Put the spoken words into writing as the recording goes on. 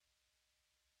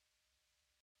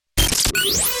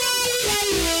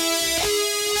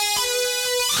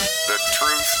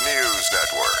News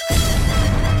Network.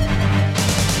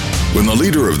 When the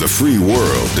leader of the free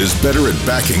world is better at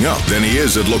backing up than he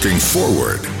is at looking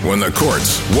forward, when the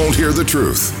courts won't hear the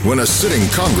truth, when a sitting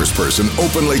congressperson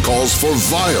openly calls for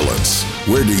violence,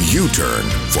 where do you turn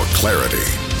for clarity?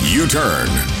 You turn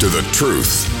to The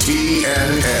Truth.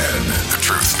 TNN, the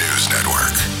Truth News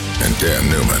Network, and Dan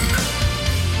Newman.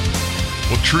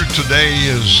 Well, truth today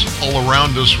is all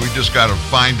around us. We just got to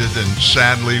find it, and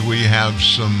sadly, we have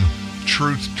some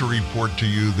truth to report to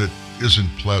you that isn't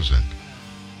pleasant.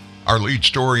 Our lead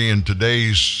story in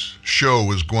today's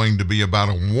show is going to be about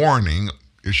a warning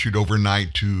issued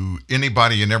overnight to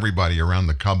anybody and everybody around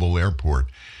the Kabul airport.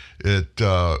 It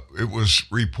was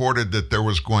reported that there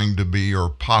was going to be, or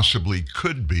possibly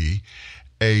could be,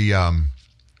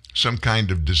 some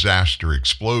kind of disaster,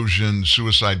 explosion,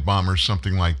 suicide bomb, or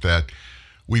something like that.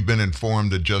 We've been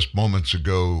informed that just moments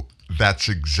ago that's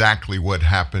exactly what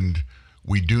happened.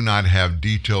 We do not have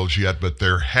details yet, but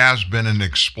there has been an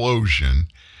explosion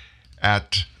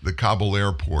at the Kabul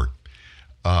airport,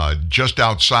 just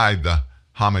outside the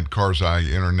Hamid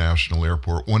Karzai International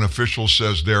Airport. One official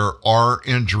says there are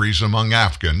injuries among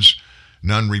Afghans,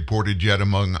 none reported yet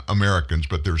among Americans,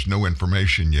 but there's no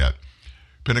information yet.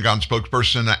 Pentagon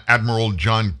spokesperson Admiral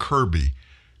John Kirby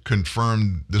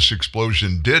confirmed this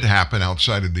explosion did happen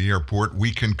outside of the airport.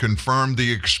 We can confirm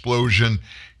the explosion.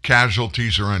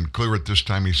 Casualties are unclear at this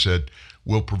time, he said.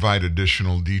 We'll provide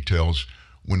additional details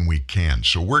when we can.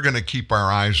 So we're going to keep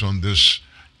our eyes on this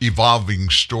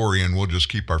evolving story, and we'll just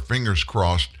keep our fingers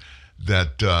crossed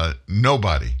that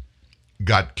nobody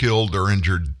got killed or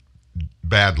injured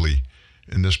badly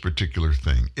in this particular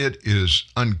thing. It is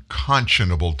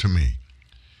unconscionable to me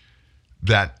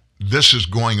that this is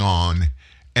going on,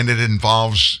 and it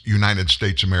involves United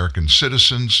States American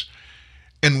citizens.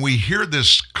 And we hear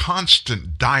this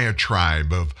constant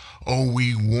diatribe of, oh,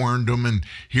 we warned them, and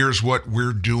here's what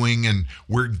we're doing, and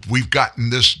we've gotten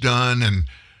this done, and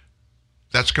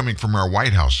that's coming from our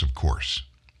White House, of course.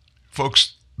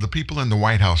 Folks, the people in the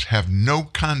White House have no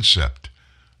concept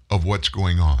of what's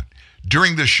going on.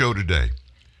 During this show today,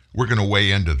 we're going to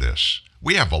weigh into this.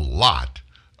 We have a lot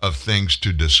of things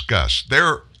to discuss.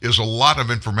 There is a lot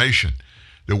of information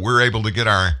that we're able to get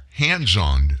our hands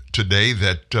on today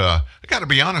that, I got to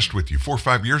be honest with you, 4 or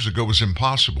 5 years ago was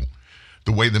impossible,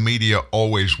 the way the media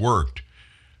always worked.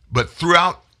 But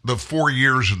throughout the 4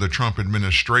 years of the Trump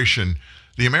administration,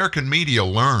 the American media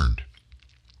learned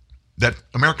that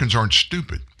Americans aren't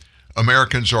stupid.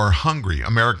 Americans are hungry.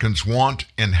 Americans want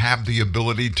and have the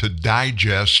ability to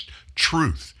digest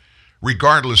truth,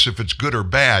 regardless if it's good or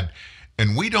bad.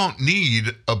 And we don't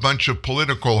need a bunch of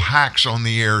political hacks on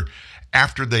the air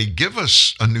after they give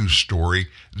us a news story,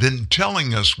 then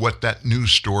telling us what that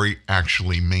news story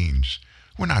actually means.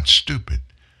 We're not stupid.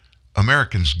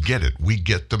 Americans get it. We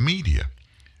get the media.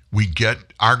 We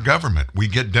get our government. We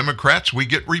get Democrats. We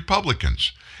get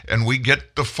Republicans. And we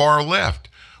get the far left.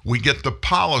 We get the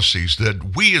policies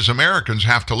that we as Americans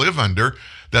have to live under,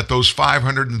 that those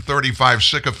 535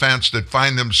 sycophants that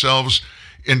find themselves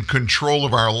in control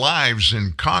of our lives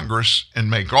in Congress and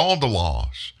make all the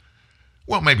laws.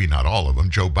 Well, maybe not all of them.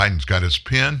 Joe Biden's got his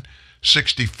pen,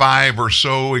 65 or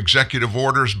so executive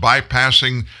orders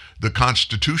bypassing the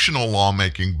constitutional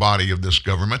lawmaking body of this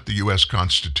government, the U.S.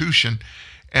 Constitution,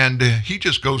 and he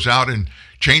just goes out and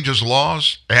changes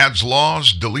laws, adds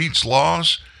laws, deletes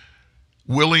laws,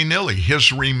 willy-nilly.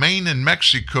 His Remain in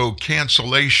Mexico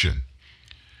cancellation.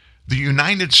 The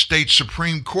United States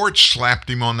Supreme Court slapped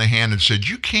him on the hand and said,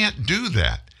 you can't do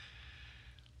that.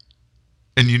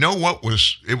 And you know what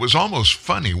it was almost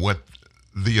funny what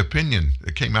the opinion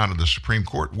that came out of the Supreme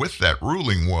Court with that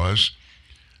ruling was,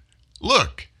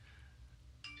 look,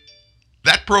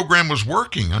 that program was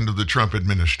working under the Trump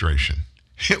administration.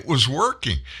 It was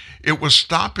working. It was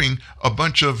stopping a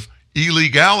bunch of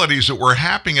illegalities that were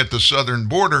happening at the southern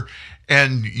border.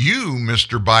 And you,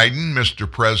 Mr. Biden,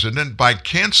 Mr. President, by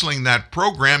canceling that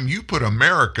program, you put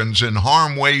Americans in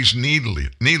harm's way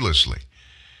needlessly.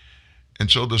 And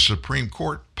so the Supreme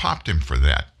Court popped him for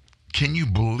that. Can you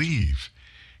believe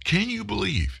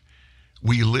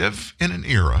we live in an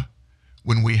era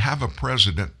when we have a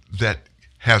president that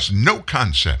has no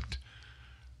concept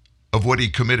of what he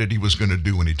committed he was going to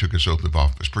do when he took his oath of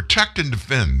office? Protect and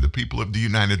defend the people of the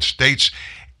United States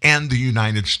and the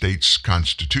United States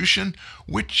Constitution,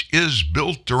 which is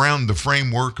built around the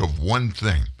framework of one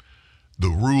thing, the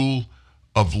rule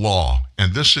of law.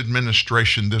 And this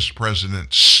administration, this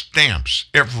president stamps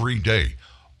every day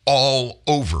all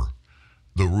over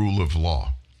the rule of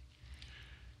law.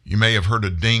 You may have heard a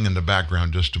ding in the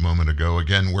background just a moment ago.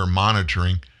 Again, we're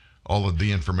monitoring all of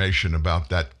the information about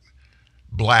that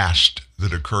blast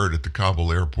that occurred at the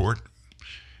Kabul airport.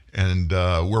 And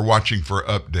we're watching for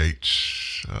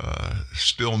updates.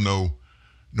 Still no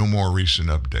more recent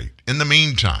update. In the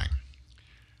meantime,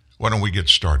 why don't we get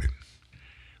started?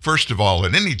 First of all,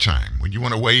 at any time, when you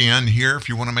want to weigh in here, if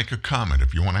you want to make a comment,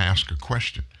 if you want to ask a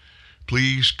question,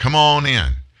 please come on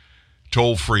in.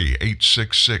 Toll free,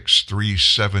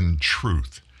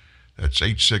 866-37-TRUTH. That's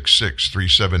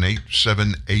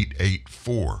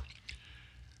 866-378-7884.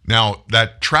 Now,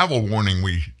 that travel warning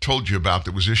we told you about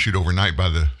that was issued overnight by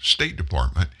the State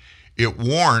Department, it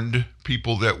warned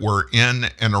people that were in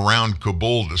and around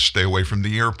Kabul to stay away from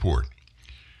the airport.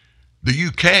 The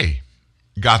UK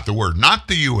got the word, not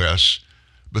the US,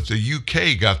 but the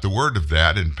UK got the word of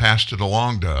that and passed it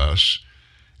along to us,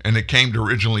 and it came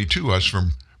originally to us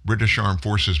from British Armed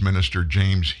Forces Minister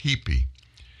James Heapy.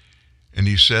 And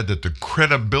he said that the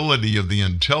credibility of the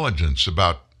intelligence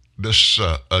about this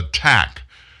attack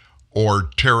or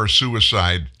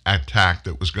terror-suicide attack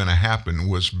that was going to happen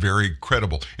was very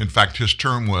credible. In fact, his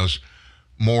term was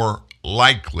more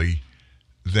likely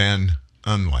than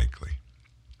unlikely.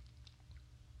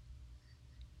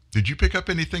 Did you pick up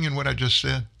anything in what I just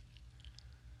said?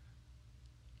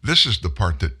 This is the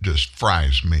part that just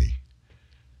fries me.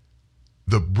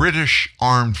 The British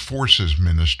Armed Forces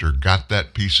Minister got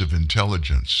that piece of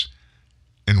intelligence,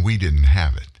 and we didn't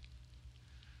have it.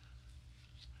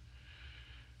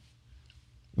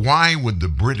 Why would the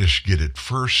British get it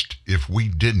first if we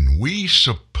didn't? We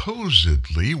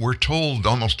supposedly, we're told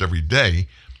almost every day,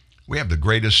 we have the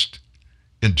greatest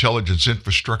intelligence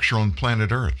infrastructure on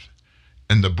planet Earth.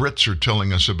 And the Brits are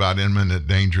telling us about imminent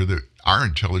danger that our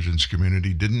intelligence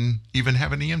community didn't even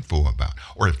have any info about.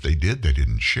 Or if they did, they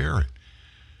didn't share it.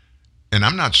 And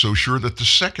I'm not so sure that the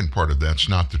second part of that's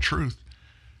not the truth.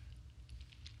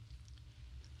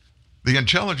 The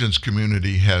intelligence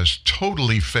community has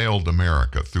totally failed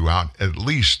America throughout at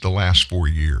least the last 4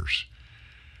 years.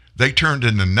 They turned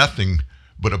into nothing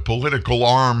but a political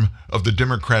arm of the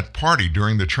Democrat Party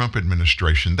during the Trump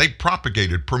administration. They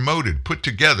propagated, promoted, put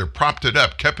together, propped it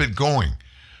up, kept it going.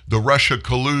 The Russia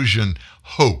collusion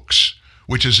hoax,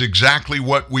 which is exactly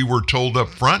what we were told up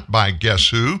front by guess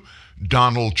who?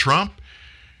 Donald Trump.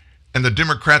 And the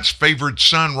Democrats' favorite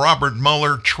son, Robert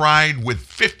Mueller, tried with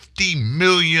 50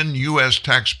 million U.S.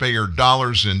 taxpayer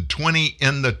dollars and 20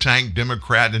 in-the-tank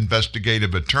Democrat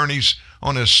investigative attorneys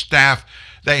on his staff.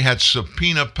 They had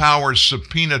subpoena powers,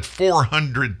 subpoenaed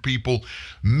 400 people,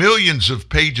 millions of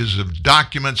pages of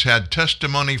documents, had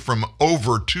testimony from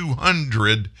over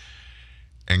 200,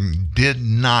 and did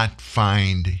not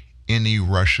find any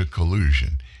Russia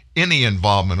collusion, any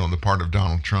involvement on the part of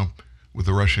Donald Trump with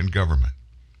the Russian government.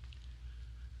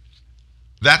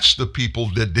 That's the people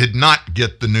that did not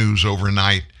get the news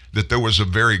overnight that there was a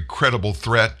very credible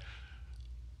threat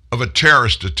of a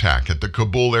terrorist attack at the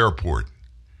Kabul airport.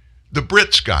 The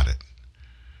Brits got it.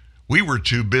 We were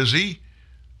too busy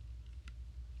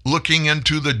looking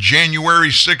into the January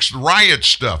 6th riot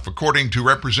stuff. According to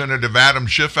Representative Adam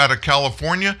Schiff out of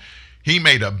California, he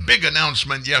made a big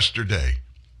announcement yesterday.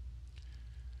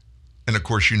 And of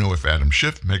course, you know, if Adam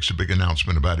Schiff makes a big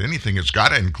announcement about anything, it's got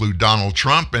to include Donald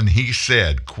Trump. And he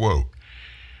said, quote,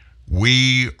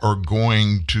 "We are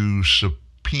going to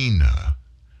subpoena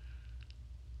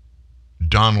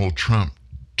Donald Trump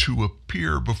to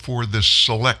appear before this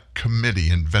select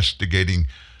committee investigating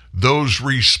those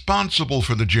responsible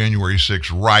for the January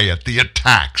 6th riot, the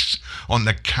attacks on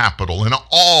the Capitol, and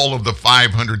all of the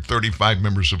 535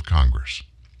 members of Congress."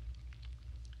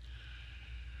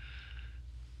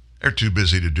 They're too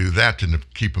busy to do that to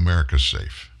keep America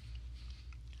safe.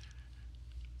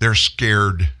 They're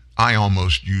scared. I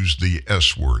almost used the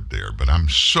S word there, but I'm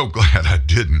so glad I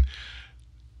didn't.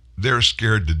 They're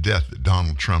scared to death that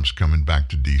Donald Trump's coming back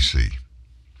to D.C.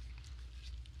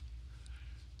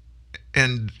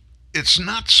 And it's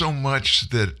not so much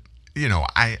that, you know,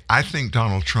 I think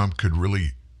Donald Trump could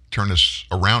really turn us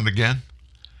around again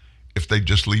if they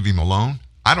just leave him alone.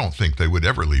 I don't think they would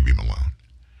ever leave him alone.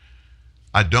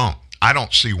 I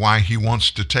don't see why he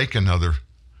wants to take another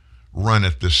run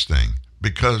at this thing,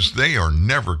 because they are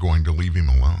never going to leave him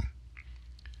alone.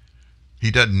 He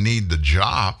doesn't need the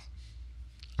job.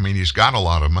 I mean, he's got a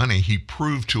lot of money. He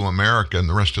proved to America and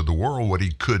the rest of the world what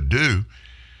he could do.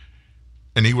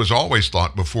 And he was always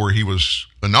thought before he was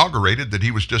inaugurated that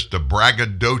he was just a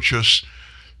braggadocious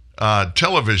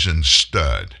television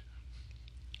stud,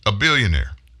 a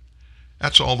billionaire.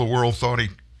 That's all the world thought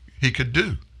he could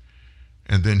do.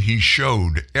 And then he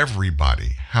showed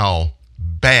everybody how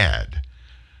bad,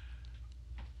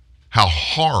 how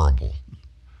horrible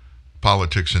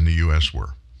politics in the U.S.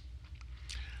 were.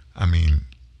 I mean,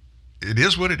 it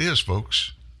is what it is,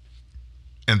 folks.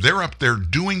 And they're up there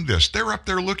doing this. They're up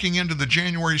there looking into the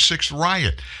January 6th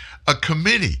riot. A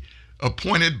committee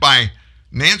appointed by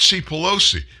Nancy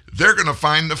Pelosi. They're going to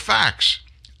find the facts.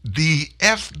 The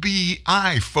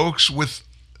FBI, folks, with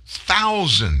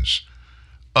thousands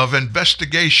of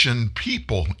investigation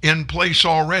people in place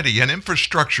already, an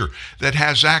infrastructure that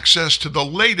has access to the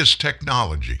latest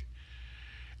technology.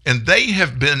 And they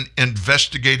have been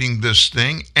investigating this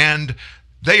thing, and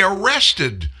they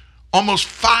arrested almost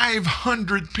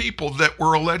 500 people that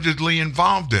were allegedly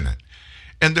involved in it.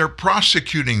 And they're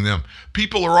prosecuting them.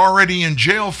 People are already in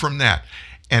jail from that.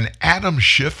 And Adam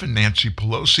Schiff and Nancy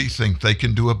Pelosi think they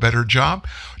can do a better job?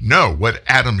 No, what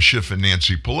Adam Schiff and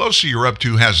Nancy Pelosi are up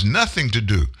to has nothing to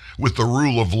do with the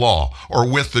rule of law or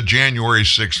with the January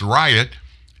 6th riot.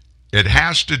 It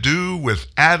has to do with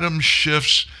Adam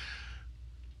Schiff's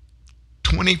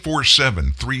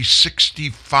 24/7,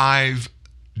 365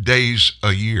 days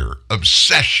a year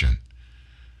obsession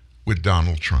with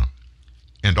Donald Trump.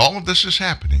 And all of this is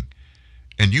happening.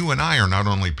 And you and I are not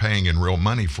only paying in real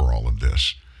money for all of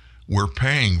this, we're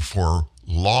paying for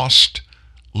lost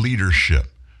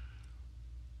leadership.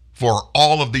 For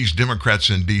all of these Democrats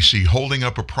in D.C. holding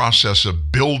up a process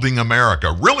of building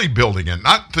America, really building it,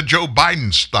 not the Joe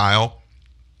Biden style,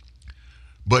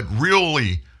 but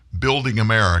really building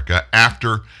America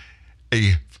after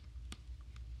it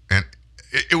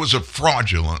was a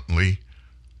fraudulently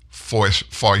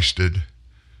foisted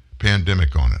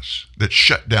pandemic on us that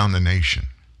shut down the nation.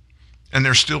 And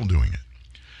they're still doing it.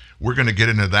 We're going to get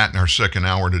into that in our second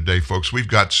hour today, folks. We've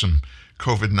got some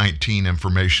COVID-19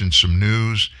 information, some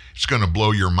news. It's going to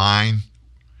blow your mind.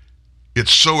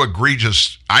 It's so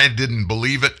egregious, I didn't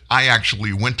believe it. I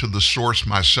actually went to the source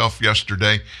myself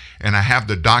yesterday, and I have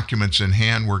the documents in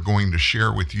hand we're going to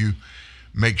share with you.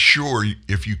 Make sure,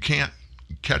 if you can't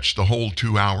catch the whole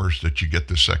 2 hours, that you get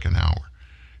the second hour.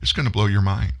 It's going to blow your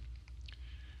mind.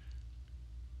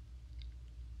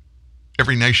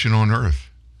 Every nation on earth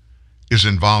is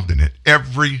involved in it.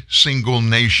 Every single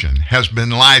nation has been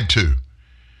lied to.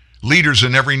 Leaders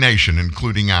in every nation,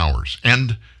 including ours,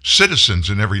 and citizens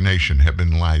in every nation have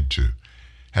been lied to,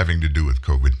 having to do with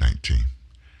COVID-19.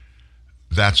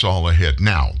 That's all ahead.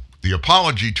 Now, the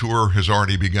apology tour has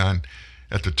already begun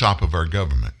at the top of our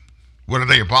government. What are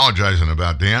they apologizing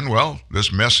about, Dan? Well,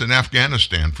 this mess in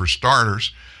Afghanistan, for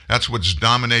starters. That's what's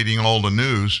dominating all the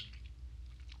news.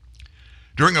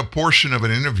 During a portion of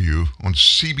an interview on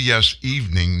CBS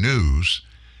Evening News,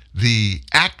 the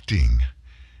acting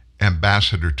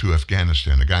ambassador to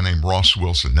Afghanistan, a guy named Ross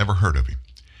Wilson, never heard of him.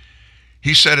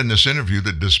 He said in this interview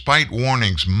that despite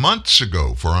warnings months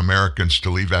ago for Americans to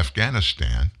leave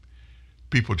Afghanistan,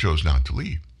 people chose not to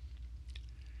leave.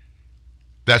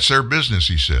 That's their business,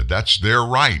 he said. That's their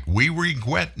right. We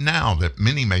regret now that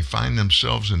many may find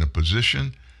themselves in a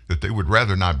position that they would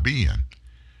rather not be in,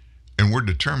 and we're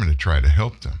determined to try to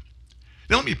help them.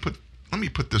 Now, let me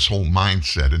put this whole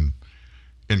mindset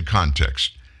in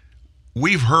context.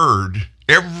 We've heard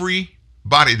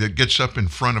everybody that gets up in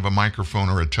front of a microphone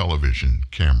or a television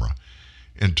camera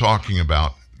and talking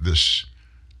about this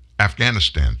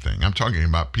Afghanistan thing. I'm talking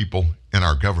about people in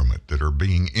our government that are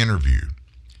being interviewed.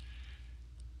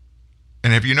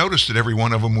 And have you noticed that every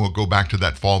one of them will go back to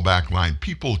that fallback line?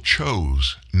 People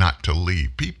chose not to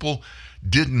leave. People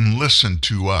didn't listen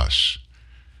to us.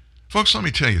 Folks, let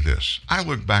me tell you this. I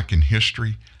look back in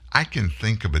history, I can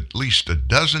think of at least a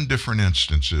dozen different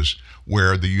instances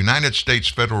where the United States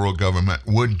federal government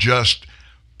would just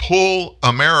pull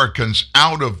Americans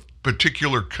out of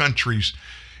particular countries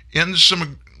in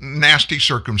some nasty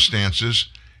circumstances,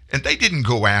 and they didn't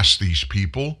go ask these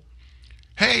people,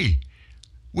 hey,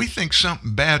 we think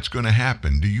something bad's going to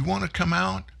happen. Do you want to come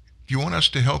out? Do you want us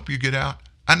to help you get out?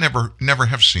 I never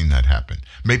have seen that happen.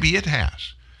 Maybe it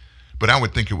has, but I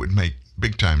would think it would make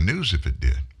big time news if it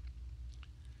did.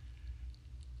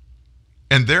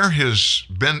 And there has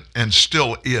been and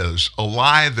still is a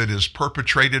lie that is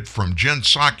perpetrated from Jen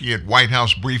Psaki at White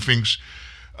House briefings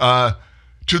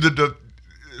to the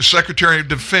Secretary of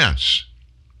Defense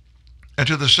and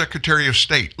to the Secretary of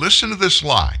State. Listen to this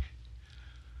lie.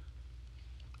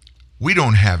 We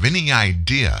don't have any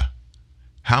idea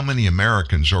how many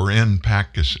Americans are in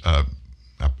Afghanistan,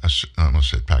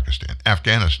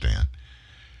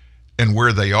 and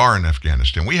where they are in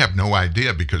Afghanistan. We have no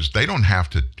idea because they don't have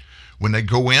to. When they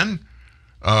go in,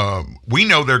 we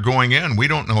know they're going in. We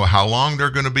don't know how long they're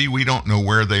going to be. We don't know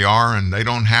where they are, and they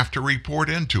don't have to report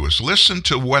into us. Listen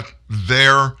to what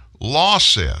their law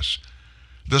says.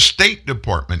 The State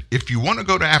Department, if you want to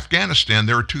go to Afghanistan,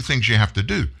 there are two things you have to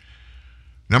do.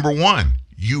 Number one,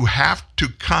 you have to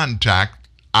contact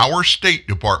our State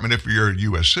Department if you're a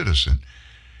U.S. citizen,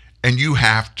 and you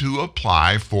have to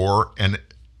apply for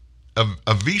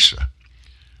a visa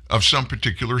of some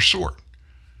particular sort.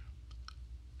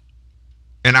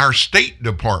 And our State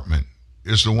Department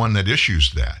is the one that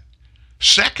issues that.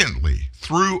 Secondly,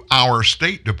 through our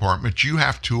State Department, you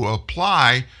have to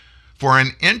apply for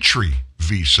an entry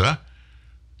visa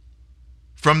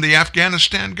from the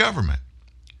Afghanistan government.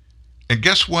 And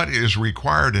guess what is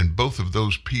required in both of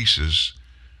those pieces,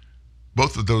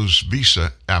 both of those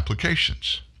visa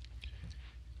applications?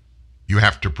 You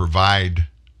have to provide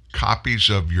copies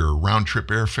of your round-trip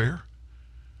airfare.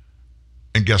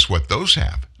 And guess what those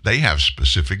have? They have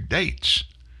specific dates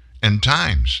and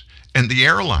times and the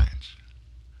airlines.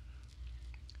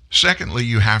 Secondly,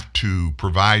 you have to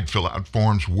fill out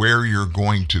forms where you're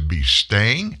going to be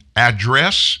staying,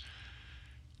 address,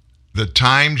 the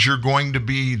times you're going to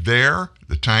be there,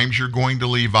 the times you're going to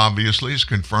leave, obviously, is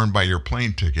confirmed by your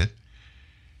plane ticket.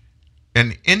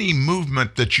 And any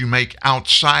movement that you make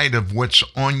outside of what's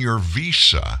on your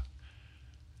visa,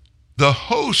 the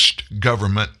host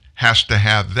government has to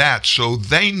have that so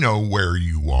they know where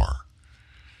you are.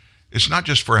 It's not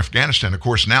just for Afghanistan. Of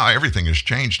course, now everything has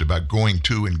changed about going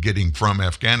to and getting from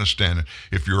Afghanistan.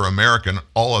 If you're American,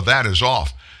 all of that is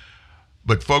off.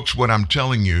 But folks, what I'm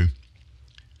telling you,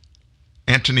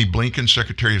 Antony Blinken,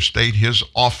 Secretary of State, his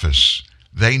office,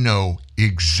 they know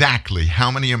exactly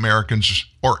how many Americans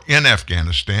are in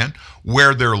Afghanistan,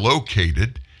 where they're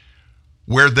located,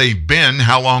 where they've been,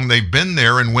 how long they've been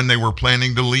there, and when they were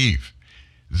planning to leave.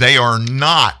 They are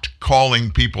not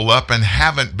calling people up and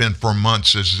haven't been for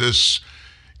months, as this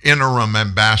interim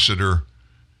ambassador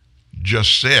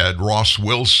just said, Ross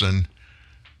Wilson.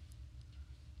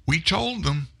 We told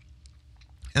them,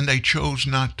 and they chose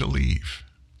not to leave.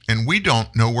 And we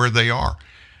don't know where they are.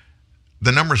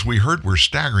 The numbers we heard were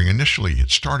staggering. Initially,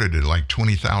 it started at like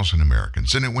 20,000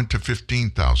 Americans. Then it went to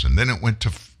 15,000. Then it went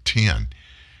to 10.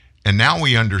 And now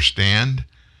we understand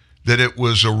that it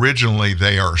was originally,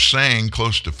 they are saying,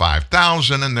 close to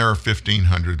 5,000, and there are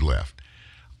 1,500 left.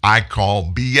 I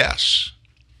call BS.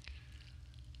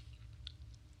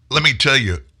 Let me tell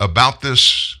you about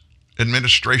this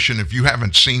administration. If you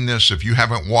haven't seen this, if you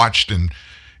haven't watched, and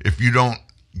if you don't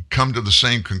come to the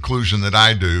same conclusion that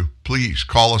I do, please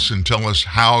call us and tell us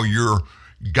how you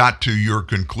got to your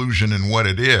conclusion and what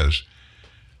it is.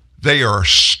 They are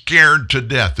scared to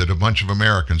death that a bunch of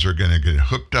Americans are going to get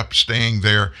hooked up staying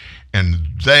there, and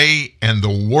they and the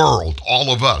world,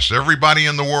 all of us, everybody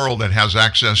in the world that has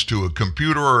access to a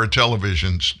computer or a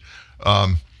television,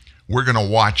 we're going to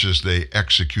watch as they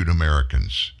execute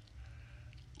Americans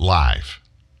live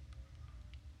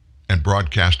and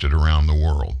broadcast it around the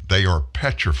world. They are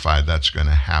petrified that's going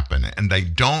to happen, and they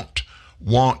don't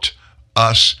want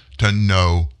us to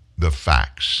know the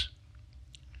facts.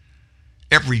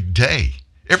 Every day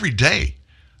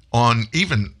on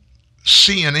even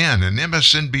CNN and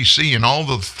MSNBC and all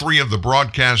the three of the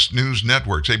broadcast news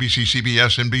networks, ABC,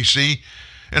 CBS, NBC,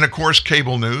 and of course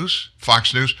cable news,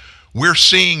 Fox News, we're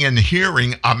seeing and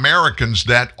hearing Americans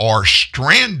that are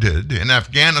stranded in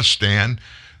Afghanistan.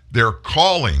 They're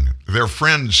calling their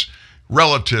friends,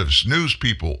 relatives, news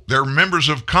people, they're members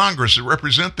of Congress that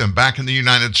represent them back in the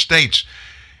United States.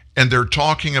 And they're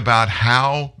talking about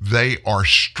how they are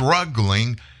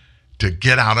struggling to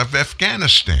get out of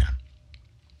Afghanistan.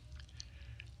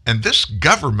 And this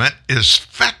government is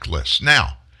feckless.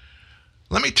 Now,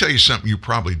 let me tell you something you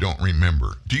probably don't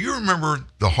remember. Do you remember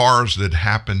the horrors that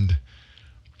happened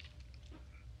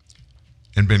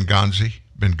in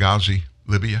Benghazi,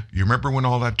 Libya? You remember when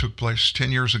all that took place 10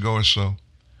 years ago or so?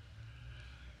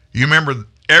 You remember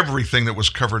everything that was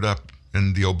covered up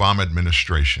in the Obama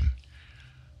administration.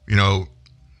 You know,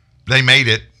 they made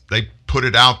it. They put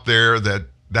it out there that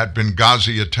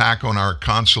Benghazi attack on our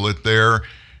consulate there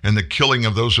and the killing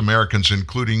of those Americans,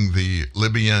 including the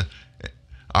Libya,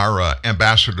 our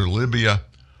ambassador to Libya,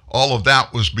 all of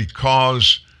that was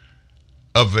because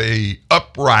of a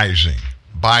uprising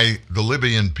by the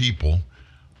Libyan people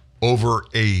over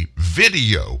a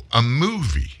video, a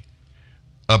movie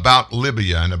about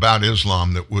Libya and about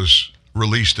Islam that was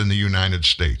released in the United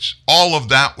States. All of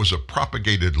that was a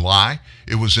propagated lie.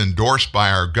 It was endorsed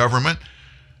by our government.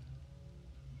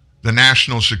 The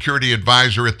National Security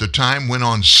Advisor at the time went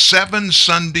on 7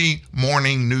 Sunday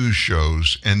morning news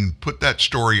shows and put that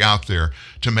story out there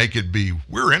to make it be,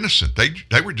 we're innocent.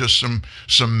 They were just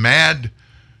some mad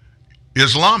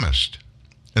Islamists.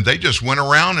 And they just went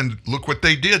around and look what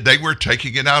they did. They were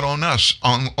taking it out on us,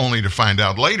 only to find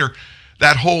out later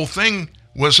that whole thing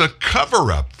was a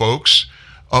cover-up, folks,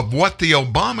 of what the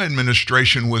Obama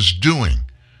administration was doing.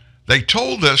 They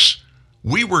told us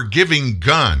We were giving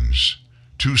guns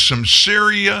to some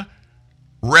Syria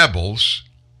rebels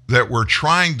that were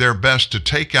trying their best to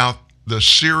take out the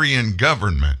Syrian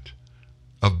government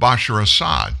of Bashar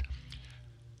Assad.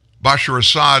 Bashar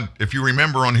Assad, if you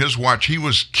remember on his watch, he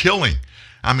was killing.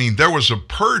 I mean, there was a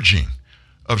purging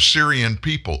of Syrian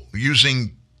people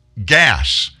using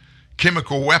gas,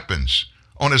 chemical weapons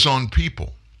on his own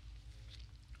people.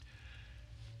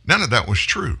 None of that was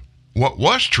true. What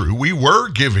was true, we were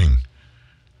giving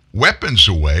weapons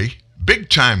away,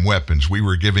 big-time weapons we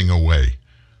were giving away.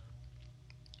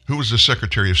 Who was the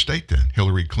Secretary of State then?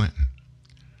 Hillary Clinton.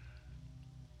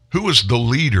 Who was the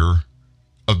leader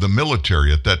of the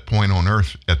military at that point on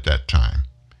earth at that time?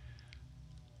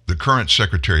 The current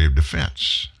Secretary of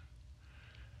Defense.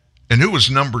 And who was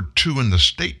number 2 in the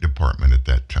State Department at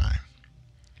that time?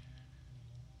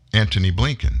 Antony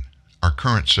Blinken, our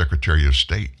current Secretary of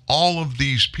State. All of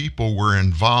these people were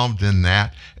involved in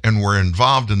that and were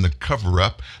involved in the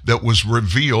cover-up that was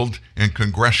revealed in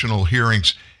congressional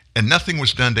hearings, and nothing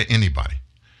was done to anybody.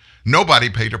 Nobody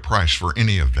paid a price for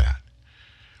any of that.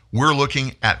 We're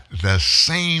looking at the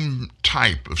same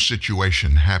type of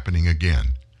situation happening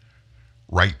again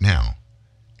right now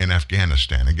in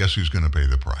Afghanistan. And guess who's going to pay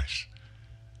the price?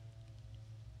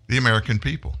 The American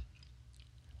people.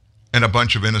 And a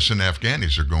bunch of innocent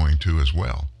Afghanis are going to as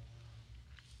well.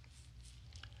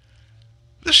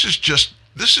 This is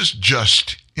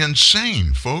just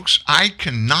insane, folks. I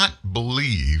cannot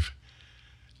believe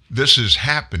this is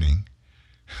happening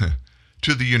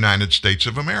to the United States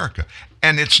of America.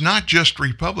 And it's not just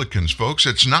Republicans, folks.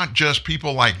 It's not just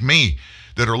people like me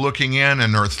that are looking in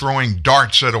and are throwing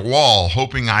darts at a wall,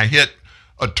 hoping I hit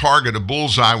a target, a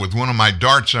bullseye with one of my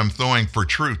darts I'm throwing for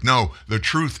truth. No, the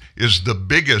truth is the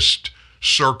biggest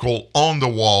circle on the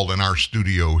wall in our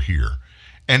studio here.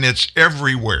 And it's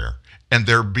everywhere. And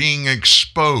they're being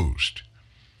exposed.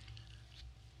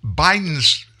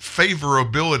 Biden's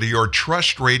favorability or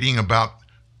trust rating about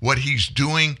what he's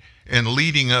doing and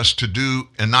leading us to do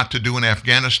and not to do in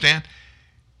Afghanistan,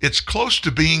 it's close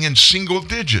to being in single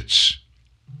digits.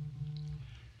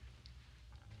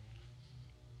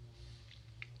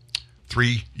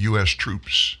 Three U.S.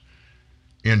 troops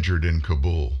injured in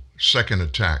Kabul. Second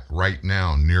attack right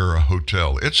now near a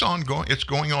hotel. It's ongoing. It's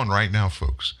going on right now,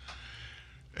 folks.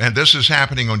 And this is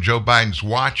happening on Joe Biden's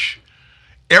watch.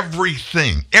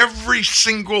 Everything, every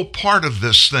single part of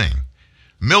this thing,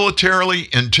 militarily,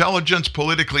 intelligence,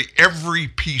 politically, every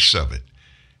piece of it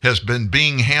has been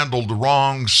being handled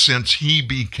wrong since he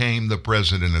became the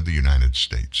president of the United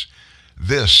States.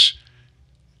 This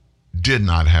did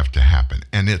not have to happen,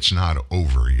 and it's not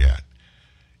over yet.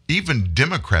 Even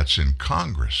Democrats in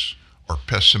Congress are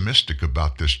pessimistic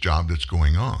about this job that's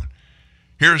going on.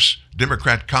 Here's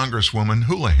Democrat Congresswoman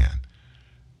Houlihan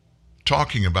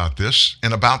talking about this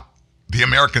and about the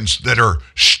Americans that are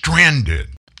stranded.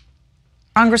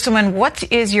 Congresswoman, what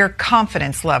is your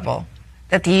confidence level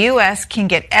that the U.S. can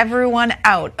get everyone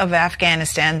out of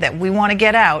Afghanistan that we want to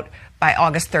get out by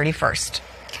August 31st?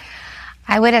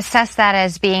 I would assess that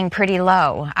as being pretty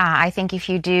low. I think if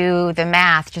you do the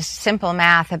math, just simple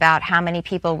math about how many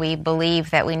people we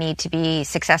believe that we need to be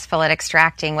successful at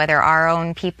extracting, whether our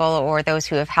own people or those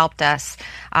who have helped us,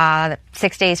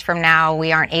 6 days from now,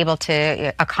 we aren't able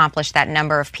to accomplish that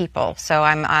number of people. So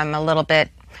I'm a little bit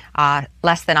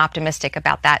less than optimistic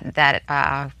about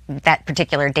that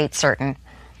particular date certain.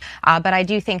 But I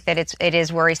do think that it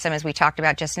is worrisome, as we talked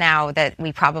about just now, that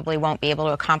we probably won't be able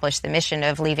to accomplish the mission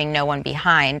of leaving no one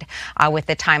behind with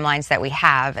the timelines that we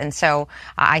have. And so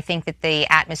I think that the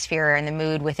atmosphere and the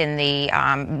mood within the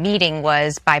meeting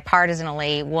was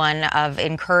bipartisanly one of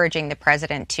encouraging the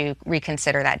president to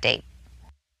reconsider that date.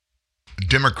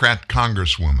 Democrat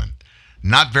Congresswoman,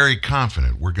 not very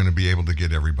confident we're going to be able to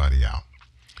get everybody out.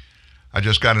 I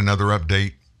just got another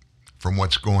update from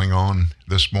what's going on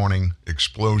this morning.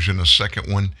 Explosion, a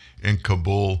second one in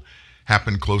Kabul,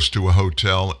 happened close to a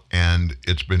hotel, and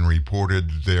it's been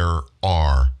reported there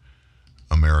are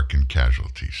American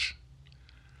casualties.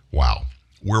 Wow.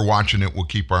 We're watching it. We'll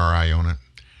keep our eye on it.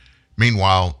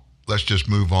 Meanwhile, let's just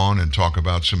move on and talk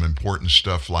about some important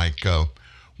stuff like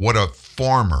what are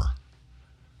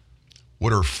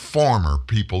former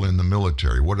people in the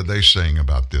military? What are they saying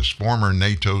about this? Former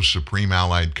NATO Supreme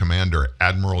Allied Commander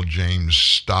Admiral James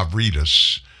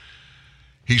Stavridis,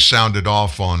 he sounded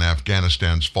off on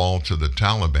Afghanistan's fall to the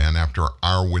Taliban after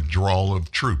our withdrawal of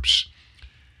troops.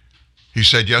 He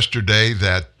said yesterday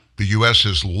that the U.S.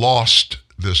 has lost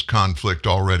this conflict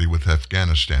already with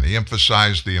Afghanistan. He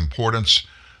emphasized the importance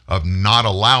of not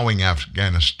allowing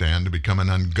Afghanistan to become an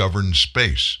ungoverned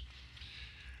space.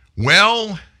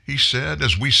 Well, he said,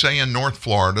 as we say in North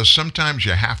Florida, sometimes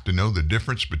you have to know the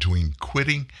difference between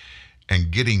quitting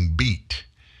and getting beat.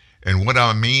 And what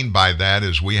I mean by that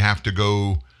is we have to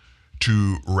go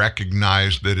to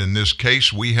recognize that in this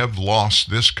case, we have lost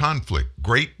this conflict.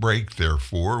 Great break,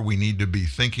 therefore. We need to be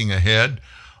thinking ahead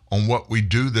on what we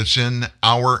do that's in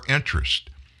our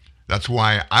interest. That's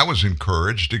why I was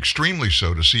encouraged, extremely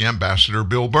so, to see Ambassador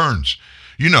Bill Burns.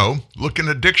 You know, look in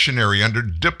a dictionary under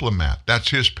diplomat.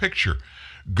 That's his picture.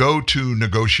 Go to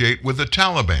negotiate with the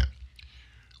Taliban.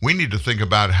 We need to think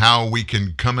about how we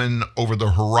can come in over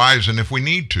the horizon if we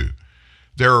need to.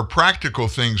 There are practical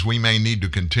things we may need to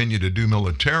continue to do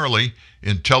militarily,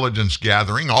 intelligence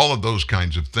gathering, all of those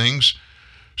kinds of things.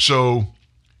 So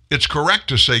it's correct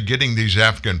to say getting these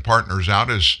Afghan partners out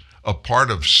is a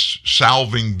part of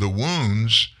salving the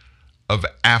wounds of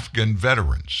Afghan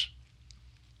veterans.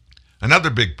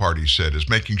 Another big part, he said, is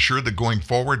making sure that going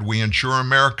forward we ensure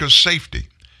America's safety.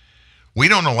 We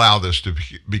don't allow this to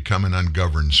become an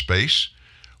ungoverned space.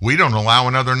 We don't allow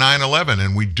another 9/11,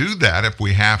 and we do that if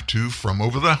we have to from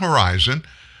over the horizon.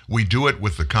 We do it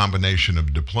with the combination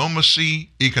of diplomacy,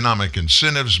 economic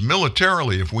incentives,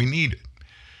 militarily if we need it.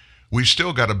 We've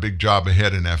still got a big job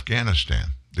ahead in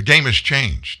Afghanistan. The game has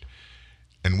changed,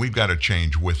 and we've got to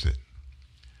change with it.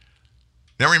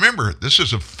 Now remember, this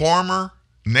is a former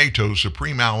NATO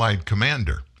Supreme Allied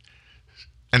Commander,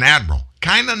 an admiral.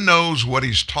 Kind of knows what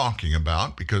he's talking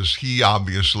about because he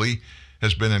obviously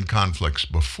has been in conflicts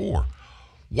before.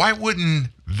 Why wouldn't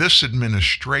this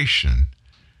administration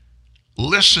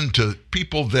listen to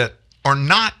people that are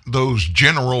not those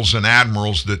generals and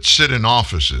admirals that sit in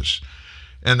offices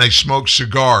and they smoke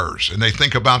cigars and they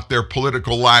think about their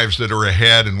political lives that are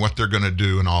ahead and what they're going to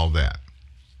do and all that?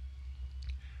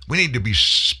 We need to be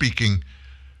speaking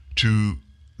to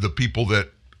the people that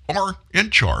are in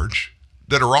charge,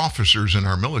 that are officers in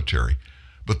our military,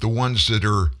 but the ones that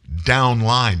are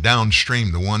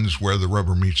downstream, the ones where the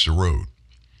rubber meets the road.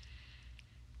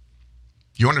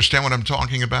 You understand what I'm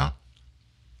talking about?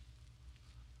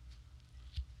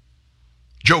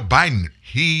 Joe Biden,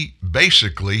 he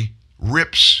basically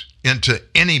rips into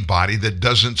anybody that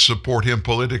doesn't support him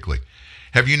politically.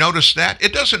 Have you noticed that?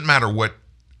 It doesn't matter what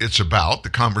it's about, the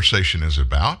conversation is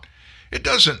about. It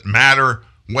doesn't matter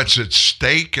what's at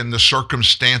stake and the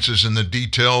circumstances and the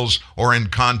details or in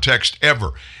context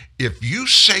ever. If you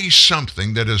say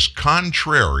something that is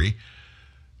contrary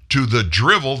to the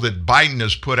drivel that Biden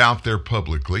has put out there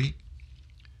publicly,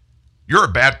 you're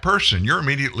a bad person. You're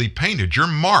immediately painted. You're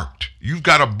marked. You've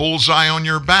got a bullseye on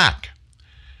your back.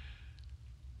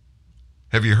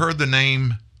 Have you heard the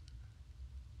name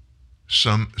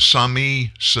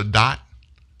Sami Sadat?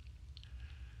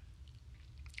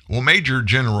 Well, Major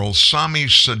General Sami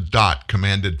Sadat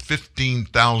commanded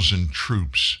 15,000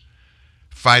 troops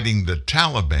fighting the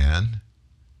Taliban,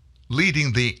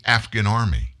 leading the Afghan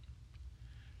army.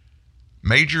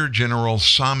 Major General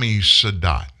Sami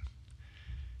Sadat.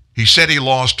 He said he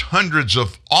lost hundreds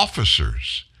of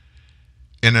officers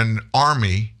in an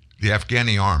army, the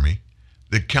Afghani army,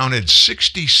 that counted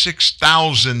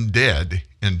 66,000 dead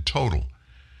in total.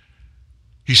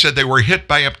 He said they were hit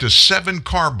by up to 7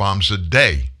 car bombs a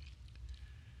day.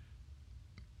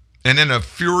 And in a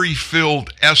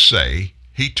fury-filled essay,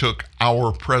 he took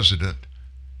our president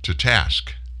to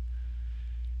task.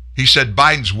 He said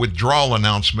Biden's withdrawal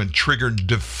announcement triggered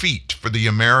defeat for the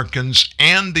Americans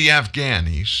and the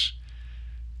Afghanis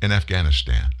in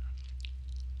Afghanistan.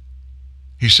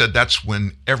 He said that's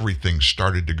when everything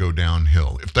started to go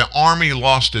downhill. If the army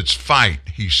lost its fight,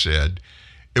 he said,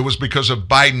 it was because of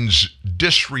Biden's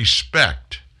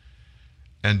disrespect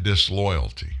and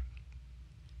disloyalty.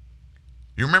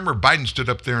 You remember Biden stood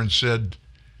up there and said,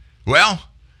 well,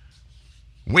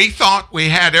 we thought we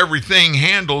had everything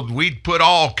handled. We'd put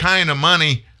all kind of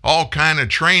money, all kind of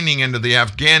training into the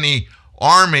Afghani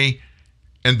army.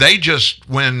 And they just,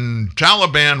 when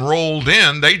Taliban rolled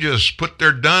in, they just put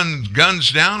their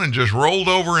guns down and just rolled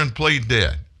over and played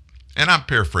dead. And I'm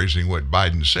paraphrasing what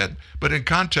Biden said, but in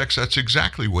context, that's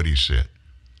exactly what he said.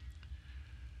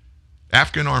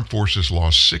 Afghan armed forces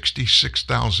lost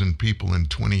 66,000 people in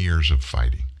 20 years of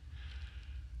fighting.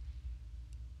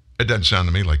 It doesn't sound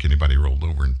to me like anybody rolled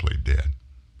over and played dead.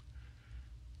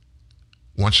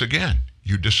 Once again,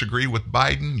 you disagree with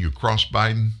Biden, you cross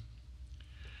Biden,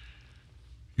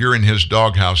 you're in his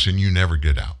doghouse and you never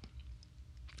get out.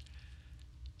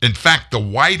 In fact, the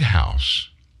White House,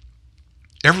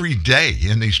 every day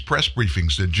in these press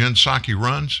briefings that Jen Psaki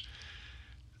runs,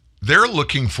 they're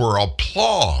looking for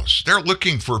applause. They're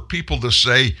looking for people to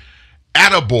say,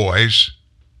 attaboys,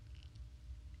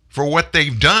 for what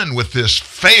they've done with this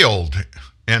failed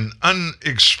an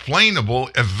unexplainable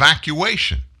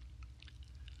evacuation.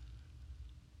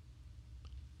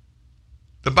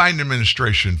 The Biden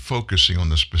administration focusing on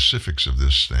the specifics of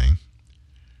this thing.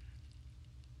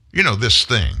 You know, this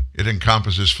thing, it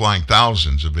encompasses flying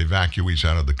thousands of evacuees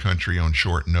out of the country on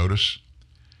short notice,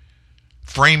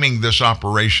 framing this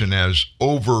operation as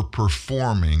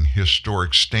overperforming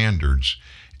historic standards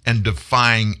and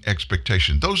defying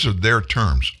expectation. Those are their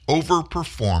terms,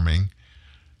 overperforming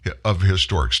of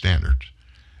historic standards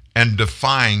and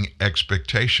defying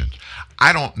expectations.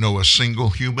 I don't know a single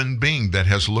human being that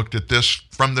has looked at this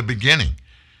from the beginning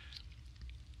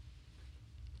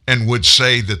and would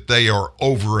say that they are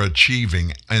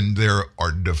overachieving and they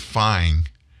are defying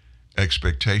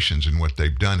expectations in what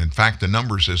they've done. In fact, the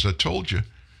numbers, as I told you,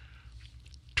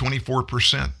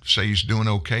 24% say he's doing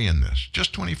okay in this.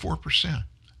 Just 24%.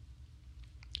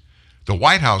 The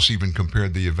White House even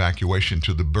compared the evacuation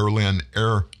to the Berlin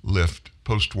airlift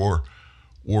post-war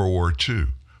World War II.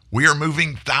 We are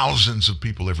moving thousands of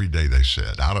people every day, they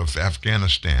said, out of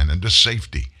Afghanistan into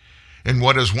safety in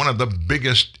what is one of the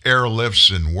biggest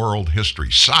airlifts in world history.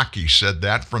 Psaki said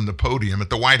that from the podium at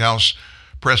the White House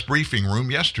press briefing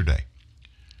room yesterday.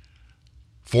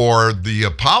 For the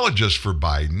apologists for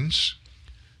Biden's,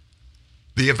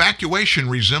 the evacuation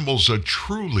resembles a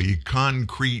truly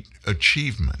concrete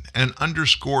achievement and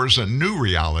underscores a new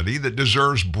reality that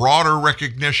deserves broader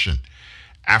recognition.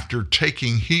 After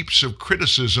taking heaps of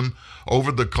criticism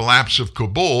over the collapse of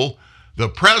Kabul, the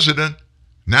president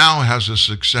now has a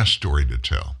success story to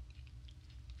tell.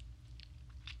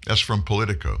 That's from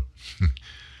Politico.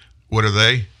 What are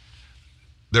they?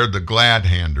 They're the glad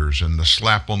handers and the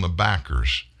slap on the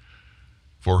backers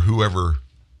for whoever,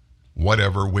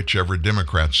 whatever, whichever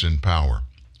Democrat's in power.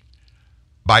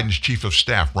 Biden's chief of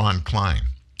staff, Ron Klein,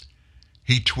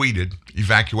 he tweeted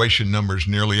evacuation numbers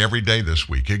nearly every day this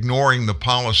week, ignoring the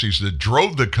policies that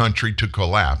drove the country to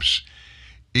collapse,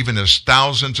 even as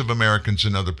thousands of Americans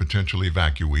and other potential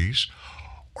evacuees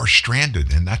are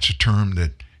stranded. And that's a term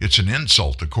that it's an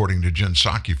insult, according to Jen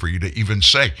Psaki, for you to even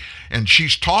say. And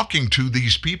she's talking to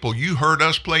these people. You heard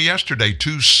us play yesterday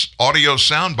 2 audio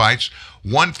sound bites,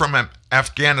 one from an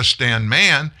Afghanistan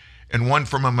man and one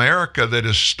from America that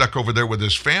is stuck over there with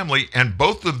his family, and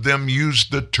both of them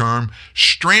used the term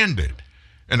stranded.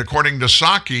 And according to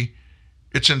Psaki,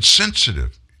 it's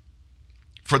insensitive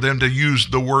for them to use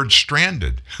the word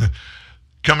stranded,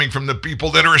 coming from the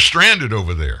people that are stranded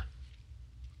over there.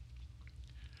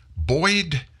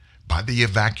 Buoyed by the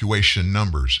evacuation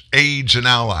numbers, aides and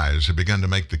allies have begun to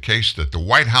make the case that the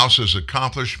White House's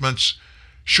accomplishments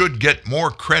should get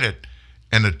more credit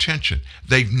and attention.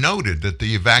 They've noted that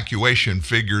the evacuation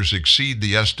figures exceed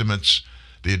the estimates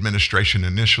the administration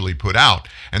initially put out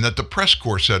and that the press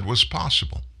corps said was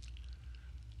possible.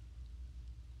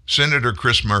 Senator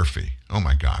Chris Murphy, oh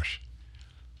my gosh,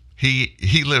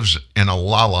 he lives in a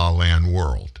la-la land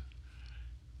world.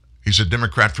 He's a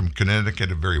Democrat from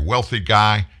Connecticut, a very wealthy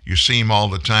guy. You see him all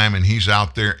the time, and he's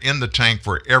out there in the tank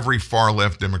for every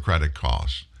far-left Democratic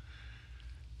cause.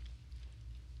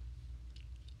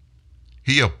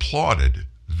 He applauded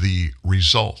the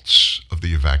results of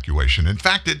the evacuation. In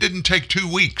fact, it didn't take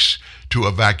 2 weeks to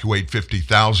evacuate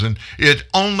 50,000. It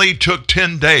only took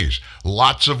 10 days.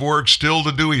 Lots of work still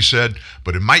to do, he said,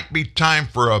 but it might be time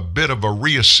for a bit of a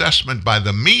reassessment by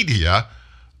the media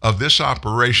of this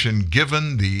operation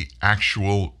given the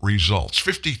actual results.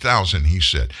 50,000, he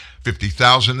said.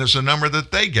 50,000 is a number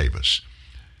that they gave us.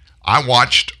 I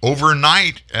watched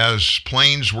overnight as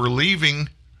planes were leaving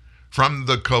from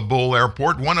the Kabul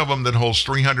airport. One of them that holds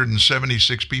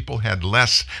 376 people had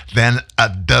less than a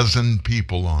dozen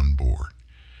people on board.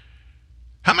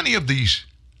 How many of these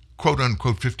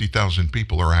quote-unquote 50,000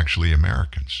 people are actually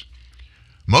Americans?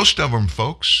 Most of them,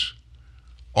 folks,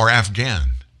 are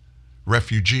Afghan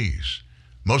refugees.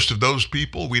 Most of those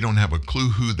people, we don't have a clue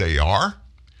who they are.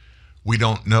 We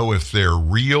don't know if they're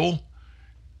real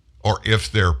or if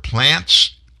they're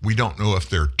plants. We don't know if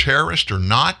they're terrorists or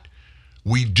not.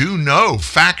 We do know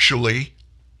factually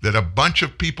that a bunch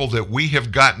of people that we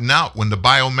have gotten out when the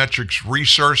biometrics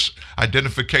resource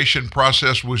identification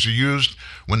process was used,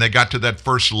 when they got to that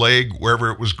first leg,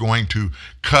 wherever it was going to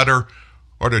Qatar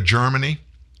or to Germany,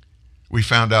 we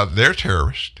found out they're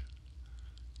terrorists.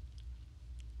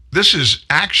 This is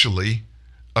actually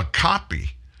a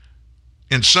copy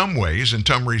in some ways, in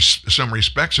some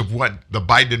respects, of what the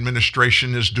Biden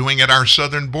administration is doing at our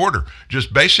southern border.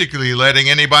 Just basically letting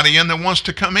anybody in that wants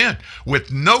to come in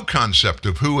with no concept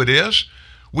of who it is.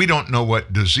 We don't know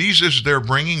what diseases they're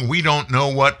bringing. We don't know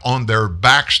what on their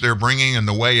backs they're bringing in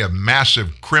the way of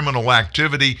massive criminal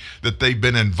activity that they've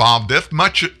been involved with,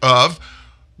 much of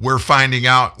We're finding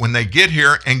out when they get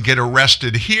here and get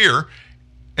arrested here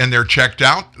and they're checked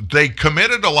out, they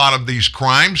committed a lot of these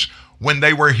crimes when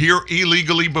they were here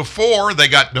illegally before. They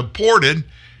got deported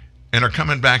and are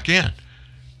coming back in.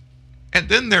 And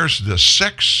then there's the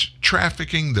sex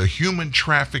trafficking, the human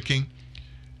trafficking,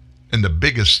 and the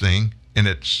biggest thing, and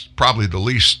it's probably the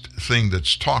least thing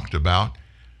that's talked about,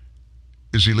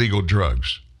 is illegal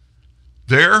drugs.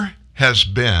 There has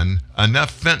been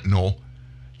enough fentanyl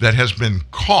that has been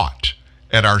caught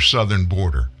at our southern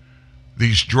border.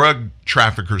 These drug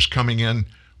traffickers coming in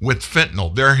with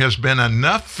fentanyl. There has been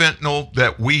enough fentanyl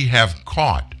that we have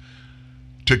caught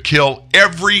to kill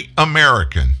every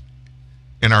American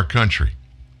in our country.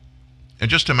 And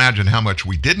just imagine how much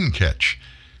we didn't catch,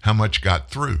 how much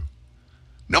got through.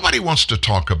 Nobody wants to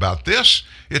talk about this.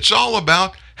 It's all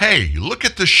about, hey, look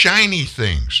at the shiny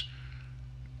things.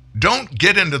 Don't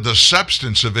get into the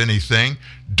substance of anything.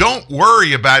 Don't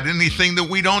worry about anything that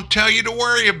we don't tell you to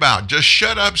worry about. Just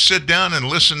shut up, sit down, and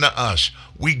listen to us.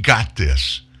 We got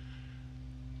this.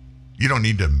 You don't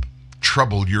need to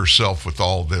trouble yourself with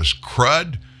all this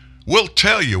crud. We'll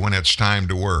tell you when it's time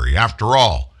to worry. After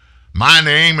all, my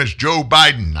name is Joe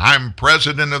Biden. I'm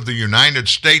President of the United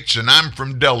States, and I'm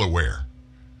from Delaware.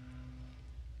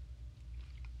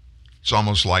 It's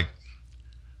almost like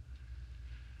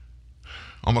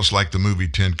the movie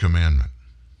Ten Commandments.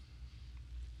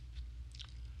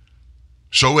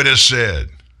 So it is said,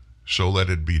 so let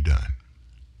it be done.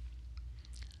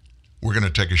 We're going to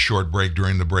take a short break.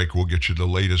 During the break, we'll get you the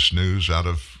latest news out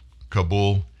of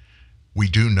Kabul. We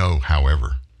do know,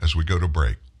 however, as we go to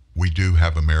break, we do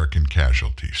have American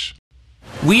casualties.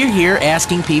 We're here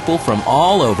asking people from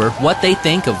all over what they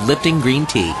think of Lipton green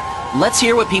tea. Let's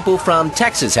hear what people from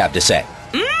Texas have to say.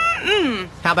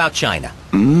 How about China?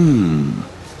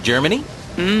 Germany?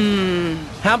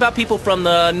 How about people from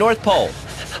the North Pole?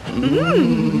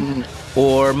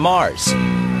 Or Mars?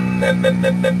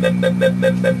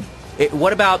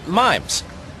 What about mimes?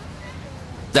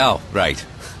 Oh, right.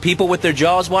 People with their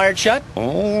jaws wired shut?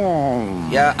 Oh.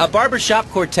 Yeah, a barbershop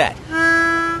quartet.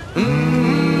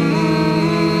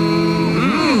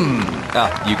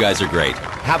 Oh, you guys are great.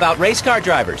 How about race car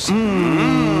drivers?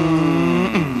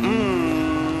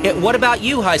 What about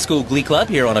you, high school glee club,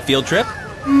 here on a field trip?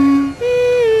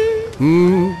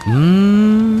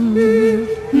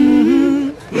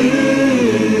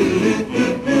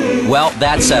 Well,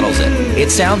 that settles it.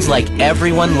 It sounds like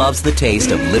everyone loves the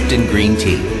taste of Lipton green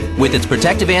tea. With its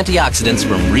protective antioxidants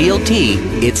from real tea,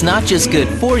 it's not just good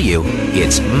for you,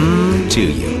 it's to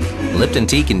you. Lipton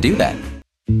tea can do that.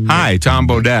 Hi, Tom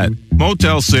Bodette.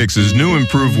 Motel 6's new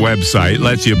improved website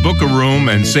lets you book a room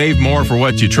and save more for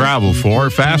what you travel for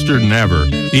faster than ever.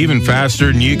 Even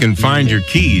faster than you can find your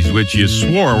keys, which you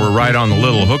swore were right on the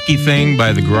little hooky thing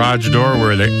by the garage door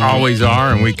where they always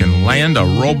are, and we can land a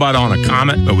robot on a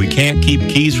comet, but we can't keep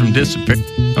keys from disappearing.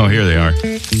 Oh, here they are.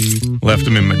 Left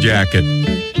them in my jacket.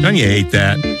 Don't you hate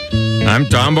that? I'm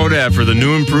Tom Bodette for the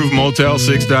new improved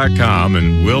Motel6.com,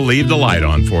 and we'll leave the light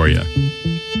on for you.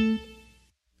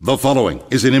 The following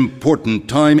is an important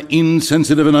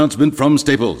time-insensitive announcement from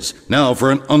Staples. Now,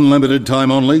 for an unlimited time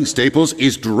only, Staples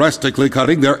is drastically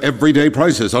cutting their everyday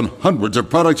prices on hundreds of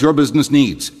products your business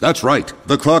needs. That's right.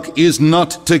 The clock is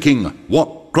not ticking.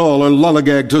 Walk, crawl, or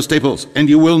lollygag to Staples, and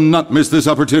you will not miss this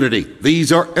opportunity.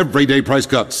 These are everyday price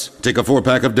cuts. Take a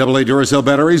 4-pack of AA Duracell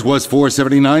batteries, was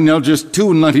 $4.79, now just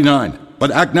 $2.99. But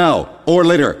act now or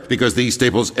later, because these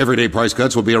Staples everyday price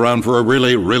cuts will be around for a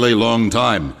really, really long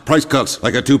time. Price cuts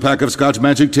like a 2-pack of Scotch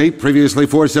Magic Tape, previously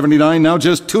 $4.79, now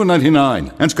just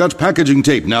 $2.99. And Scotch Packaging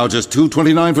Tape, now just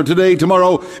 $2.29 for today,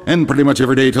 tomorrow, and pretty much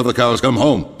every day till the cows come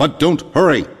home. But don't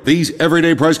hurry. These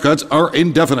everyday price cuts are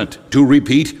indefinite. To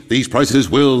repeat, these prices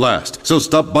will last. So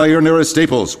stop by your nearest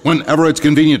Staples whenever it's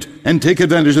convenient and take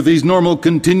advantage of these normal,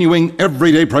 continuing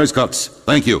everyday price cuts.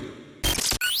 Thank you.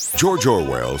 George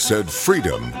Orwell said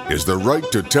freedom is the right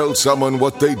to tell someone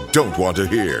what they don't want to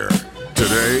hear.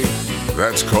 Today,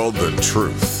 that's called the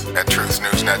truth at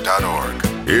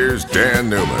truthnewsnet.org. Here's Dan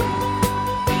Newman.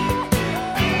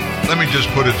 Let me just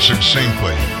put it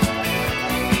succinctly.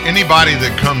 Anybody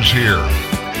that comes here,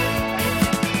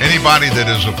 anybody that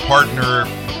is a partner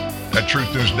at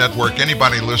Truth News Network,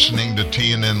 anybody listening to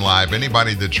TNN Live,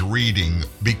 anybody that's reading,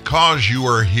 because you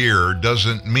are here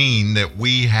doesn't mean that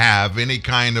we have any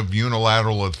kind of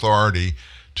unilateral authority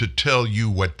to tell you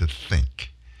what to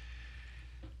think.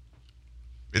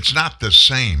 It's not the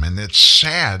same, and it's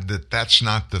sad that that's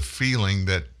not the feeling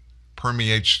that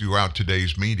permeates throughout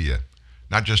today's media,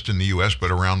 not just in the U.S.,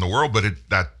 but around the world, but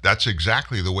that's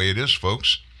exactly the way it is,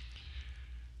 folks.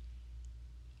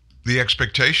 The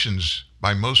expectations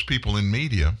by most people in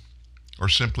media are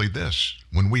simply this.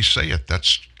 When we say it,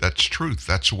 that's truth.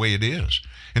 That's the way it is.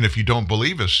 And if you don't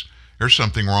believe us, there's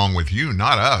something wrong with you,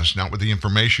 not us, not with the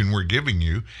information we're giving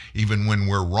you, even when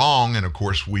we're wrong. And of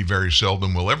course, we very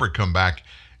seldom will ever come back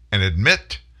and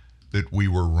admit that we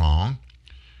were wrong.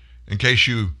 In case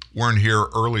you weren't here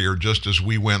earlier, just as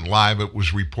we went live, it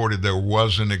was reported there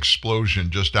was an explosion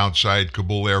just outside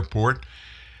Kabul airport.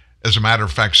 As a matter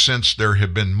of fact, since there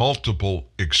have been multiple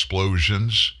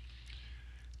explosions,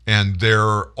 and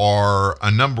there are a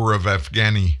number of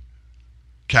Afghani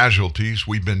casualties.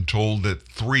 We've been told that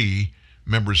 3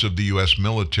 members of the U.S.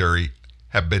 military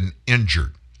have been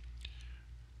injured.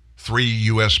 3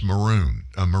 U.S.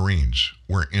 Marines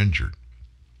were injured.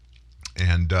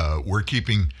 And we're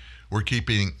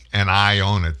keeping an eye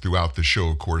on it throughout the show.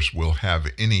 Of course, we'll have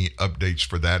any updates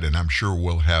for that, and I'm sure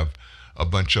we'll have a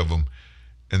bunch of them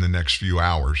in the next few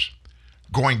hours.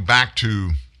 Going back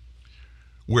to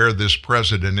where this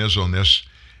president is on this,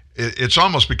 it's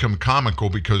almost become comical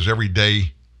because every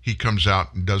day he comes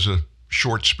out and does a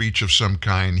short speech of some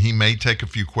kind. He may take a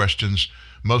few questions.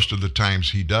 Most of the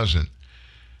times he doesn't.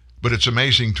 But it's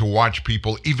amazing to watch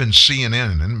people, even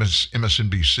CNN and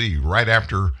MSNBC, right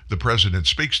after the president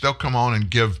speaks, they'll come on and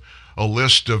give a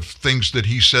list of things that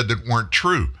he said that weren't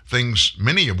true, things,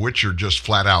 many of which are just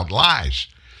flat out lies.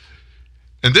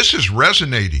 And this is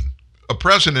resonating. A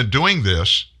president doing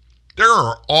this, there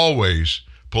are always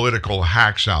political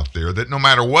hacks out there that no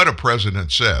matter what a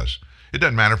president says, it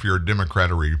doesn't matter if you're a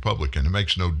Democrat or a Republican. It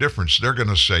makes no difference. They're going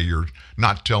to say you're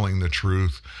not telling the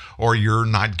truth, or you're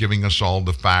not giving us all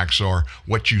the facts, or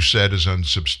what you said is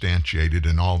unsubstantiated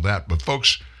and all that. But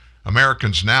folks,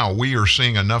 Americans now, we are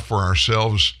seeing enough for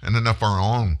ourselves and enough our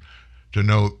own to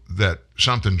know that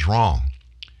something's wrong.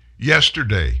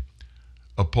 Yesterday,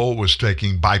 a poll was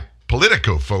taken by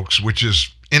Politico, folks, which is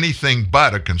anything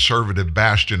but a conservative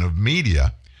bastion of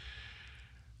media.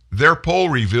 Their poll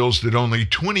reveals that only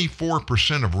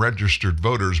 24% of registered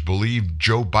voters believe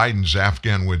Joe Biden's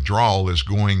Afghan withdrawal is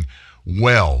going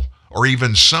well, or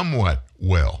even somewhat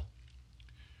well.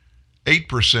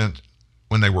 8%,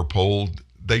 when they were polled,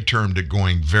 they termed it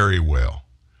going very well.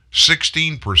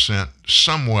 16%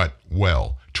 somewhat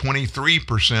well.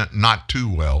 23% not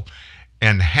too well.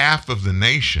 And half of the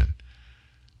nation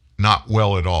not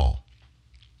well at all.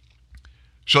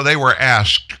 So they were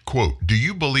asked, quote, do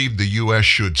you believe the U.S.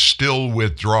 should still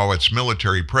withdraw its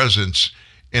military presence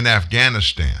in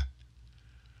Afghanistan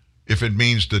if it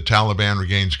means the Taliban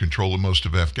regains control of most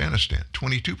of Afghanistan?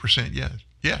 22% yes.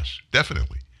 Yes,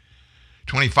 definitely.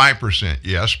 25%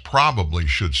 yes, probably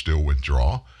should still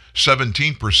withdraw.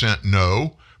 17%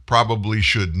 no, probably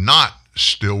should not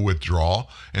still withdraw.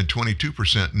 And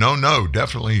 22% no,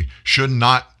 definitely should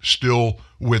not still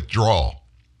withdraw.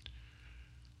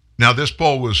 Now, this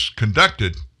poll was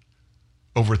conducted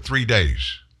over 3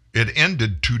 days. It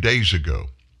ended 2 days ago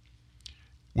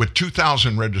with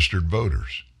 2,000 registered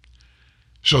voters.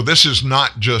 So this is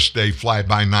not just a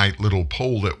fly-by-night little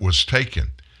poll that was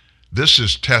taken. This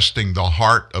is testing the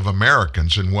heart of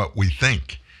Americans and what we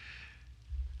think.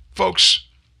 Folks,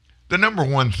 the number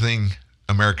one thing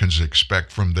Americans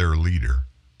expect from their leader,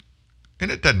 and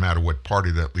it doesn't matter what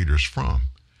party that leader's from,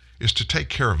 is to take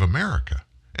care of America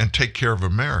and take care of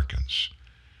Americans.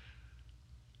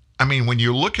 I mean, when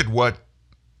you look at what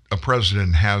a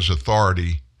president has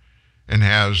authority and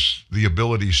has the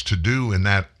abilities to do in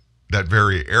that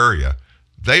very area,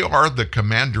 they are the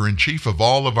commander-in-chief of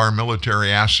all of our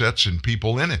military assets and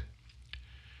people in it.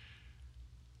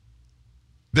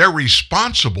 They're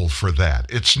responsible for that.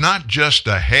 It's not just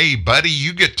a, hey, buddy,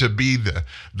 you get to be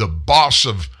the boss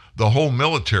of the whole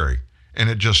military. And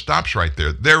it just stops right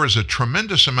there. There is a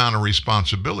tremendous amount of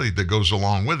responsibility that goes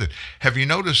along with it. Have you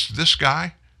noticed this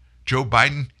guy, Joe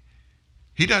Biden?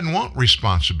 He doesn't want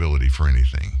responsibility for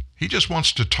anything. He just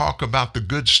wants to talk about the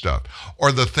good stuff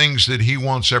or the things that he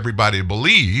wants everybody to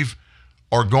believe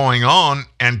are going on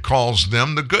and calls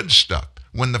them the good stuff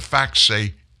when the facts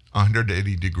say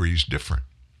 180 degrees different.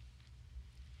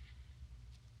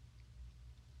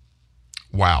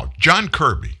 Wow. John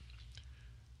Kirby,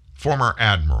 former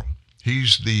admiral.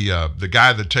 He's the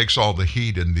guy that takes all the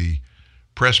heat in the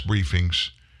press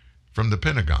briefings from the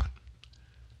Pentagon.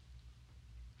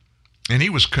 And he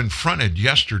was confronted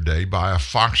yesterday by a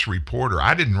Fox reporter.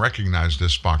 I didn't recognize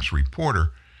this Fox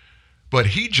reporter, but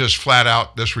he just flat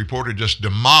out, this reporter just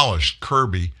demolished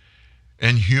Kirby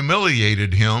and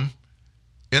humiliated him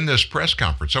in this press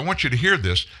conference. I want you to hear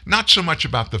this, not so much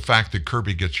about the fact that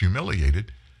Kirby gets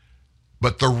humiliated,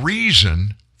 but the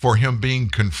reason for him being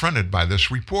confronted by this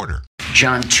reporter.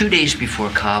 John, 2 days before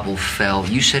Kabul fell,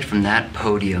 you said from that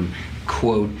podium,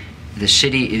 quote, The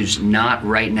city is not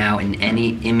right now in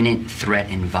any imminent threat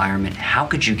environment. How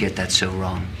could you get that so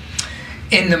wrong?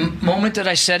 In the moment that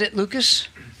I said it, Lucas,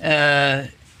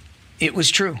 it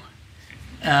was true.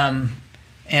 And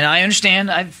I understand.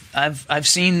 I've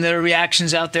seen the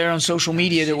reactions out there on social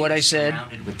media to what I said.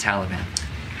 Surrounded with Taliban.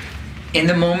 In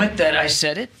the moment that I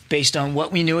said it, based on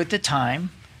what we knew at the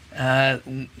time,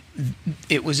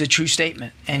 it was a true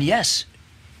statement. And yes,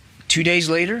 2 days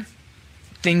later,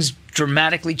 things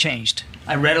dramatically changed.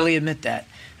 I readily admit that.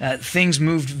 Things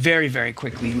moved very, very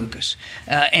quickly, Lucas.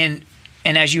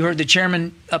 And as you heard the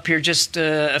chairman up here just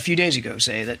a few days ago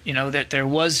say that, that there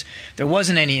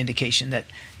wasn't any indication that,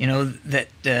 that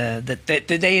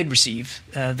they had received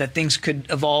that things could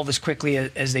evolve as quickly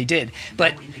as they did.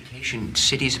 But no indication.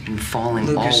 Cities have been falling,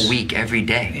 Lucas, all week, every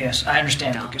day. Yes, I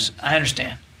understand, Lucas. I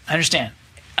understand.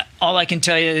 All I can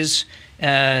tell you is,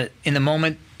 in the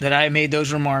moment that I made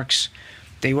those remarks,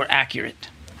 they were accurate.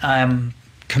 I'm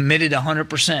committed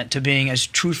 100% to being as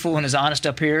truthful and as honest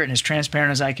up here and as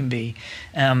transparent as I can be.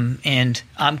 And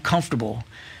I'm comfortable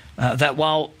that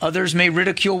while others may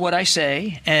ridicule what I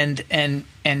say and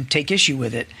take issue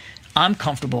with it, I'm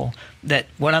comfortable that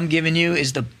what I'm giving you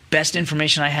is the best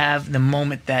information I have the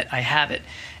moment that I have it.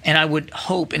 And I would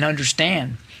hope and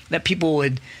understand that people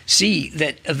would see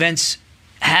that events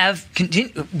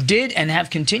did and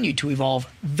have continued to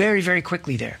evolve very, very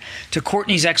quickly there. To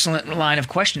Courtney's excellent line of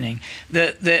questioning,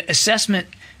 the assessment,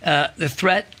 the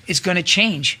threat is going to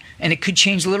change, and it could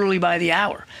change literally by the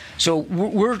hour. So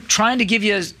we're trying to give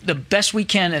you the best we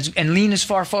can and lean as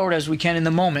far forward as we can in the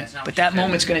moment, but that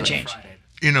moment's going to change.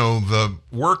 The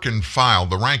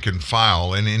rank and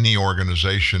file in any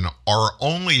organization are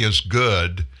only as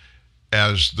good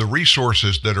as the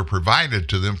resources that are provided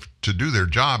to them to do their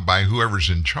job by whoever's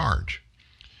in charge.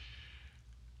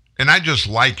 And I just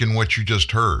liken what you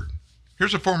just heard.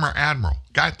 Here's a former admiral,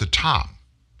 guy at the top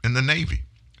in the Navy,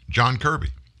 John Kirby.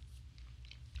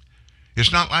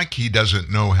 It's not like he doesn't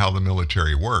know how the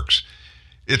military works.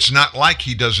 It's not like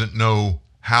he doesn't know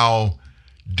how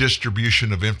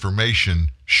distribution of information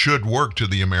should work to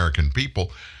the American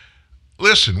people.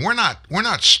 Listen, we're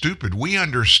not stupid. We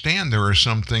understand there are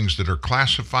some things that are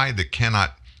classified that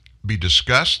cannot be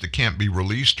discussed, that can't be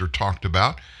released or talked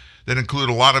about, that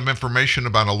include a lot of information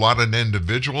about a lot of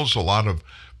individuals, a lot of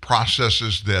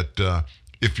processes that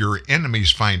if your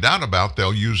enemies find out about,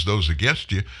 they'll use those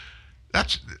against you.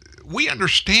 We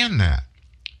understand that.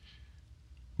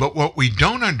 But what we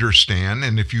don't understand,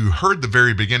 and if you heard the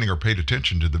very beginning or paid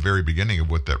attention to the very beginning of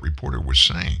what that reporter was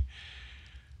saying,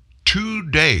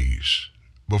 2 days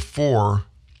before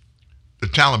the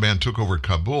Taliban took over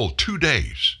Kabul, 2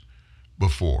 days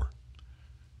before,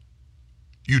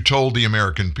 you told the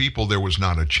American people there was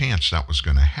not a chance that was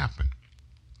going to happen.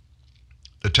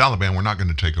 The Taliban were not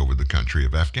going to take over the country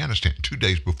of Afghanistan 2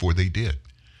 days before they did.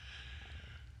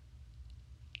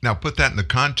 Now, put that in the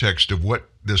context of what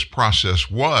this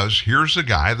process was. Here's a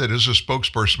guy that is a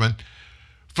spokesperson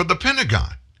for the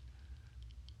Pentagon.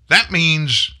 That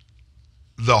means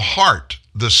the heart,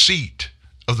 the seat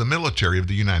of the military of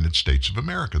the United States of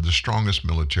America, the strongest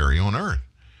military on earth.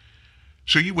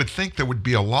 So you would think there would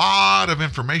be a lot of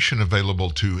information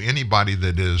available to anybody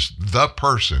that is the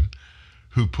person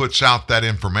who puts out that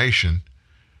information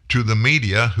to the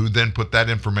media, who then put that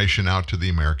information out to the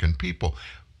American people.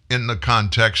 In the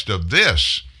context of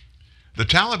this, the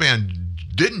Taliban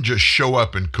didn't just show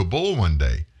up in Kabul one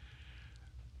day.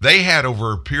 They had,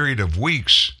 over a period of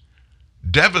weeks,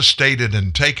 devastated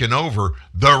and taken over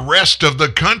the rest of the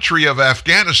country of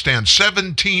Afghanistan,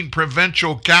 17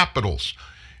 provincial capitals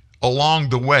along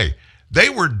the way. They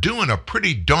were doing a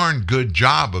pretty darn good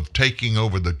job of taking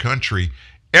over the country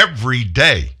every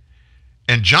day.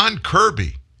 And John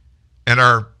Kirby and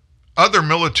our other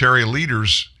military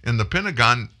leaders in the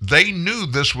Pentagon, they knew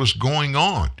this was going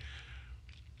on.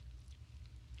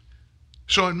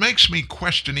 So it makes me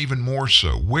question even more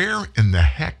so, where in the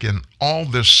heck in all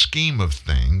this scheme of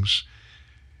things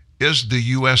is the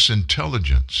U.S.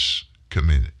 intelligence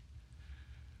community?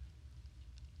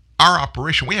 Our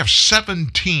operation, we have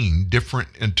 17 different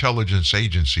intelligence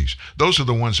agencies. Those are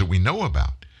the ones that we know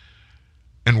about.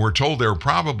 And we're told there are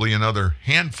probably another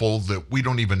handful that we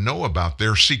don't even know about.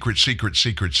 They're secret.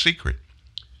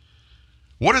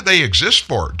 What do they exist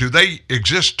for? Do they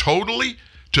exist totally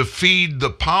to feed the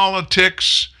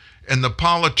politics and the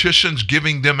politicians,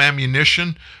 giving them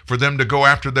ammunition for them to go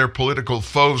after their political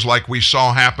foes, like we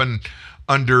saw happen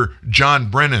under John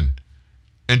Brennan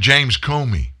and James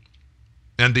Comey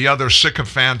and the other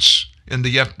sycophants in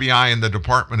the FBI and the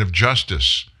Department of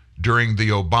Justice during the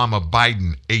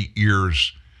Obama-Biden 8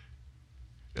 years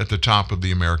at the top of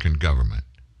the American government?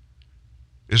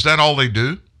 Is that all they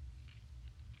do?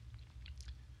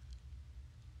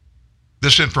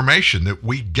 This information that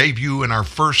we gave you in our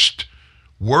first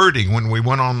wording when we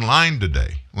went online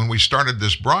today, when we started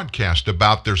this broadcast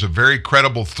about there's a very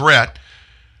credible threat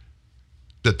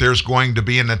that there's going to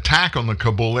be an attack on the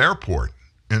Kabul airport,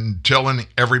 and telling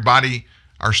everybody,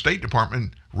 our State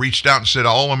Department reached out and said,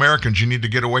 all Americans, you need to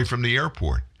get away from the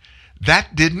airport.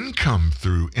 That didn't come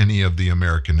through any of the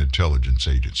American intelligence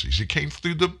agencies. It came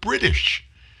through the British.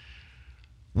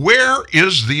 Where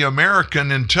is the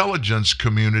American intelligence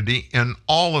community in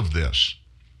all of this?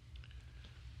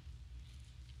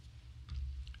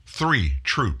 3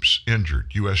 troops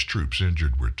injured, U.S. troops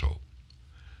injured, we're told.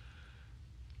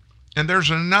 And there's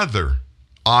another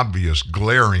obvious,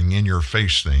 glaring,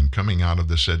 in-your-face thing coming out of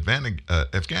this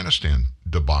Afghanistan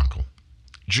debacle.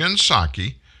 Jen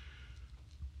Psaki,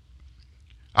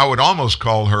 I would almost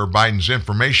call her Biden's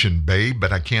information babe,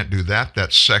 but I can't do that.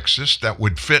 That's sexist. That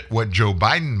would fit what Joe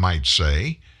Biden might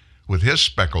say with his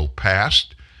speckled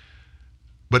past,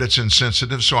 but it's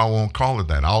insensitive, so I won't call her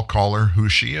that. I'll call her who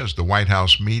she is, the White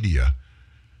House Media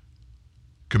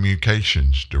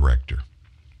Communications Director.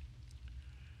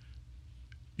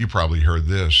 You probably heard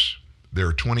this. There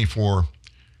are 24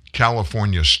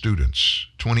 California students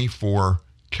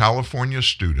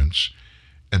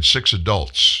and 6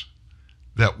 adults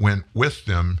that went with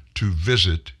them to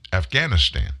visit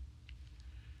Afghanistan.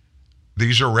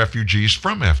 These are refugees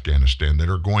from Afghanistan that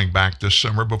are going back this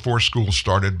summer before school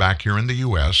started back here in the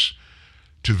U.S.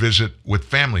 to visit with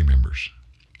family members.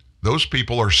 Those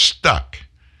people are stuck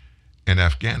in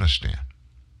Afghanistan.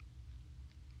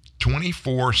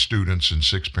 24 students and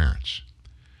 6 parents.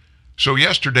 So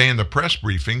yesterday in the press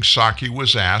briefing, Psaki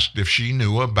was asked if she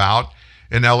knew about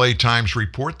an LA Times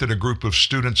report that a group of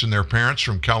students and their parents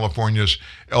from California's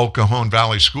El Cajon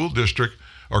Valley School District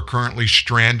are currently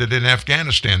stranded in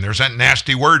Afghanistan. There's that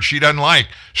nasty word she doesn't like,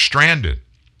 stranded.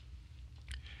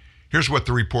 Here's what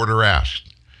the reporter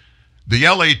asked. The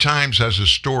LA Times has a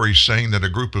story saying that a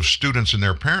group of students and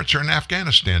their parents are in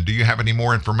Afghanistan. Do you have any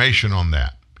more information on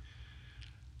that?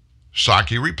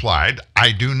 Psaki replied,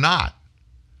 I do not.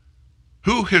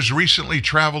 Who has recently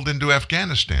traveled into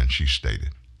Afghanistan, she stated.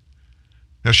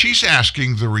 Now she's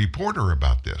asking the reporter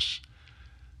about this.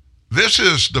 This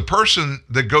is the person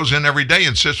that goes in every day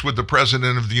and sits with the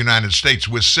President of the United States,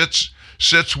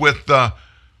 sits with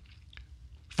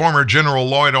former General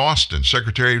Lloyd Austin,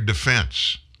 Secretary of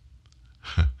Defense,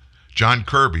 John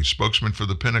Kirby, spokesman for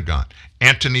the Pentagon,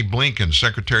 Antony Blinken,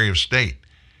 Secretary of State,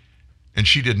 and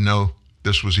she didn't know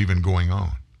this was even going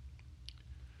on.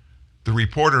 The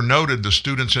reporter noted the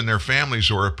students and their families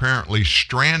are apparently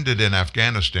stranded in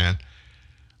Afghanistan.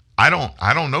 I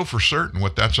don't know for certain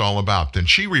what that's all about. Then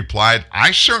she replied,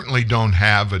 I certainly don't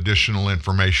have additional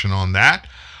information on that.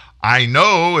 I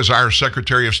know, as our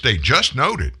Secretary of State just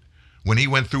noted, when he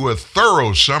went through a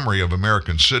thorough summary of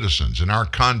American citizens and our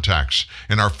contacts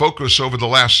and our focus over the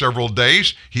last several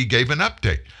days, he gave an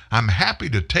update. I'm happy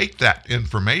to take that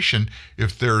information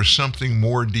if there is something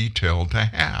more detailed to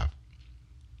have.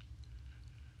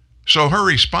 So her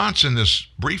response in this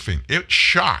briefing, it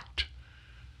shocked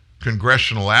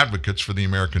congressional advocates for the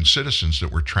American citizens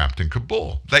that were trapped in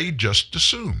Kabul. They just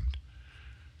assumed.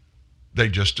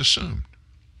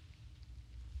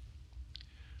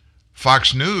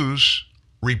 Fox News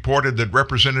reported that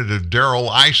Representative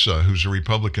Darrell Issa, who's a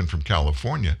Republican from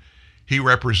California, he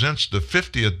represents the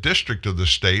 50th district of the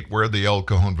state where the El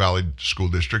Cajon Valley School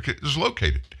District is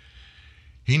located.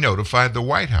 He notified the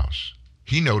White House.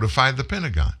 He notified the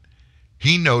Pentagon.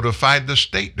 He notified the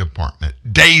State Department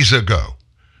days ago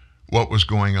what was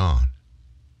going on.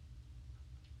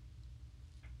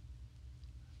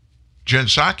 Jen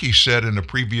Psaki said in a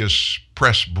previous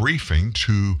press briefing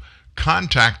to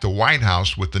contact the White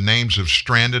House with the names of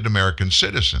stranded American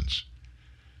citizens.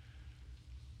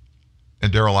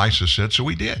 And Darrell Issa said, so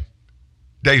we did,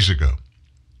 days ago.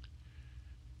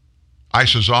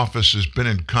 Issa's office has been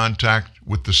in contact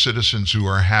with the citizens who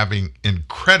are having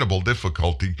incredible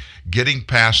difficulty getting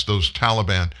past those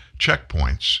Taliban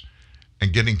checkpoints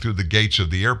and getting through the gates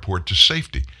of the airport to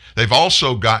safety. They've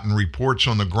also gotten reports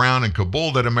on the ground in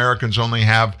Kabul that Americans only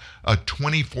have a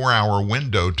 24-hour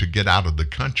window to get out of the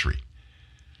country.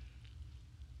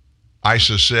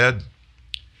 Issa said,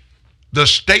 the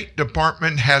State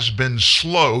Department has been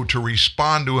slow to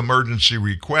respond to emergency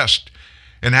requests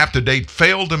and have to date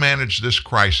failed to manage this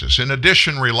crisis. In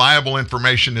addition, reliable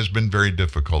information has been very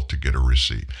difficult to get or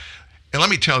receive. And let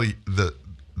me tell you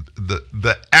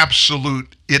the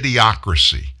absolute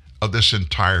idiocracy of this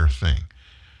entire thing.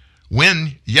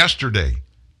 When yesterday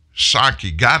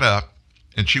Psaki got up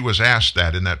and she was asked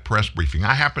that in that press briefing,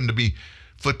 I happened to be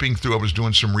flipping through, I was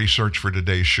doing some research for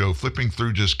today's show, flipping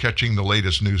through, just catching the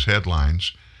latest news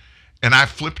headlines. And I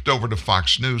flipped over to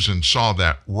Fox News and saw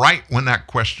that right when that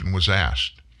question was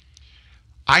asked.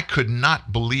 I could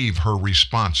not believe her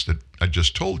response that I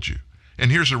just told you.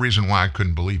 And here's the reason why I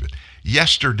couldn't believe it.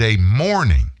 Yesterday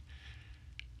morning,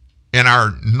 in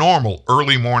our normal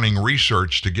early morning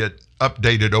research to get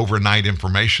updated overnight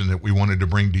information that we wanted to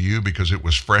bring to you because it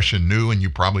was fresh and new and you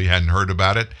probably hadn't heard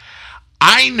about it,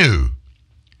 I knew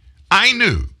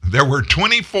there were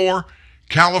 24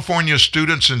 California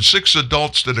students and 6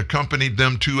 adults that accompanied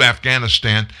them to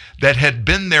Afghanistan that had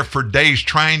been there for days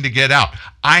trying to get out.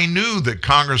 I knew that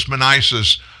Congressman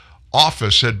Issa's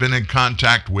office had been in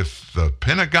contact with the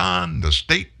Pentagon, the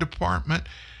State Department,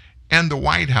 and the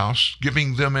White House,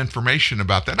 giving them information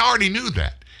about that. I already knew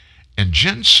that. And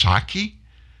Jen Psaki,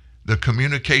 the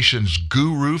communications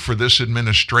guru for this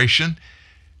administration,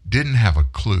 didn't have a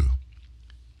clue.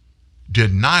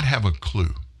 Did not have a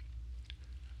clue.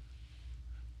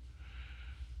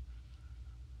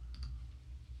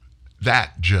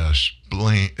 That just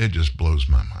blows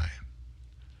my mind.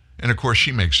 And of course,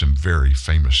 she makes some very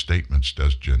famous statements,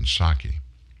 does Jen Psaki.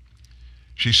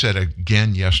 She said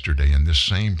again yesterday in this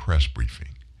same press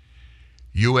briefing,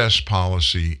 U.S.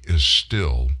 policy is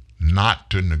still not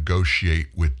to negotiate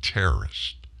with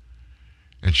terrorists.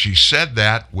 And she said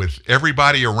that with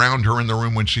everybody around her in the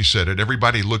room when she said it,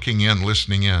 everybody looking in,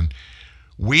 listening in.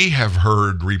 We have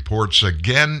heard reports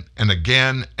again and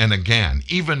again and again,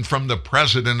 even from the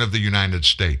President of the United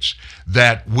States,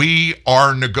 that we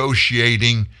are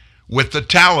negotiating with the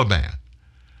Taliban.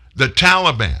 The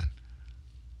Taliban.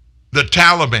 The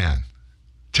Taliban.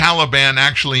 Taliban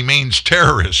actually means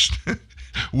terrorist.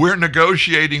 We're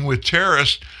negotiating with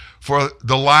terrorists for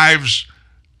the lives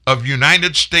of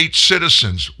United States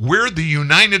citizens. We're the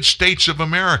United States of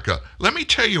America. Let me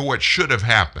tell you what should have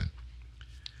happened.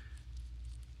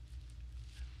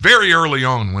 Very early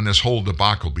on when this whole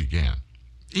debacle began,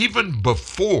 even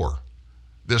before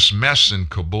this mess in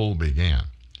Kabul began,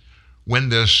 when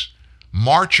this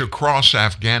march across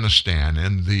Afghanistan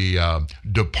and the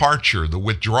departure, the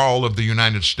withdrawal of the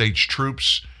United States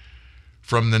troops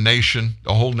from the nation,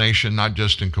 the whole nation, not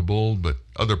just in Kabul, but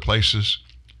other places,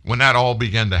 when that all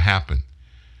began to happen,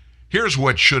 here's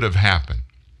what should have happened.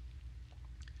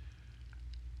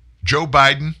 Joe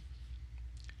Biden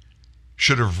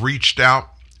should have reached out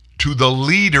to the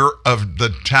leader of the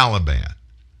Taliban.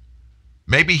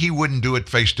 Maybe he wouldn't do it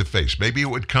face to face. Maybe it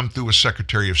would come through a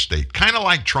Secretary of State, kind of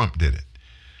like Trump did it.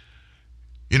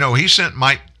 You know, he sent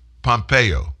Mike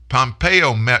Pompeo.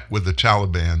 Pompeo met with the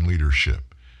Taliban leadership.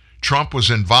 Trump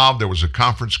was involved. There was a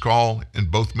conference call in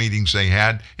both meetings they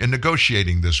had in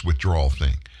negotiating this withdrawal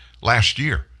thing last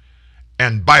year.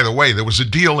 And by the way, there was a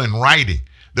deal in writing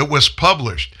that was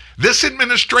published. This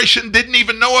administration didn't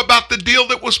even know about the deal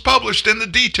that was published in the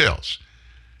details.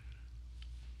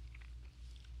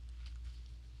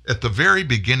 At the very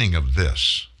beginning of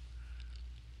this,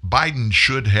 Biden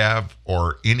should have,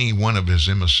 or any one of his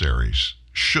emissaries,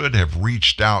 should have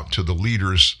reached out to the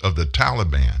leaders of the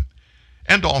Taliban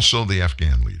and also the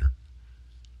Afghan leader,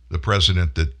 the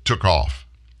president that took off,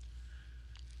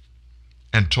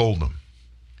 and told them,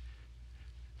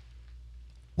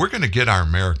 we're going to get our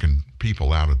American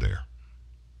people out of there.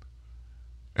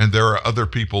 And there are other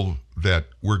people that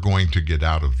we're going to get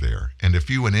out of there. And if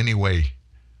you in any way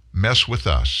mess with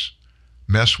us,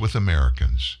 mess with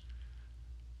Americans,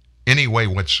 any way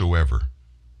whatsoever,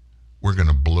 we're going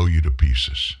to blow you to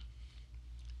pieces.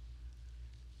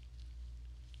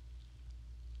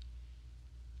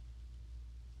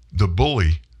 The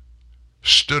bully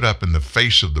stood up in the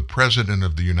face of the President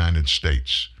of the United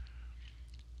States.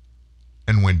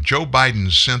 And when Joe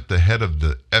Biden sent the head of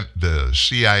the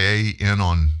CIA in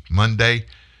on Monday,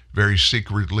 very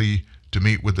secretly to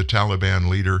meet with the Taliban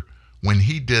leader, when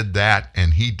he did that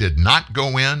and he did not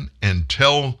go in and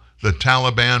tell the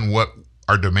Taliban what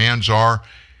our demands are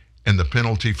and the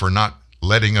penalty for not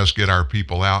letting us get our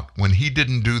people out, when he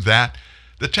didn't do that,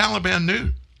 the Taliban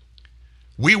knew.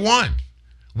 We won.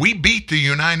 We beat the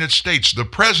United States. The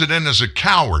president is a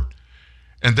coward.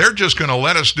 And they're just going to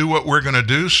let us do what we're going to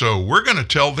do, so we're going to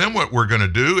tell them what we're going to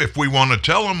do. If we want to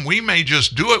tell them, we may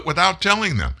just do it without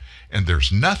telling them. And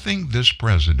there's nothing this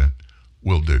president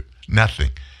will do. Nothing.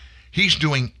 He's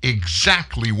doing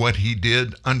exactly what he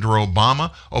did under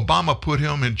Obama. Obama put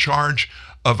him in charge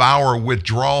of our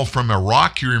withdrawal from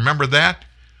Iraq. You remember that?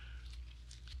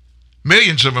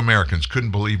 Millions of Americans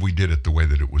couldn't believe we did it the way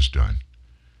that it was done.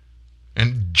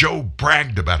 And Joe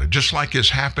bragged about it, just like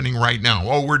it's happening right now.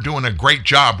 Oh, we're doing a great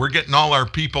job. We're getting all our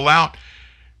people out,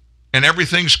 and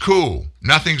everything's cool.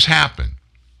 Nothing's happened.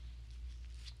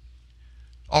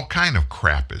 All kind of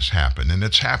crap has happened, and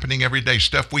it's happening every day.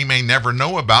 Stuff we may never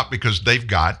know about because they've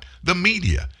got the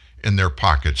media in their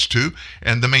pockets too.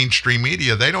 And the mainstream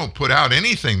media, they don't put out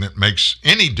anything that makes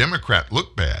any Democrat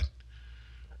look bad.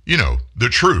 You know, the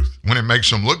truth. When it makes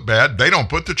them look bad, they don't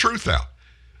put the truth out.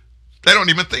 They don't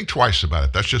even think twice about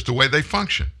it. That's just the way they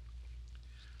function.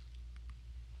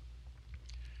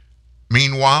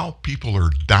 Meanwhile, people are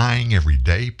dying every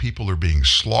day. People are being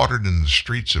slaughtered in the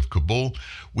streets of Kabul.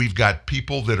 We've got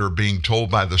people that are being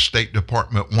told by the State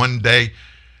Department one day,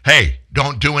 hey,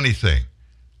 don't do anything.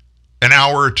 An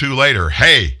hour or two later,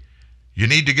 hey, you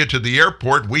need to get to the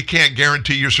airport. We can't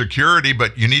guarantee your security,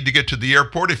 but you need to get to the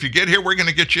airport. If you get here, we're going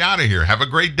to get you out of here. Have a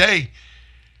great day.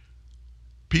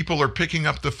 People are picking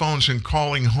up the phones and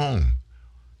calling home.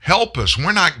 Help us.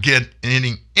 We're not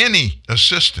getting any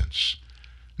assistance.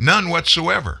 None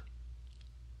whatsoever.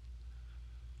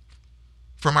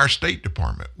 From our State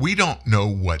Department. We don't know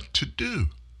what to do.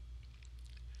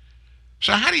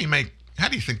 So how do you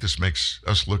think this makes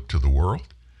us look to the world?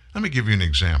 Let me give you an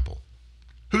example.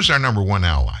 Who's our number one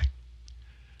ally?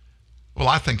 Well,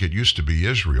 I think it used to be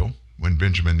Israel when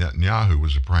Benjamin Netanyahu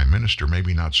was the prime minister.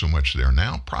 Maybe not so much there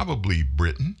now. Probably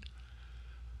Britain.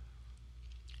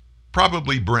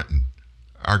 Probably Britain,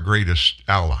 our greatest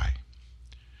ally.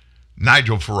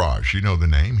 Nigel Farage, you know the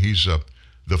name. He's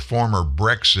the former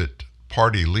Brexit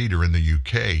party leader in the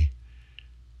UK.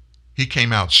 He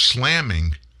came out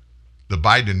slamming the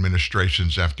Biden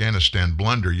administration's Afghanistan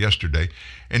blunder yesterday,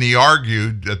 and he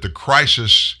argued that the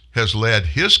crisis has led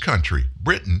his country,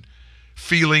 Britain,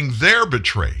 feeling they're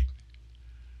betrayed.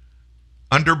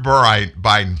 Under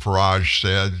Biden, Farage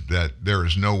said that there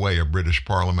is no way a British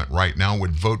Parliament right now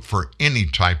would vote for any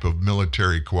type of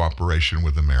military cooperation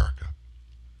with America.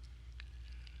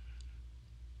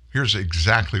 Here's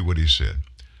exactly what he said.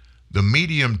 The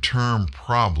medium-term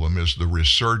problem is the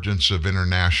resurgence of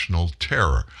international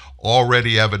terror,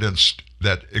 already evidenced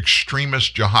that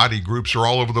extremist jihadi groups are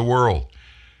all over the world,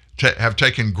 have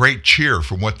taken great cheer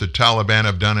from what the Taliban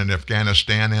have done in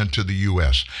Afghanistan and to the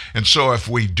U.S. And so if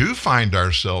we do find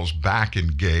ourselves back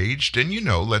engaged, and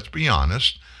let's be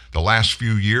honest, the last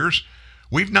few years,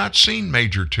 we've not seen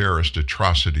major terrorist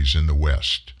atrocities in the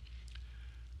West.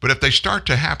 But if they start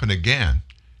to happen again,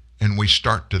 and we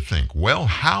start to think, well,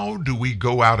 how do we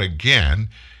go out again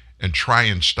and try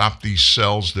and stop these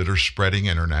cells that are spreading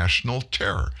international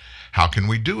terror? How can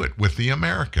we do it with the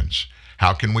Americans?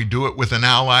 How can we do it with an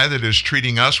ally that is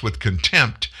treating us with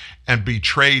contempt and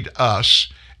betrayed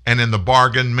us, and in the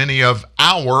bargain, many of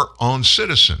our own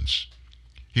citizens?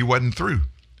 He wasn't through.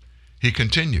 He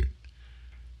continued.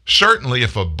 Certainly,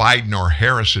 if a Biden or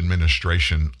Harris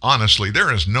administration, honestly,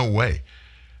 there is no way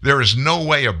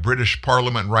a British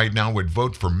Parliament right now would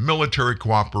vote for military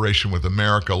cooperation with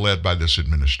America led by this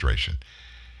administration.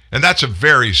 And that's a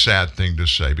very sad thing to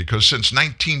say, because since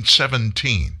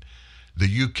 1917,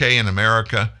 the UK and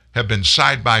America have been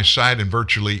side by side in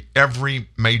virtually every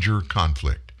major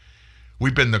conflict.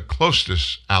 We've been the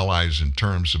closest allies in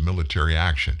terms of military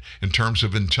action, in terms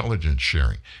of intelligence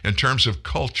sharing, in terms of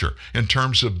culture, in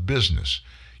terms of business.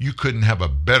 You couldn't have a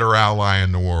better ally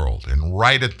in the world. And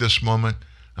right at this moment,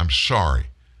 I'm sorry,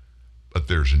 but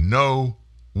there's no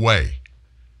way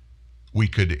we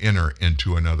could enter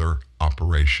into another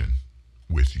operation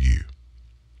with you.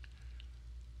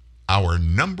 Our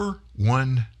number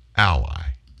one ally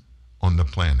on the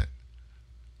planet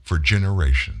for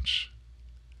generations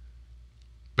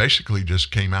basically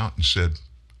just came out and said,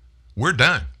 we're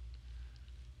done.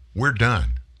 We're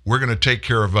done. We're going to take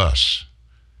care of us.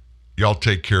 Y'all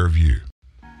take care of you.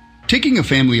 Taking a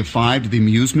family of 5 to the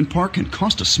amusement park can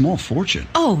cost a small fortune.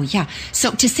 Oh, yeah.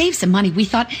 So to save some money, we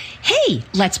thought, hey,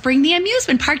 let's bring the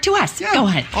amusement park to us. Yeah. Go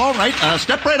ahead. All right.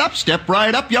 Step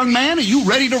right up, young man. Are you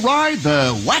ready to ride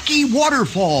the wacky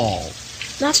waterfall?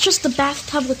 That's just the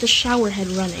bathtub with the shower head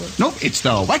running. Nope, it's the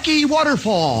wacky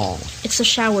waterfall. It's a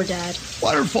shower, Dad.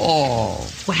 Waterfall.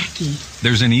 Wacky.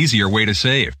 There's an easier way to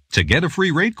save. To get a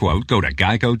free rate quote, go to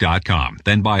geico.com.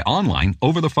 Then buy online,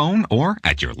 over the phone, or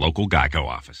at your local Geico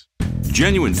office.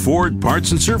 Genuine Ford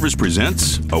Parts and Service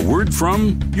presents a word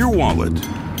from your wallet.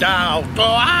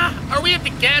 Are we at the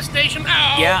gas station?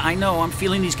 Oh. Yeah, I know. I'm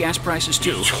feeling these gas prices,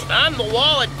 too. I'm the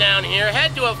wallet down here.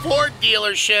 Head to a Ford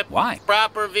dealership. Why?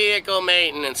 Proper vehicle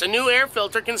maintenance. A new air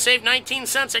filter can save 19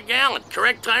 cents a gallon.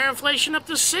 Correct tire inflation up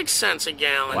to 6 cents a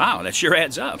gallon. Wow, that sure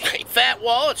adds up. Fat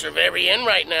wallets are very in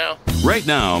right now. Right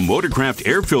now, Motorcraft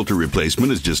air filter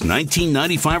replacement is just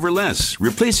 $19.95 or less.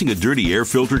 Replacing a dirty air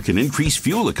filter can increase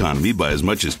fuel economy by as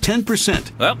much as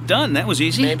 10%. Well, done. That was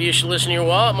easy. Maybe you should listen to your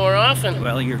wallet more often.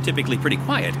 Well, you're typically pretty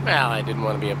quiet. Well, I didn't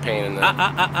want to be a pain in the...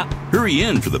 Hurry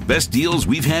in for the best deals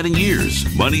we've had in years.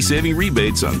 Money-saving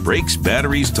rebates on brakes,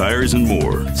 batteries, tires, and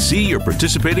more. See your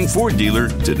participating Ford dealer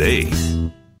today.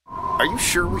 Are you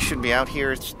sure we should be out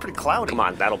here? It's pretty cloudy. Come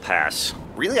on, that'll pass.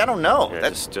 Really? I don't know.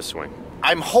 Yeah, just swing.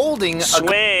 I'm holding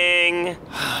Swing!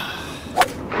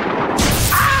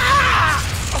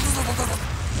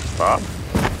 Bob?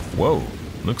 Whoa.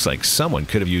 Looks like someone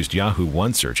could have used Yahoo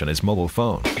OneSearch on his mobile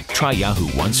phone. Try Yahoo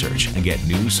OneSearch and get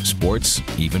news, sports,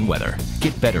 even weather.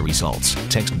 Get better results.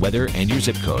 Text weather and your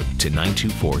zip code to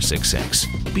 92466.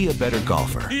 Be a better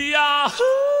golfer. Yahoo!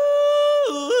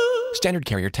 Standard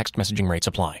carrier text messaging rates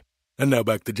apply. And now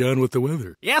back to John with the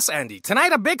weather. Yes, Andy.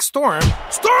 Tonight, a big storm.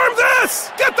 Storm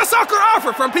this! Get the soccer offer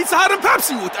from Pizza Hut and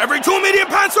Pepsi. With every 2 medium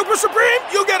pan Super Supreme,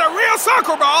 you get a real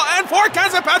soccer ball and 4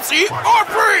 cans of Pepsi for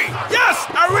free. Yes,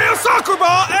 a real soccer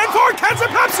ball and 4 cans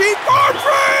of Pepsi for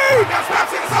free. Yes,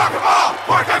 Pepsi the soccer ball.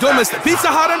 Don't miss the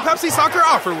Pizza Hut and Pepsi soccer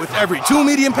offer. With every 2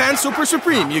 medium pan Super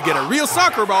Supreme, you get a real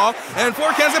soccer ball and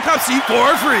 4 cans of Pepsi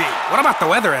for free. What about the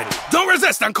weather, Eddie? Don't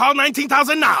resist and call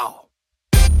 19,000 now.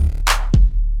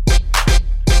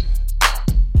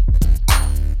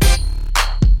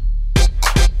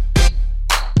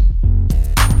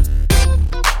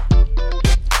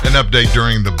 An update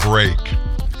during the break.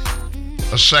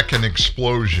 A second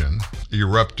explosion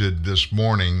erupted this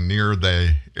morning near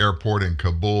the airport in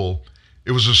Kabul.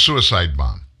 It was a suicide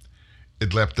bomb.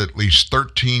 It left at least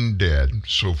 13 dead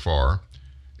so far,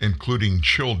 including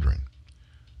children.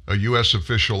 A U.S.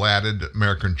 official added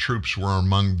American troops were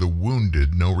among the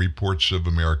wounded. No reports of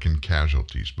American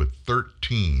casualties, but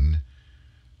 13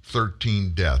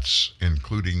 deaths,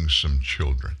 including some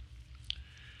children.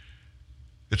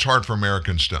 It's hard for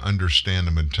Americans to understand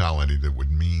a mentality that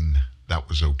would mean that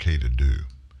was okay to do.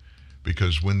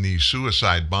 Because when these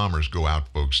suicide bombers go out,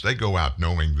 folks, they go out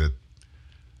knowing that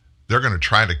they're going to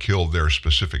try to kill their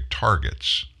specific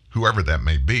targets, whoever that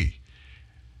may be.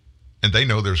 And they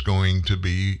know there's going to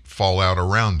be fallout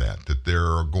around that there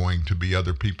are going to be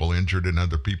other people injured and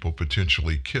other people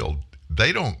potentially killed.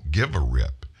 They don't give a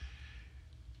rip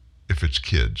if it's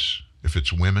kids, if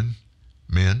it's women,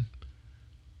 men.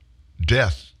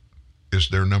 Death is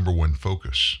their number one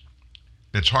focus.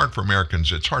 It's hard for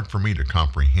Americans, it's hard for me to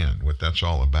comprehend what that's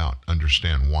all about,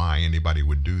 understand why anybody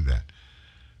would do that.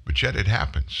 But yet it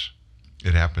happens.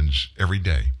 It happens every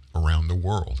day around the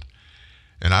world.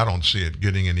 And I don't see it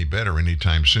getting any better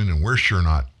anytime soon, and we're sure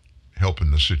not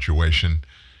helping the situation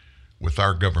with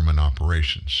our government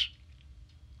operations.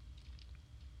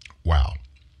 Wow.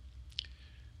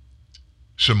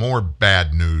 Some more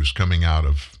bad news coming out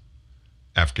of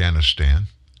Afghanistan.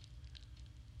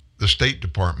 The State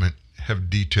Department have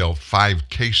detailed 5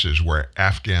 cases where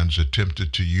Afghans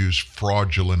attempted to use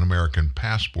fraudulent American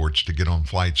passports to get on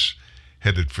flights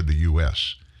headed for the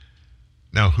U.S.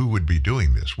 Now, who would be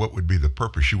doing this? What would be the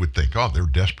purpose? You would think, oh, they're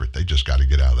desperate. They just got to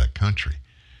get out of that country.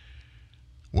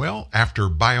 Well, after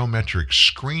biometric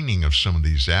screening of some of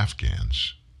these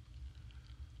Afghans,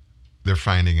 they're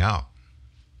finding out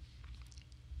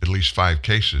at least 5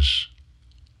 cases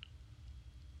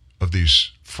of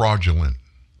these fraudulent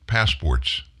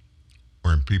passports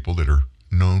are in people that are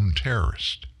known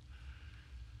terrorists.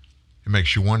 It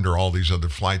makes you wonder, all these other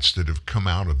flights that have come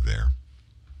out of there,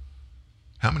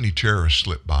 how many terrorists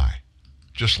slip by?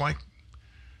 Just like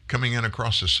coming in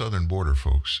across the southern border,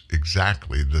 folks,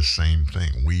 exactly the same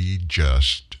thing. We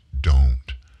just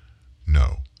don't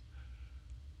know.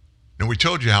 Now, we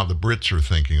told you how the Brits are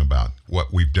thinking about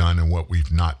what we've done and what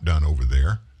we've not done over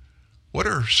there. What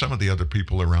are some of the other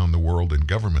people around the world in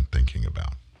government thinking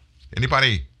about?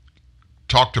 Anybody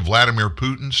talk to Vladimir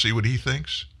Putin, see what he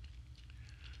thinks?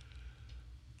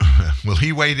 Well,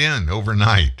 he weighed in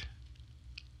overnight.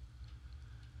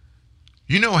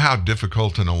 You know how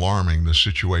difficult and alarming the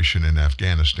situation in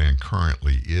Afghanistan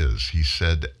currently is, he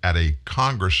said at a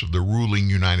Congress of the ruling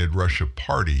United Russia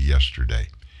Party yesterday.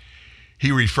 He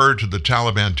referred to the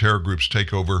Taliban terror group's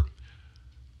takeover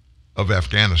of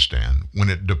Afghanistan when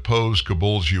it deposed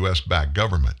Kabul's U.S.-backed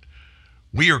government.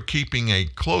 We are keeping a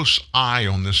close eye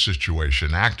on this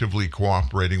situation, actively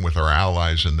cooperating with our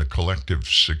allies in the Collective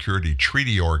Security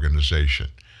Treaty Organization.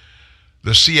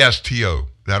 The CSTO,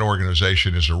 that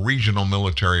organization, is a regional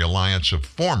military alliance of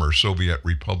former Soviet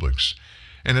republics,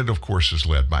 and it, of course, is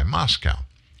led by Moscow.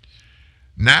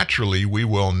 Naturally, we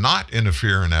will not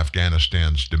interfere in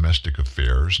Afghanistan's domestic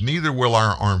affairs. Neither will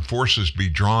our armed forces be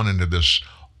drawn into this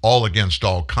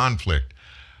all-against-all conflict.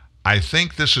 I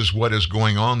think this is what is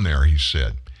going on there, he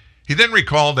said. He then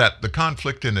recalled that the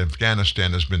conflict in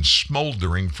Afghanistan has been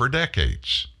smoldering for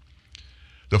decades.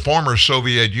 The former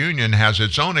Soviet Union has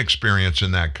its own experience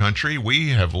in that country. We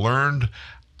have learned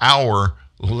our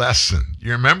lesson.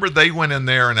 You remember they went in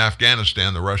there in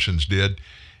Afghanistan, the Russians did,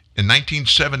 in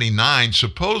 1979,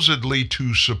 supposedly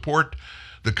to support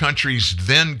the country's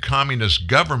then communist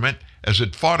government as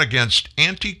it fought against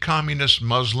anti-communist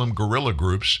Muslim guerrilla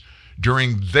groups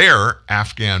during their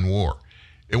Afghan war.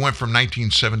 It went from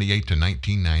 1978 to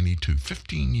 1992,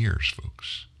 15 years,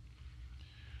 folks.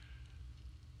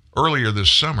 Earlier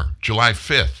this summer, July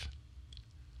 5th,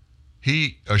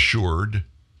 he assured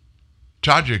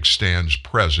Tajikistan's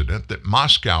president that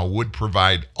Moscow would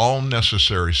provide all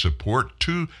necessary support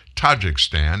to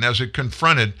Tajikistan as it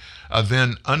confronted a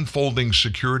then unfolding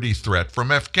security threat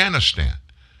from Afghanistan,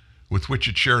 with which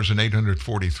it shares an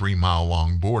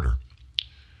 843-mile-long border.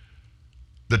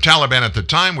 The Taliban at the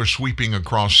time were sweeping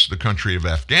across the country of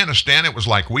Afghanistan. It was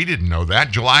like we didn't know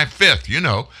that. July 5th,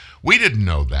 we didn't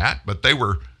know that, but they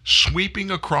were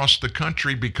sweeping across the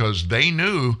country because they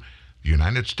knew the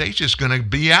United States is going to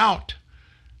be out.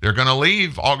 They're going to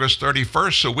leave August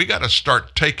 31st, so we got to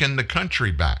start taking the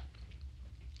country back.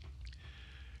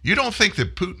 You don't think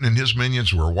that Putin and his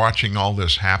minions were watching all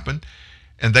this happen,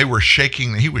 and he was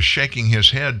shaking his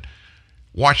head,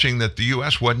 watching that the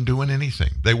U.S. wasn't doing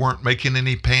anything. They weren't making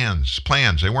any plans.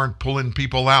 They weren't pulling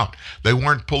people out. They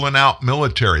weren't pulling out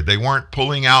military. They weren't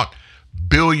pulling out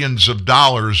billions of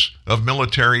dollars of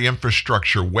military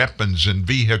infrastructure, weapons, and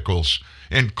vehicles,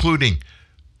 including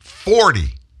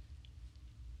 40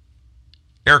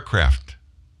 aircraft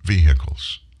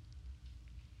vehicles.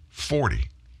 40.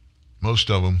 Most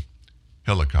of them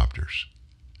helicopters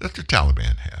that the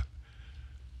Taliban have.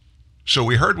 So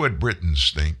we heard what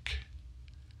Britons think.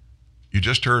 You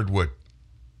just heard what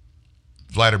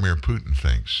Vladimir Putin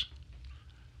thinks.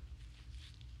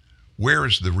 Where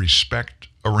is the respect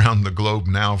around the globe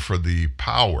now for the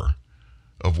power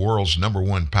of world's number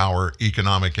one power,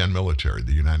 economic and military,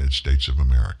 the United States of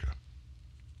America?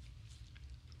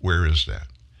 Where is that?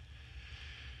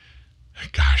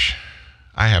 Gosh,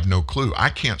 I have no clue. I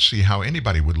can't see how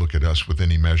anybody would look at us with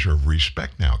any measure of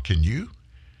respect now. Can you?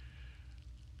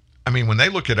 I mean, when they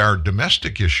look at our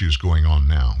domestic issues going on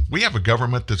now, we have a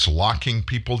government that's locking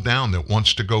people down, that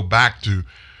wants to go back to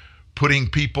putting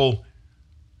people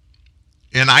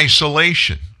in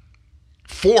isolation,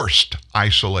 forced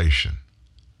isolation.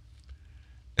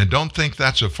 And don't think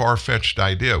that's a far-fetched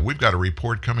idea. We've got a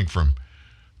report coming from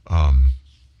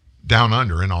down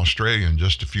under in Australia in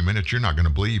just a few minutes. You're not going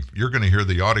to believe. You're going to hear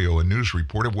the audio and news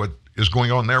report of what is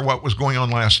going on there, what was going on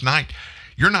last night.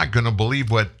 You're not going to believe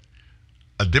what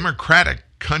a democratic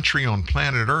country on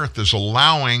planet Earth is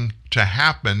allowing to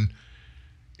happen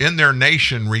in their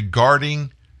nation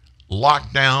regarding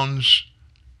lockdowns,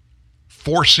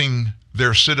 forcing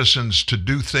their citizens to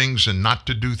do things and not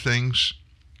to do things.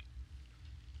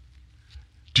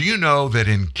 Do you know that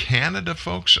in Canada,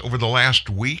 folks, over the last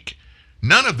week,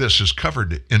 none of this is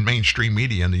covered in mainstream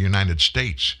media in the United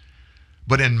States,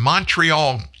 but in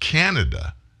Montreal,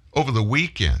 Canada, over the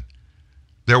weekend,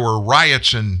 there were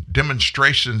riots and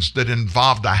demonstrations that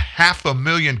involved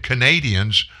 500,000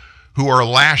 Canadians who are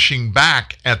lashing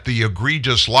back at the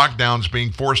egregious lockdowns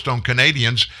being forced on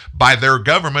Canadians by their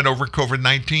government over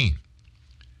COVID-19.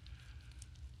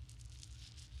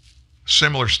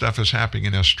 Similar stuff is happening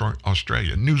in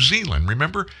Australia. New Zealand,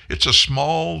 remember, it's a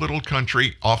small little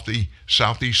country off the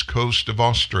southeast coast of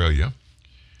Australia.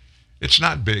 It's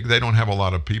not big. They don't have a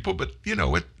lot of people, but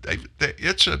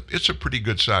it's a pretty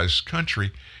good-sized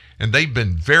country, and they've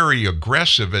been very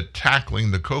aggressive at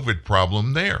tackling the COVID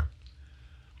problem there.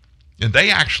 And they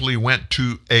actually went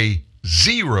to a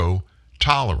zero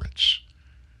tolerance.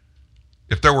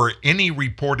 If there were any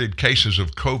reported cases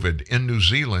of COVID in New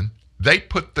Zealand, they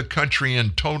put the country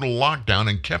in total lockdown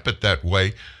and kept it that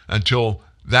way until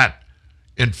that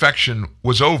infection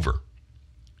was over.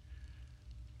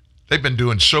 They've been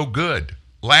doing so good.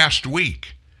 Last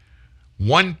week,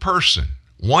 one person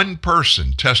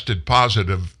tested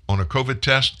positive on a COVID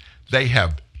test. They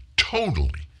have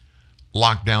totally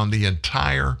locked down the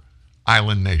entire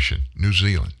island nation. New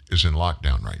Zealand is in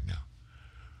lockdown right now.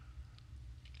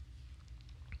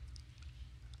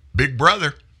 Big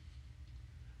brother.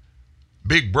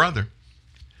 Big brother.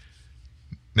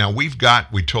 Now we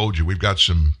told you, we've got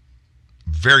some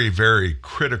very, very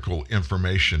critical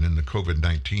information in the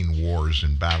COVID-19 wars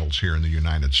and battles here in the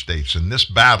United States. And this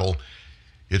battle,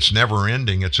 it's never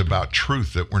ending. It's about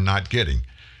truth that we're not getting.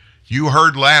 You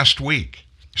heard last week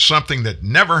something that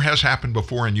never has happened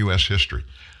before in U.S. history.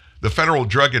 the Federal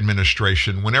Drug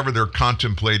Administration, whenever they're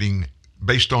contemplating,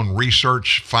 based on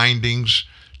research, findings,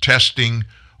 testing,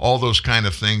 all those kind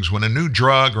of things, when a new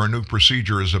drug or a new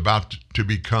procedure is about to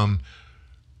become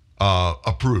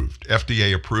approved,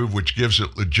 FDA approved, which gives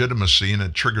it legitimacy, and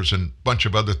it triggers a bunch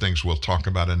of other things we'll talk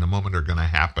about in a moment are going to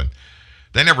happen.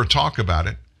 They never talk about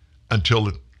it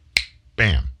until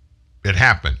bam, it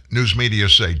happened. News media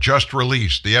say, just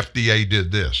released, the FDA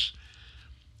did this.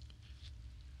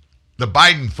 The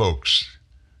Biden folks,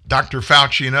 Dr.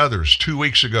 Fauci and others, 2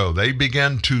 weeks ago, they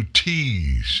began to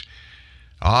tease.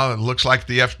 It looks like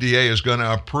the FDA is going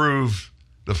to approve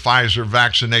the Pfizer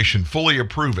vaccination, fully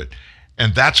approve it.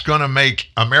 And that's going to make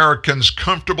Americans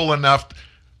comfortable enough,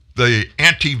 the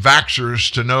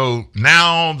anti-vaxxers, to know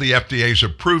now the FDA's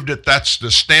approved it. That's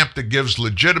the stamp that gives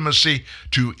legitimacy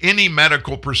to any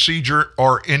medical procedure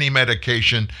or any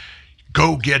medication.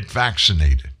 Go get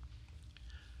vaccinated.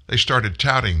 They started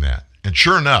touting that. And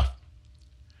sure enough,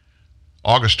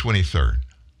 August 23rd,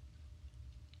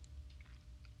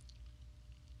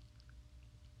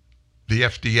 the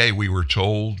FDA, we were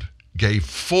told, gave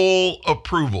full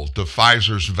approval to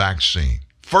Pfizer's vaccine.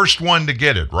 First one to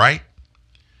get it, right?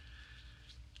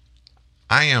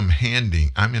 I'm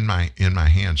in my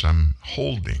hands, I'm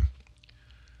holding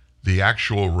the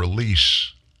actual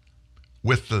release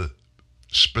with the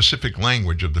specific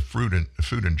language of the Food and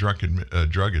Drug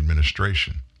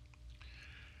Administration.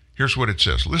 Here's what it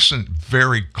says. Listen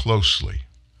very closely.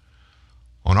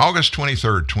 On August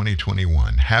 23rd,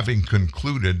 2021, having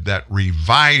concluded that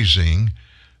revising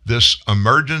this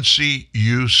emergency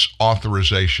use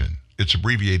authorization, it's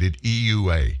abbreviated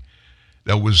EUA,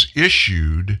 that was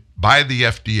issued by the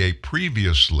FDA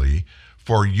previously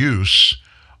for use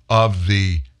of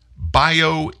the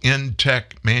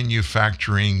BioNTech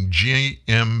manufacturing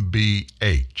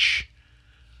GmbH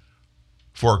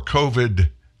for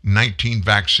COVID-19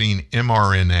 vaccine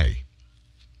mRNA.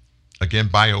 Again,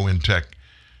 BioNTech,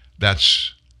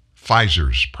 that's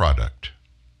Pfizer's product.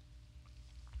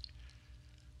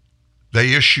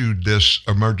 They issued this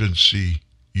emergency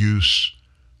use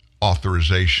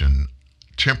authorization,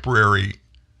 temporary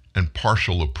and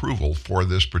partial approval for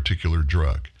this particular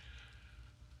drug.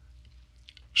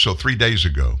 So 3 days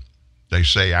ago, they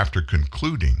say, after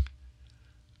concluding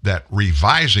that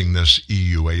revising this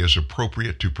EUA is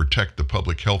appropriate to protect the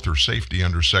public health or safety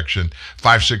under Section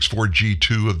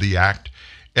 564G2 of the Act,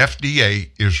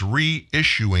 FDA is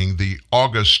reissuing the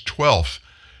August 12th,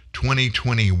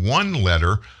 2021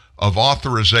 letter of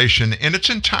authorization in its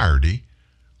entirety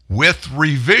with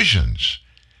revisions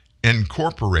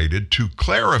incorporated to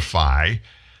clarify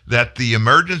that the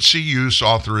emergency use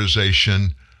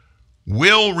authorization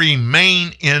will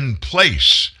remain in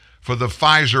place for the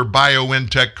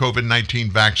Pfizer-BioNTech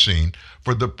COVID-19 vaccine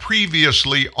for the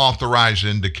previously authorized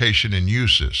indication and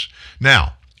uses.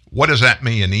 Now, what does that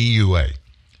mean, an EUA?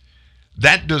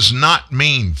 That does not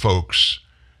mean, folks,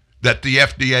 that the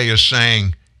FDA is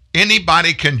saying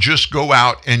anybody can just go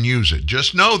out and use it.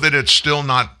 Just know that it's still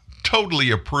not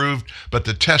totally approved, but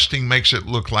the testing makes it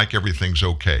look like everything's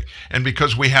okay. And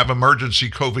because we have emergency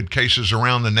COVID cases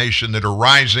around the nation that are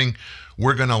rising,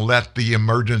 we're going to let the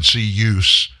emergency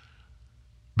use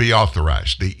be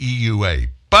authorized, the EUA.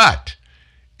 But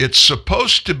it's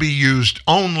supposed to be used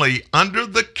only under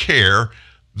the care,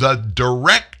 the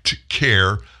direct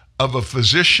care of a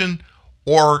physician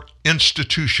or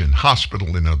institution,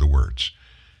 hospital in other words.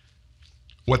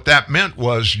 What that meant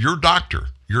was your doctor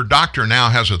now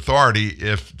has authority.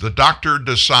 If the doctor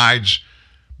decides,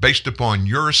 based upon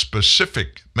your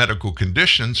specific medical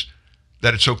conditions,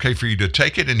 that it's okay for you to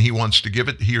take it and he or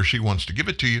she wants to give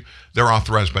it to you, they're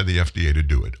authorized by the FDA to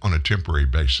do it on a temporary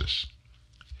basis.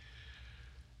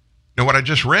 Now, what I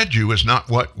just read you is not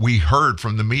what we heard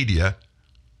from the media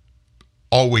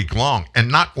all week long, and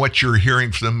not what you're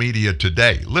hearing from the media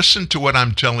today. Listen to what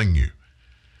I'm telling you.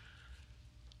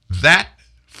 That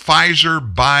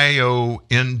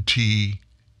Pfizer-BioNTech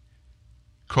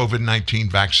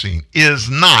COVID-19 vaccine is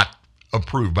not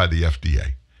approved by the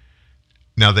FDA.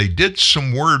 Now, they did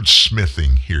some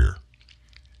wordsmithing here.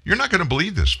 You're not going to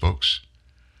believe this, folks.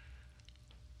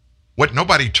 What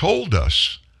nobody told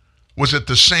us was at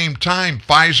the same time,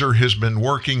 Pfizer has been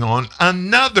working on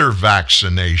another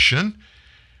vaccination,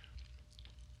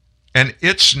 and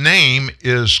its name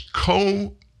is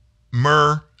Comirnaty,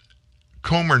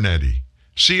 Comirnaty,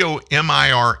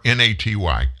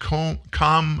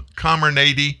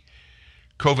 Comirnaty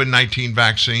COVID-19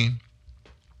 vaccine.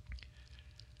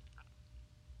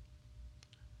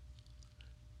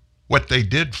 What they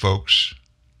did, folks,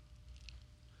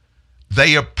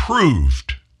 they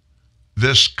approved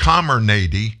this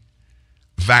Comirnaty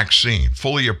vaccine,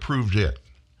 fully approved it.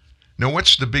 Now,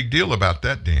 what's the big deal about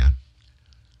that, Dan?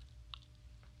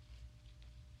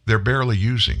 They're barely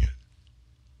using it.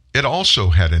 It also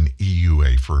had an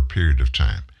EUA for a period of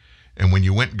time. And when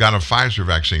you went and got a Pfizer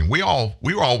vaccine, we all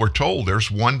were told there's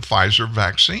one Pfizer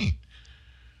vaccine.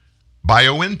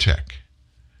 BioNTech.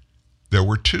 There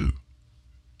were two.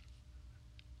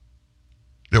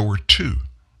 There were two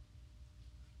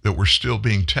that were still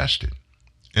being tested.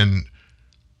 And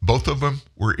both of them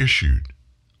were issued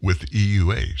with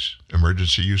EUAs,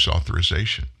 emergency use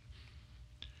authorization.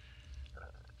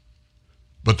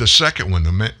 But the second one,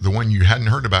 the one you hadn't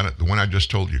heard about it, the one I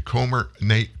just told you,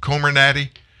 Comirnaty,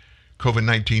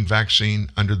 COVID-19 vaccine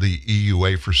under the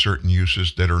EUA for certain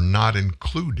uses that are not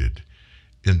included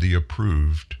in the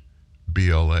approved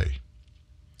BLA.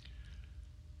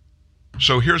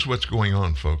 So here's what's going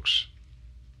on, folks.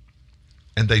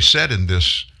 And they said in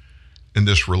this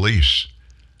release,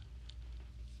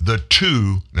 the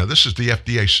two, now this is the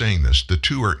FDA saying this, the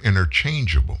two are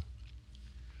interchangeable.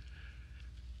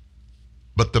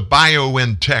 But the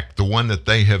BioNTech, the one that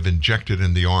they have injected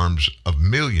in the arms of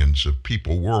millions of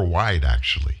people worldwide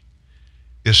actually,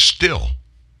 is still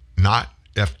not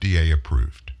FDA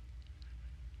approved.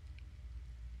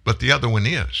 But the other one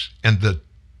is. And the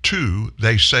two,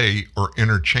 they say, are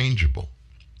interchangeable.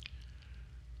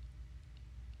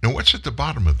 Now, what's at the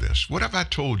bottom of this? What have I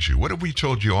told you? What have we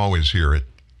told you always here at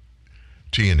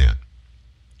TNN?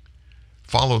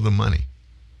 Follow the money.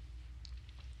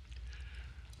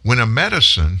 When a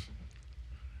medicine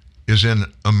is in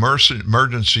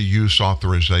emergency use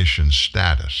authorization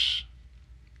status,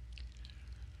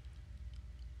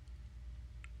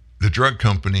 the drug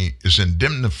company is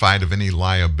indemnified of any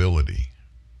liability.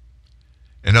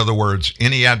 In other words,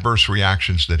 any adverse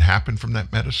reactions that happen from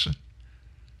that medicine,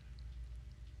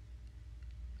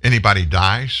 anybody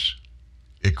dies,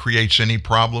 it creates any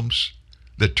problems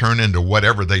that turn into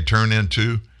whatever they turn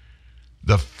into,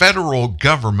 the federal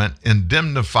government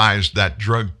indemnifies that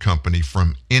drug company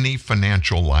from any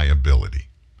financial liability.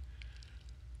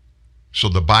 So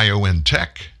the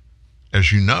BioNTech,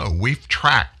 as you know, we've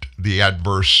tracked the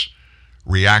adverse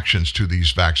reactions to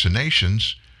these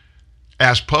vaccinations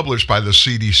as published by the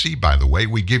CDC, by the way.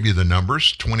 We give you the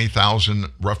numbers. 20,000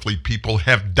 roughly people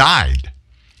have died.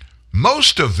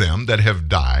 Most of them that have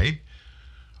died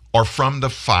are from the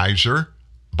Pfizer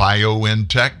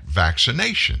BioNTech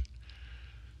vaccination.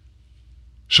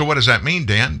 So what does that mean,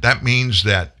 Dan? That means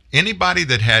that anybody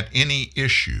that had any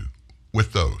issue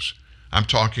with those, I'm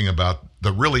talking about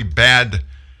the really bad,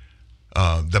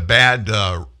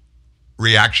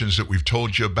 reactions that we've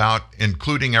told you about,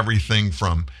 including everything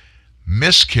from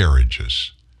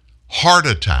miscarriages, heart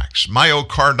attacks,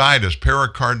 myocarditis,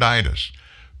 pericarditis,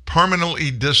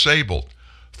 permanently disabled,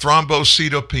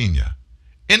 thrombocytopenia,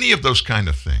 any of those kind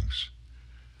of things.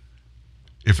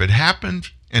 If it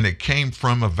happened and it came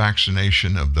from a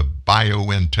vaccination of the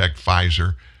BioNTech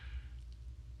Pfizer,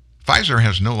 Pfizer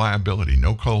has no liability,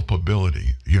 no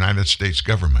culpability. The United States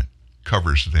government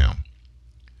covers them.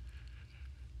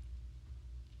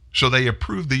 So they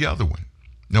approved the other one.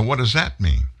 Now, what does that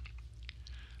mean?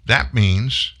 That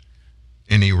means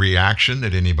any reaction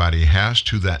that anybody has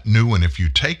to that new one, if you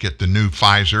take it, the new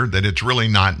Pfizer, that it's really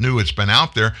not new, it's been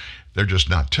out there, they're just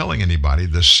not telling anybody.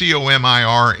 The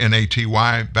Comirnaty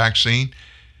vaccine,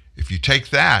 if you take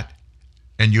that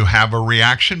and you have a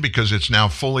reaction because it's now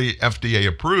fully FDA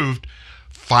approved,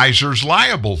 Pfizer's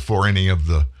liable for any of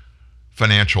the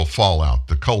financial fallout,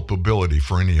 the culpability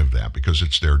for any of that because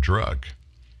it's their drug.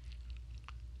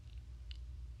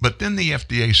 But then the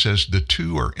FDA says the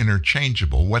two are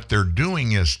interchangeable. What they're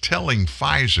doing is telling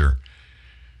Pfizer,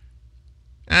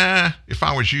 if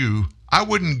I was you, I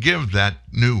wouldn't give that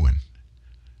new one,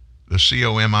 the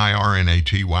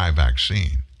Comirnaty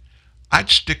vaccine. I'd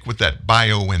stick with that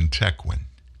BioNTech one.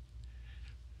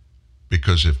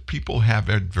 Because if people have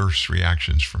adverse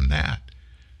reactions from that,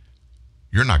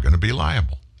 you're not going to be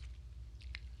liable.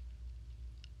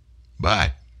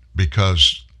 But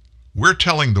because we're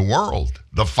telling the world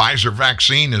the Pfizer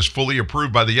vaccine is fully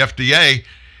approved by the FDA,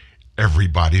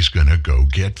 everybody's going to go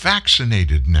get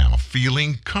vaccinated now,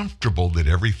 feeling comfortable that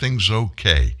everything's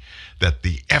okay, that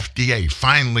the FDA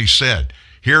finally said,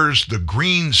 here's the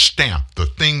green stamp, the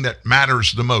thing that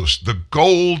matters the most, the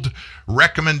gold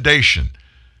recommendation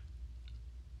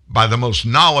by the most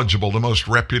knowledgeable, the most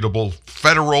reputable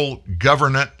federal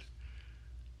government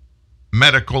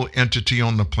medical entity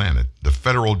on the planet, the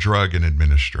Federal Drug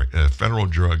Administration,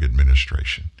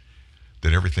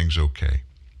 that everything's okay.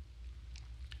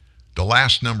 The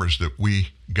last numbers that we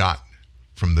got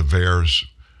from the VAERS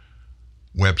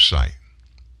website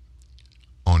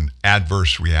on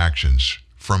adverse reactions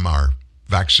from our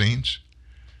vaccines,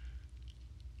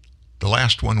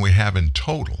 last one we have in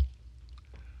total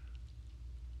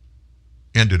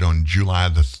ended on July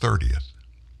the 30th.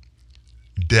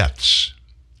 Deaths.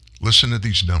 Listen to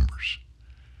these numbers.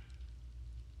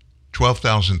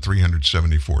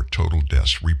 12,374 total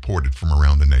deaths reported from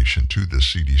around the nation to the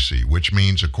CDC, which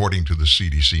means, according to the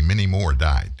CDC, many more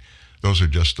died. Those are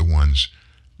just the ones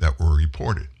that were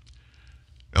reported.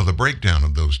 Now, the breakdown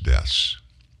of those deaths.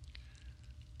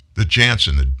 The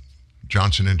Johnson &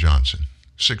 Johnson,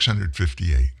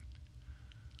 658.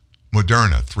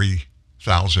 Moderna,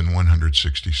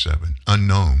 3,167.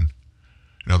 Unknown.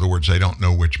 In other words, they don't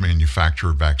know which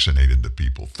manufacturer vaccinated the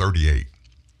people, 38.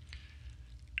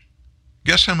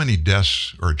 Guess how many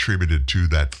deaths are attributed to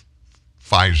that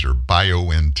Pfizer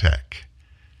BioNTech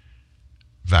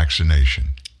vaccination?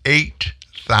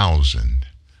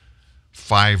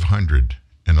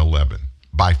 8,511.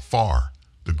 By far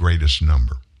the greatest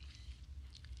number.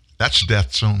 That's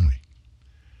deaths only.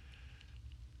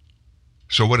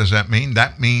 So what does that mean?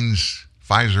 That means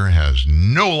Pfizer has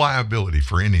no liability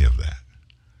for any of that.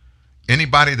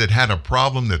 Anybody that had a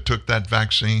problem that took that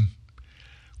vaccine,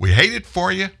 we hate it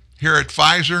for you here at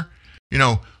Pfizer. You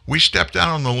know, we stepped out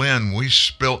on the limb. We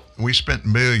spent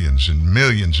millions and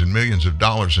millions and millions of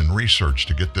dollars in research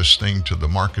to get this thing to the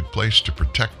marketplace to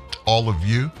protect all of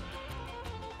you.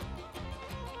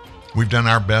 We've done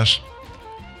our best.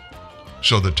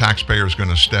 So the taxpayer is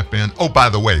going to step in. Oh, by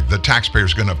the way, the taxpayer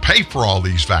is going to pay for all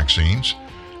these vaccines.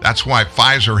 That's why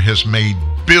Pfizer has made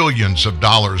billions of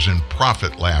dollars in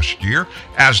profit last year,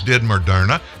 as did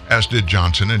Moderna, as did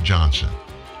Johnson & Johnson.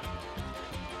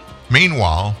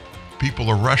 Meanwhile, people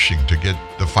are rushing to get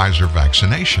the Pfizer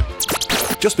vaccination.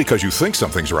 Just because you think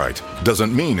something's right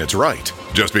doesn't mean it's right.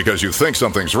 Just because you think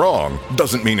something's wrong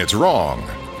doesn't mean it's wrong.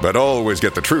 But always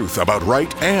get the truth about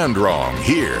right and wrong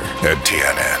here at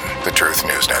TNN, the Truth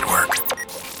News Network.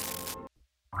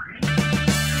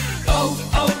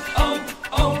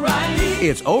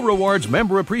 It's O'Rewards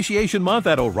Member Appreciation Month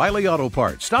at O'Reilly Auto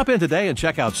Parts. Stop in today and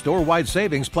check out store-wide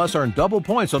savings, plus earn double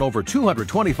points on over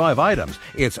 225 items.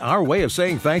 It's our way of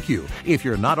saying thank you. If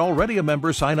you're not already a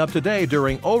member, sign up today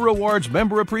during O'Rewards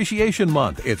Member Appreciation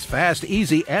Month. It's fast,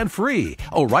 easy, and free.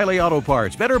 O'Reilly Auto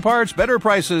Parts. Better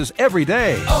prices every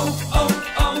day.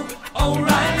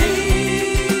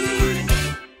 O'Reilly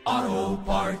Auto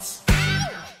Parts.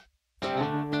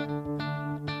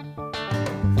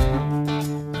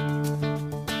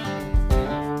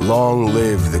 Long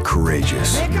live the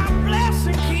courageous,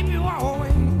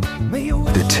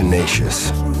 the tenacious,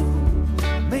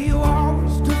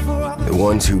 the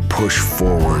ones who push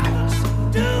forward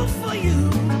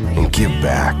and give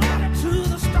back.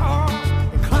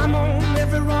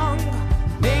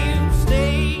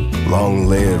 Long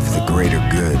live the greater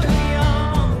good,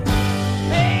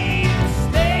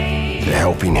 the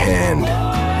helping hand,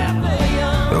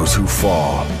 those who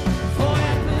fall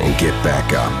and get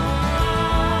back up.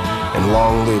 And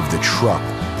long live the truck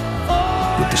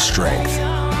with the strength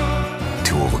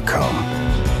to overcome,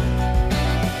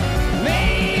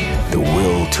 the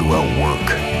will to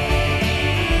outwork,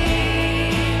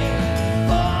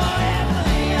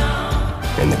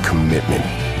 and the commitment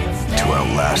to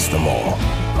outlast them all.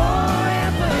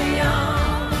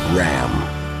 Ram,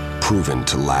 proven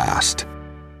to last.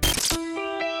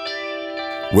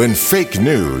 When fake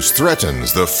news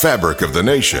threatens the fabric of the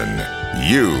nation,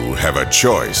 you have a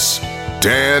choice.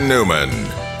 Dan Newman,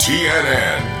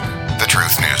 TNN, the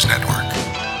Truth News Network.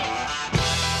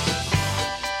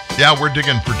 Yeah, we're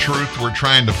digging for truth. We're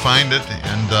trying to find it.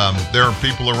 And there are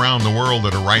people around the world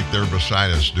that are right there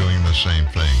beside us doing the same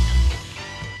thing.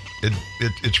 And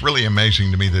it's really amazing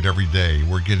to me that every day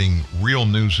we're getting real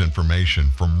news information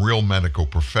from real medical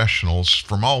professionals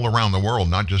from all around the world,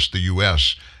 not just the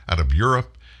U.S., out of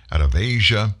Europe, out of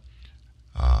Asia,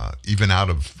 even out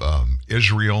of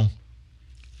Israel.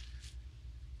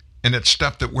 And it's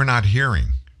stuff that we're not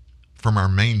hearing from our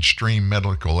mainstream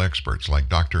medical experts like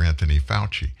Dr. Anthony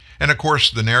Fauci. And of course,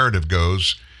 the narrative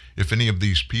goes, if any of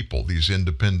these people, these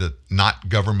independent, not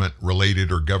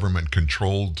government-related or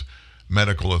government-controlled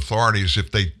medical authorities, if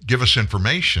they give us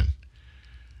information,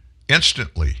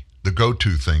 instantly the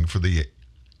go-to thing for the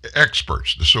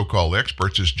experts, the so-called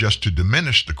experts, is just to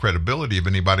diminish the credibility of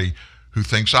anybody who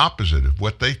thinks opposite of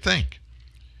what they think.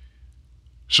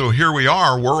 So here we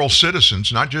are, world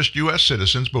citizens, not just U.S.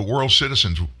 citizens, but world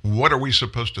citizens. What are we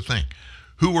supposed to think?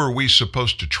 Who are we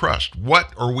supposed to trust?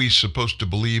 What are we supposed to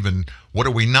believe, and what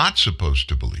are we not supposed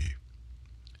to believe?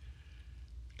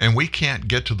 And we can't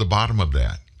get to the bottom of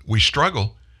that. We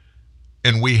struggle,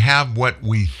 and we have what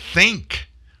we think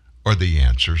are the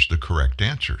answers, the correct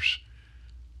answers.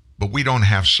 But we don't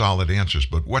have solid answers.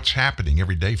 But what's happening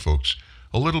every day, folks?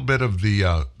 a little bit of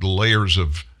the layers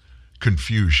of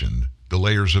confusion, the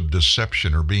layers of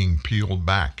deception are being peeled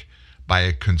back by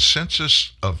a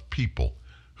consensus of people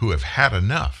who have had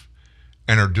enough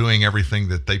and are doing everything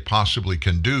that they possibly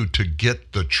can do to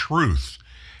get the truth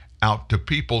out to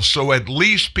people, so at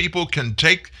least people can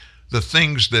take the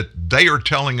things that they are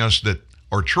telling us that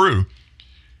are true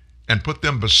and put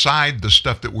them beside the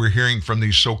stuff that we're hearing from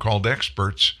these so-called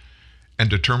experts and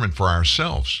determine for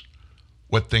ourselves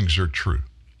what things are true.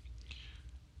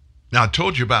 Now, I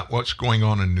told you about what's going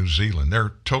on in New Zealand.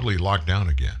 They're totally locked down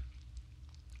again.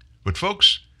 But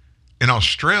folks, in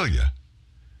Australia,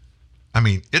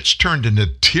 it's turned into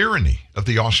tyranny of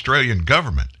the Australian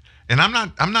government. And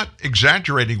I'm not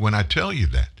exaggerating when I tell you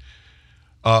that.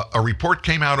 A report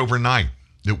came out overnight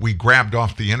that we grabbed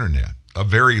off the internet, a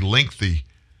very lengthy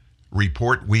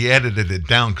report. We edited it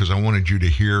down because I wanted you to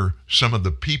hear some of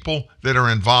the people that are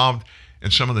involved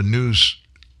and some of the news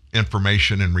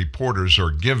information and reporters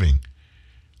are giving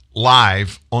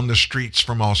live on the streets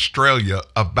from Australia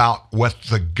about what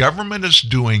the government is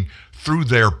doing through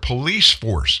their police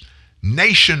force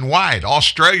nationwide.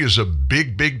 Australia is a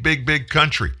big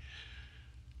country.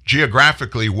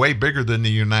 Geographically way bigger than the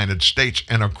United States,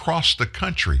 and across the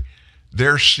country,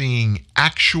 they're seeing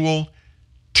actual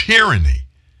tyranny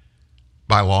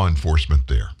by law enforcement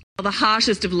there. The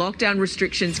harshest of lockdown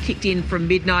restrictions kicked in from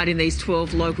midnight in these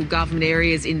 12 local government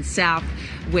areas in South,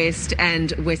 West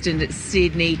and Western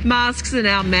Sydney. Masks are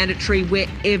now mandatory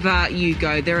wherever you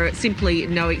go. There are simply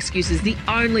no excuses. The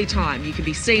only time you can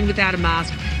be seen without a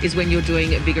mask is when you're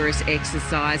doing vigorous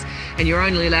exercise, and you're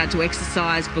only allowed to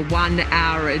exercise for 1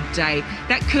 hour a day.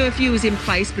 That curfew is in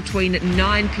place between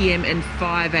 9 p.m. and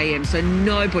 5 a.m, so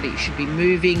nobody should be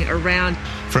moving around.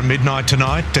 From midnight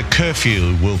tonight, a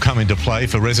curfew will come into play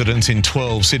for residents in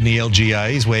 12 Sydney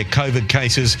LGAs where COVID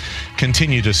cases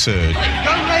continue to surge.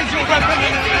 Don't raise your weapon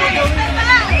in the building.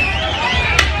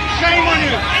 Shame on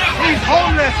you. He's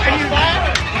homeless and you...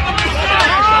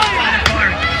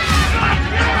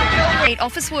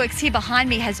 Officeworks here behind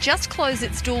me has just closed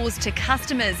its doors to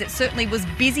customers. It certainly was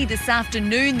busy this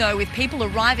afternoon, though, with people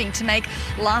arriving to make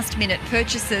last-minute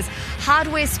purchases.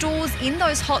 Hardware stores in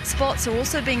those hot spots are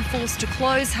also being forced to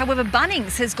close. However,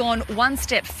 Bunnings has gone one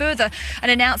step further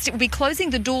and announced it will be closing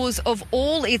the doors of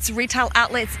all its retail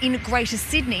outlets in Greater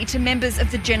Sydney to members of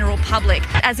the general public.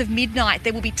 As of midnight,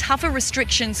 there will be tougher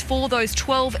restrictions for those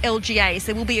 12 LGAs.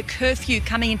 There will be a curfew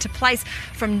coming into place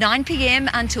from 9 p.m.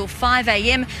 until 5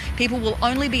 a.m. People will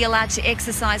only be allowed to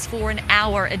exercise for an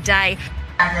hour a day.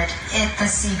 Gathered at the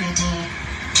CBD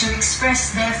to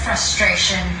express their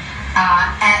frustration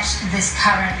at this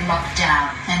current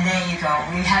lockdown. And there you go.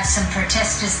 We have some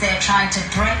protesters there trying to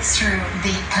break through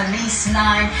the police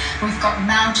line. We've got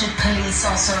mounted police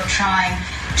also trying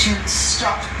to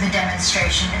stop the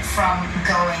demonstration from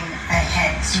going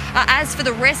ahead. As for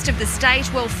the rest of the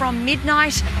state, well, from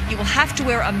midnight, you will have to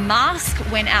wear a mask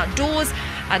when outdoors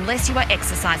unless you are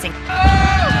exercising.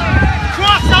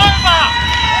 Cross over!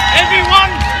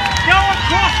 Everyone, go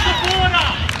across the border!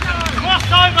 Cross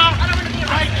over!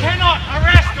 They cannot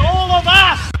arrest all of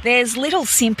us! There's little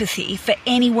sympathy for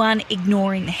anyone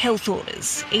ignoring the health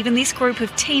orders. Even this group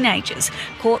of teenagers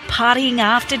caught partying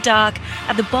after dark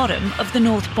at the bottom of the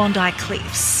North Bondi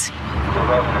Cliffs.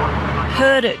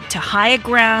 Herded to higher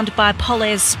ground by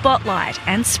Polaire's spotlight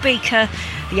and speaker,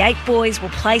 the 8 boys were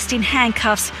placed in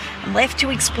handcuffs and left to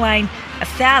explain a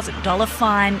 $1,000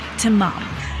 fine to mum.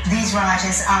 These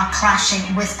rioters are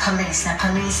clashing with police. Now,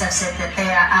 police have said that they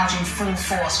are out in full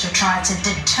force to try to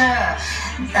deter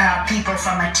people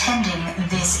from attending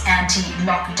this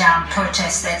anti-lockdown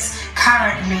protest that's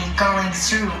currently going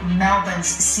through Melbourne's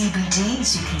CBD.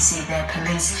 As you can see there,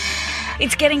 police.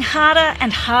 It's getting harder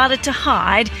and harder to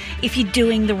hide if you're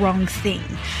doing the wrong thing,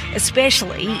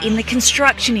 especially in the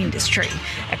construction industry,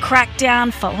 a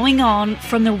crackdown following on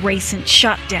from the recent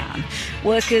shutdown.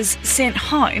 Workers sent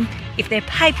home if their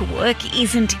paperwork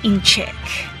isn't in check.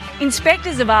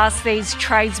 Inspectors have asked these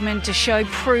tradesmen to show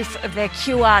proof of their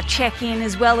QR check-in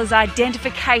as well as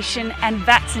identification and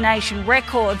vaccination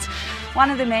records. One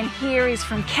of the men here is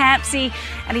from Campsie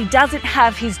and he doesn't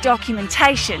have his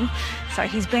documentation, so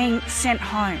he's being sent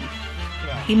home.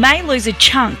 He may lose a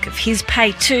chunk of his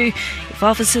pay too if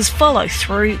officers follow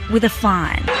through with a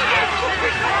fine.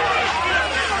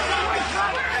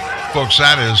 Folks,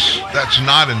 that's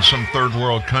not in some third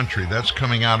world country. That's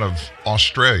coming out of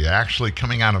Australia, actually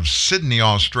coming out of Sydney,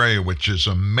 Australia, which is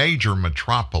a major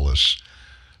metropolis.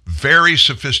 Very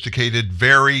sophisticated,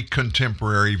 very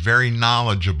contemporary, very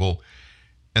knowledgeable.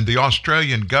 And the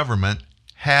Australian government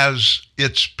has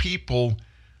its people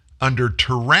under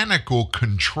tyrannical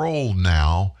control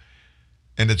now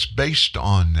and it's based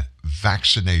on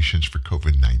vaccinations for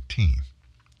COVID-19.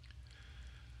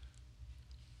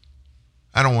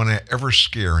 I don't want to ever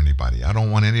scare anybody. I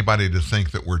don't want anybody to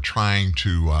think that we're trying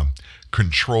to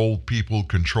control people,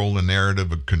 control the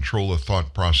narrative, control a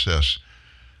thought process.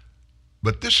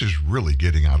 But this is really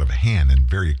getting out of hand and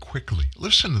very quickly.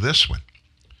 Listen to this one.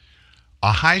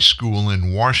 A high school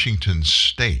in Washington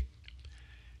State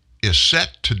is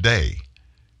set today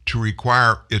to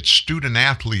require its student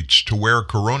athletes to wear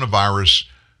coronavirus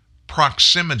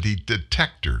proximity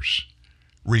detectors,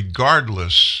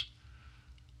 regardless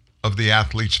of the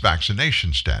athlete's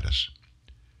vaccination status.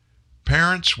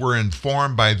 Parents were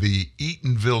informed by the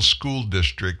Eatonville School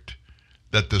District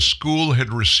that the school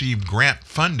had received grant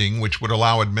funding which would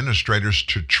allow administrators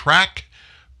to track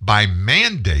by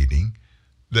mandating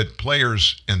that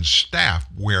players and staff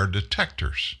wear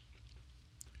detectors.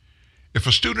 If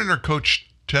a student or coach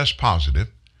tests positive,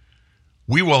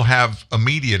 we will have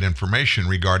immediate information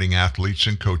regarding athletes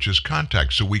and coaches'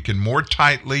 contacts so we can more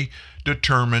tightly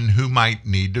determine who might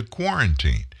need to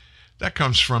quarantine. That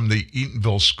comes from the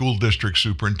Eatonville School District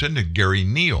Superintendent, Gary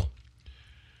Neal.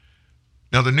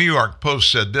 Now, the New York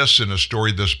Post said this in a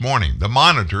story this morning. The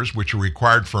monitors, which are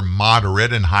required for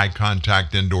moderate and high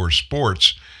contact indoor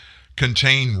sports,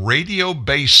 contain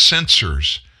radio-based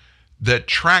sensors that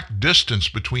track distance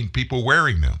between people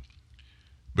wearing them.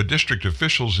 But district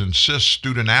officials insist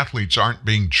student athletes aren't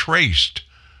being traced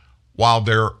while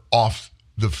they're off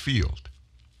the field.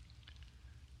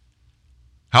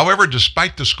 However,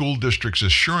 despite the school district's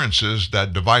assurances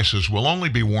that devices will only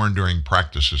be worn during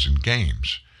practices and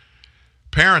games,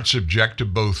 parents object to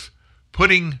both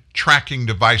putting tracking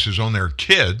devices on their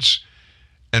kids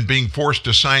and being forced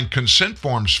to sign consent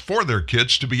forms for their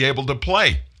kids to be able to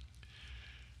play.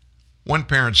 One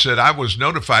parent said, "I was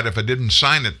notified if I didn't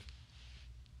sign it,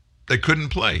 they couldn't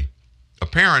play." A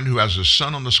parent who has a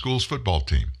son on the school's football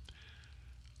team.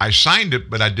 "I signed it,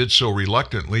 but I did so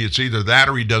reluctantly. It's either that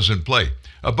or he doesn't play.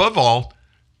 Above all,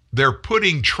 they're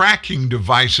putting tracking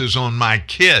devices on my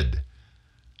kid,"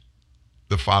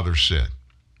 the father said.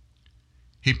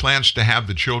 He plans to have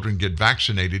the children get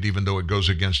vaccinated even though it goes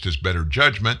against his better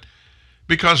judgment,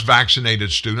 because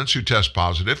vaccinated students who test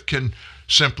positive can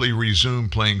simply resume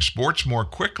playing sports more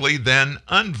quickly than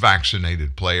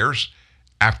unvaccinated players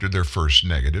after their first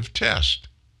negative test.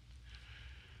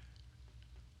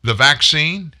 The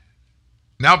vaccine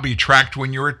now be tracked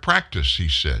when you're at practice, he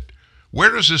said.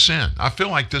 Where does this end? I feel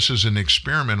like this is an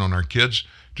experiment on our kids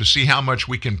to see how much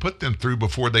we can put them through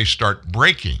before they start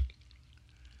breaking.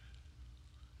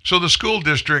 So the school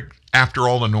district, after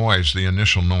all the noise, the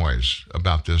initial noise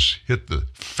about this hit the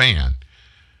fan,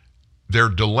 they're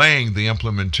delaying the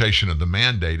implementation of the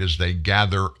mandate as they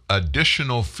gather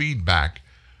additional feedback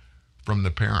from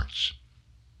the parents.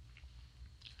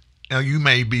 Now, you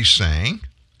may be saying,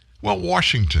 well,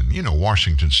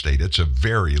 Washington State, it's a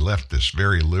very leftist,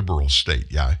 very liberal state.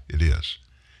 Yeah, it is.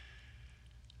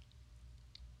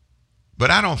 But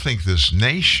I don't think this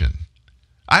nation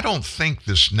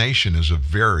is a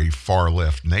very far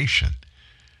left nation.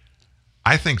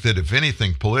 I think that if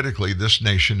anything, politically, this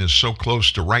nation is so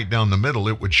close to right down the middle,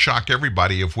 it would shock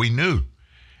everybody if we knew.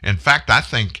 In fact, I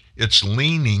think it's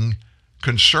leaning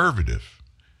conservative.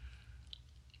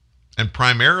 And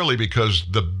primarily because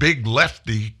the big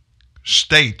lefty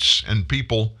states and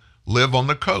people live on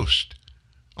the coast.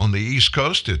 On the East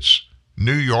Coast, it's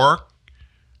New York,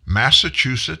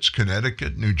 Massachusetts,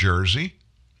 Connecticut, New Jersey.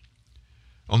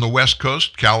 On the West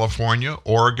Coast, California,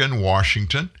 Oregon,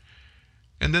 Washington.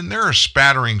 And then there are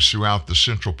spatterings throughout the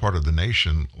central part of the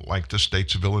nation, like the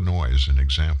states of Illinois as an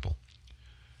example,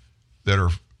 that are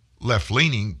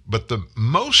left-leaning, but the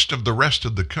most of the rest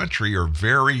of the country are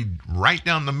very right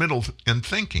down the middle in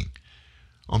thinking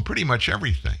on pretty much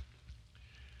everything.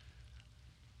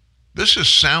 This is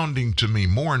sounding to me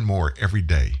more and more every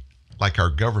day like our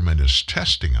government is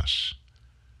testing us.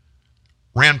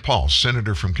 Rand Paul,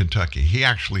 senator from Kentucky, he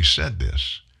actually said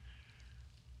this.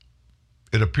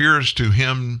 It appears to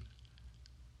him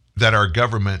that our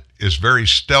government is very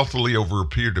stealthily over a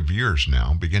period of years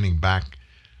now, beginning back,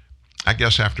 I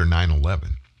guess, after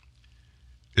 9/11,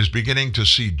 is beginning to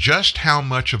see just how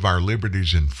much of our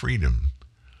liberties and freedom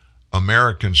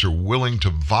Americans are willing to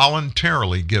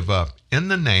voluntarily give up in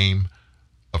the name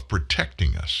of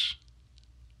protecting us.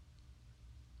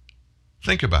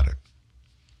 Think about it.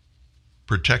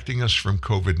 Protecting us from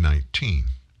COVID-19.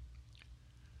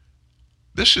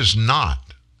 This is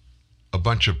not a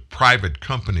bunch of private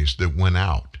companies that went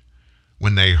out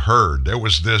when they heard there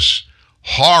was this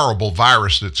horrible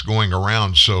virus that's going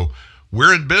around. So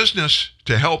we're in business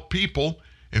to help people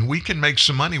And we can make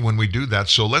some money when we do that.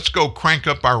 So let's go crank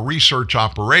up our research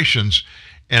operations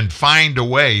and find a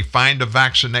way, find a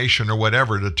vaccination or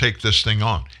whatever to take this thing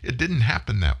on. It didn't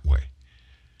happen that way.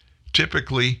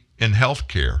 Typically in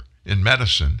healthcare, in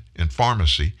medicine, in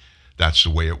pharmacy, that's the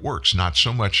way it works. Not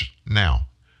so much now.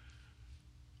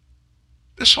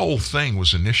 This whole thing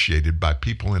was initiated by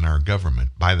people in our government,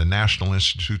 by the National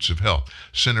Institutes of Health,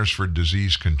 Centers for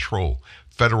Disease Control,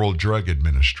 Federal Drug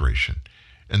Administration,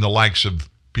 and the likes of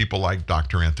people like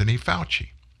Dr. Anthony Fauci.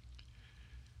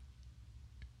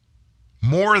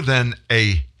 More than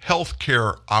a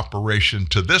healthcare operation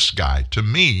to this guy, to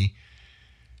me,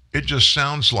 it just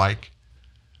sounds like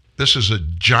this is a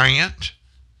giant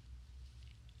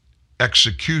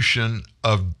execution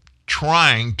of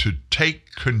trying to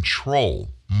take control,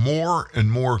 more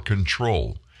and more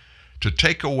control, to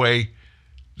take away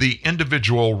the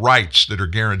individual rights that are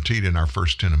guaranteed in our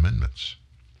first 10 amendments.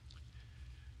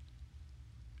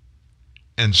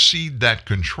 And cede that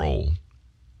control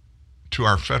to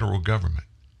our federal government.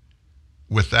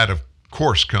 With that, of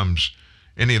course, comes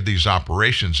any of these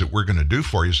operations that we're going to do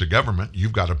for you as a government.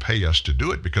 You've got to pay us to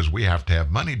do it because we have to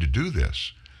have money to do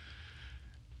this.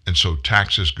 And so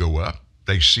taxes go up.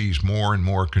 They seize more and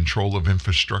more control of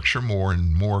infrastructure, more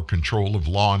and more control of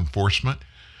law enforcement,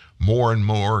 more and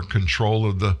more control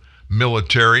of the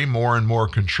military, more and more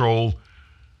control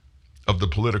of the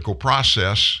political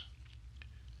process.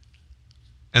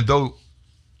 And though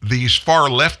these far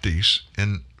lefties,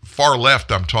 and far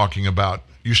left I'm talking about,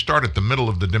 you start at the middle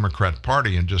of the Democrat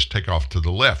Party and just take off to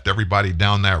the left. Everybody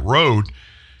down that road,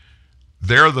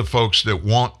 they're the folks that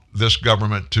want this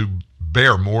government to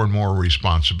bear more and more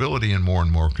responsibility and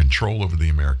more control over the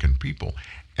American people.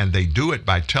 And they do it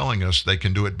by telling us they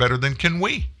can do it better than can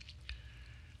we.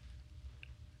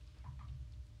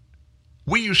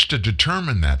 We used to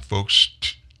determine that, folks,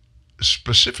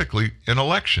 specifically in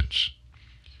elections.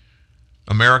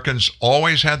 Americans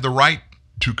always had the right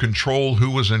to control who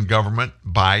was in government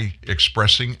by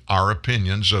expressing our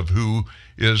opinions of who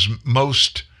is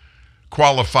most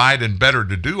qualified and better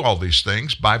to do all these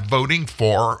things by voting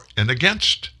for and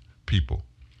against people.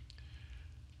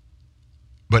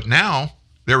 But now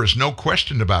there is no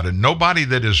question about it. Nobody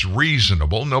that is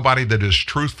reasonable, nobody that is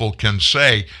truthful can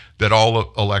say that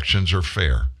all elections are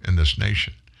fair in this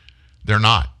nation. They're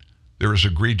not. There is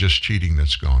egregious cheating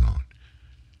that's going on.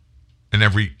 And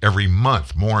every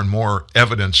month, more and more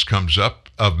evidence comes up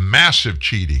of massive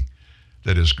cheating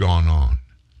that has gone on.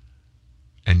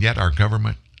 And yet our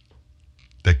government,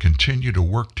 they continue to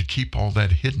work to keep all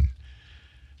that hidden.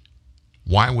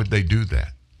 Why would they do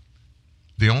that?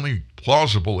 The only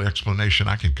plausible explanation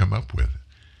I can come up with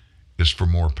is for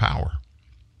more power,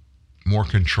 more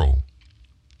control.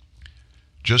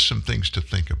 Just some things to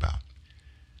think about.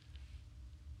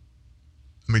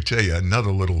 Let me tell you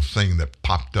another little thing that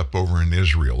popped up over in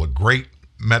Israel, a great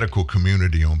medical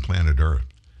community on planet Earth.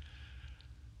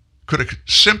 Could a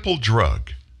simple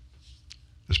drug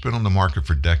that's been on the market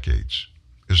for decades,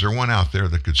 is there one out there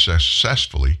that could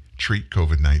successfully treat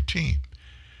COVID-19?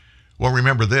 Well,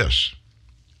 remember this,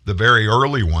 the very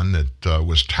early one that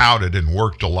was touted and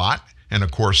worked a lot, and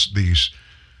of course these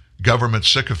government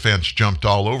sycophants jumped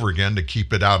all over again to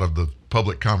keep it out of the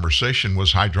public conversation,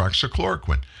 was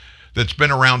hydroxychloroquine. That's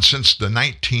been around since the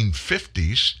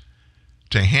 1950s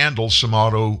to handle some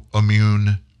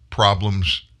autoimmune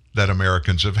problems that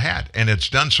Americans have had. And it's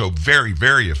done so very,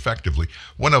 very effectively.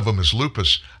 One of them is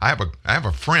lupus. I have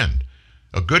a friend,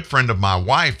 a good friend of my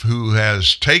wife, who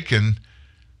has taken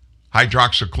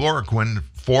hydroxychloroquine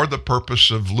for the purpose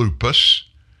of lupus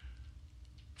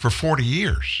for 40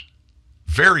 years,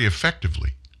 very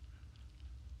effectively.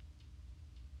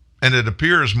 And it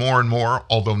appears more and more,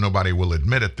 although nobody will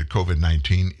admit it, that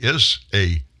COVID-19 is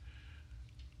a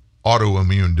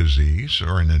autoimmune disease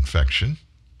or an infection,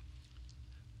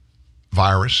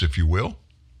 virus, if you will.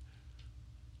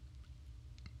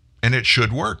 And it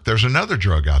should work. There's another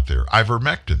drug out there,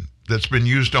 ivermectin, that's been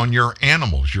used on your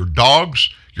animals, your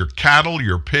dogs, your cattle,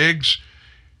 your pigs,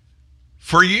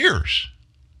 for years.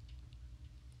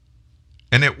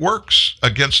 And it works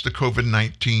against the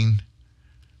COVID-19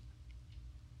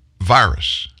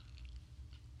 virus,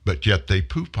 but yet they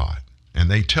poo-pah it,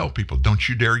 and they tell people, don't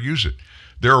you dare use it.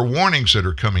 There are warnings that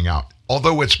are coming out,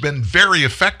 although it's been very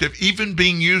effective, even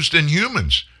being used in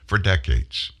humans for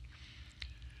decades.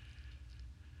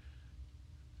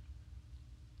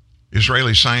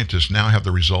 Israeli scientists now have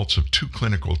the results of 2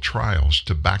 clinical trials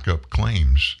to back up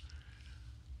claims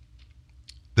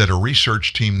that a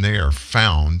research team there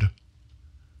found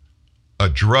a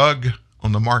drug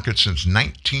on the market since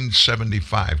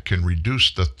 1975 can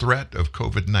reduce the threat of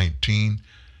COVID-19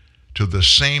 to the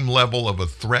same level of a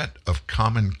threat of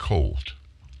common cold.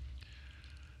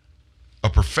 A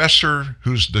professor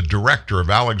who's the director of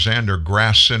Alexander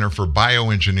Grass Center for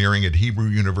Bioengineering at Hebrew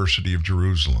University of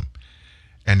Jerusalem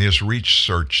and his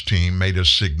research team made a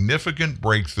significant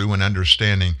breakthrough in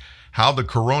understanding how the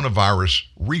coronavirus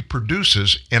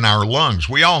reproduces in our lungs.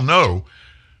 We all know,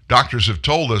 doctors have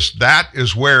told us, that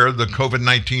is where the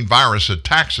COVID-19 virus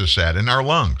attacks us at, in our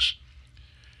lungs.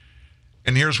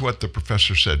 And here's what the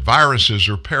professor said. Viruses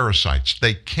are parasites.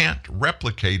 They can't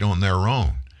replicate on their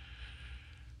own.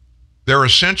 They're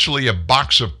essentially a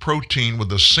box of protein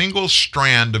with a single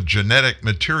strand of genetic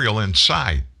material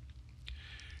inside.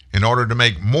 In order to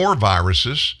make more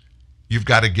viruses, you've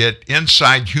got to get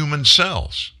inside human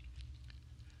cells.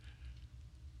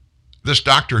 This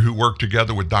doctor, who worked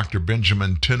together with Dr.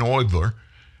 Benjamin Tenoidler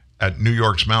at New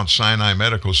York's Mount Sinai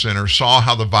Medical Center, saw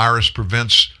how the virus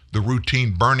prevents the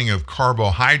routine burning of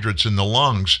carbohydrates in the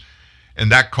lungs,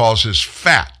 and that causes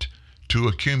fat to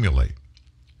accumulate.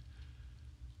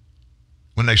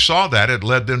 When they saw that, it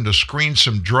led them to screen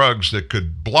some drugs that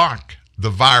could block the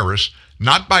virus,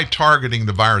 not by targeting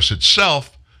the virus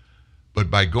itself,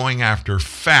 but by going after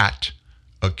fat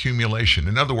accumulation.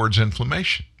 In other words,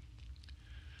 inflammation.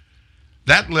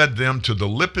 That led them to the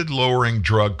lipid-lowering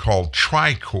drug called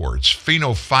Tricor. It's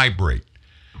fenofibrate.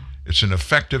 It's an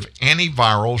effective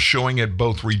antiviral, showing it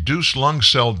both reduce lung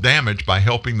cell damage by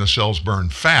helping the cells burn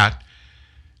fat,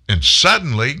 and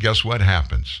suddenly, guess what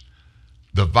happens?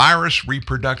 The virus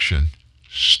reproduction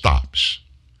stops.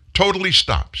 Totally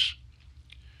stops.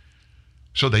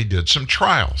 So they did some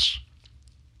trials.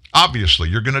 Obviously,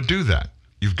 you're going to do that.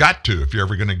 You've got to if you're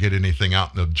ever going to get anything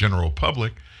out in the general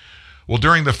public. Well,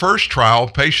 during the first trial,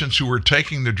 patients who were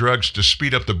taking the drugs to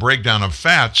speed up the breakdown of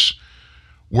fats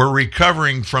were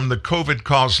recovering from the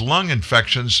COVID-caused lung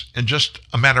infections in just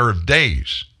a matter of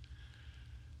days.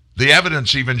 The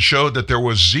evidence even showed that there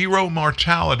was zero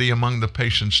mortality among the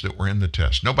patients that were in the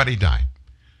test. Nobody died.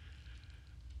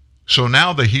 So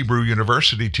now the Hebrew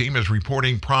University team is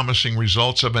reporting promising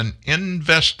results of an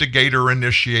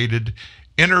investigator-initiated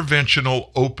interventional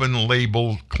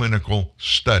open-label clinical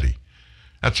study.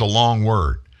 That's a long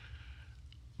word.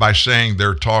 By saying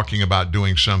they're talking about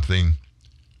doing something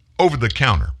over the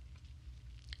counter.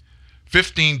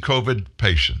 15 COVID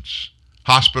patients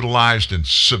hospitalized in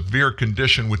severe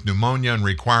condition with pneumonia and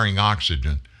requiring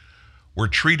oxygen were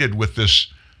treated with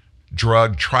this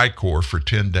drug Tricor for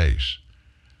 10 days.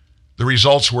 The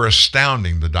results were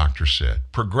astounding, the doctor said.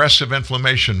 Progressive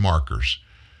inflammation markers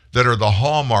that are the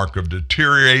hallmark of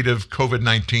deteriorative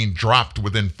COVID-19 dropped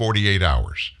within 48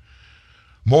 hours.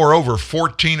 Moreover,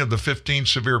 14 of the 15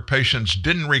 severe patients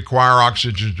didn't require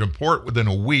oxygen support within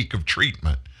a week of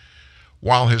treatment,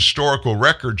 while historical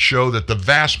records show that the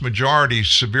vast majority of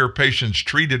severe patients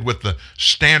treated with the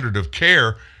standard of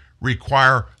care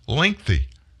require lengthy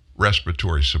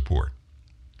respiratory support.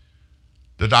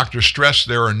 The doctor stressed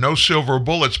there are no silver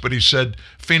bullets, but he said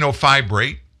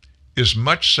fenofibrate is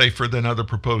much safer than other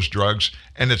proposed drugs,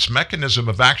 and its mechanism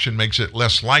of action makes it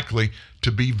less likely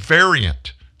to be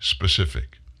variant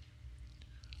specific.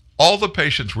 All the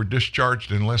patients were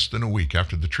discharged in less than a week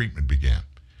after the treatment began,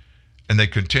 and they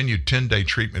continued 10-day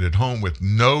treatment at home with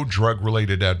no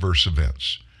drug-related adverse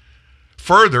events.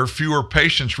 Further, fewer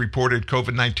patients reported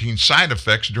COVID-19 side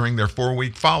effects during their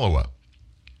 4-week follow-up.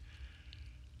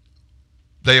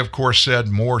 They, of course, said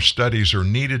more studies are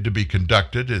needed to be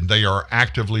conducted, and they are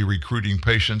actively recruiting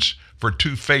patients for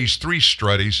 2 phase 3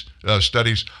 studies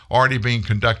already being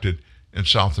conducted in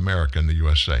South America and the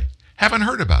USA. Haven't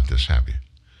heard about this, have you?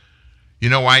 You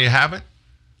know why you haven't?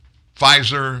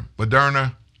 Pfizer,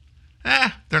 Moderna,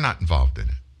 they're not involved in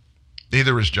it.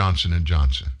 Neither is Johnson &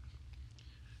 Johnson.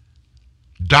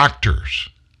 Doctors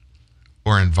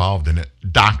are involved in it.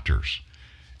 Doctors.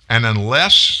 And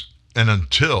unless and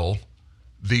until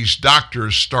these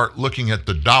doctors start looking at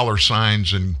the dollar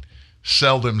signs and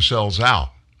sell themselves out,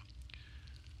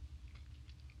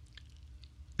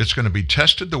 it's going to be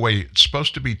tested the way it's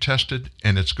supposed to be tested,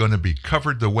 and it's going to be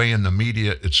covered the way in the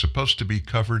media it's supposed to be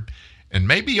covered. And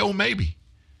maybe, oh maybe,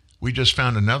 we just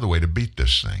found another way to beat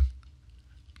this thing.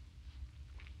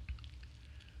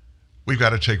 We've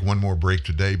got to take one more break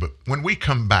today, but when we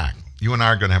come back, you and I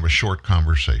are going to have a short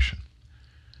conversation.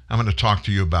 I'm going to talk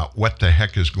to you about what the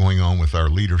heck is going on with our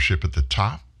leadership at the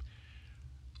top.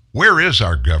 Where is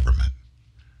our government?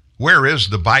 Where is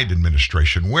the Biden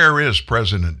administration? Where is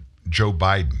President Joe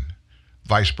Biden,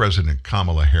 Vice President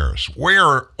Kamala Harris?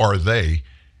 Where are they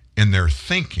in their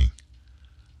thinking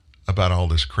about all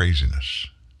this craziness?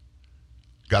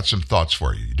 Got some thoughts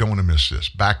for you. You don't want to miss this.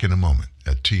 Back in a moment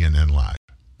at TNN Live.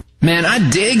 Man, I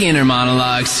dig inner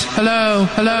monologues. Hello,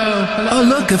 hello, hello. Oh,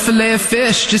 look, a fillet of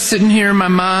fish just sitting here in my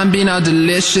mind being all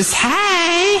delicious.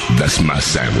 Hey! That's my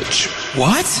sandwich.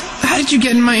 What? How did you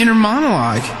get in my inner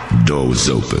monologue? Door was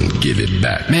open. Give it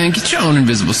back. Man, get your own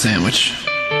invisible sandwich.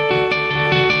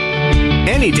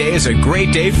 Any day is a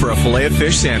great day for a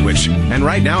Filet-O-Fish sandwich. And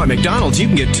right now at McDonald's, you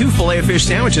can get 2 Filet-O-Fish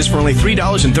sandwiches for only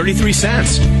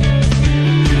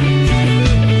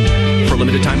 $3.33. For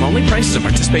limited time only, prices and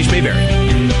participation may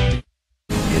vary.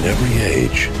 In every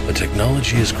age, a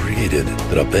technology is created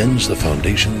that upends the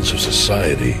foundations of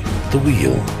society. The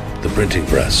wheel, the printing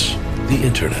press, the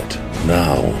internet.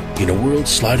 Now, in a world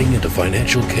sliding into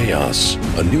financial chaos,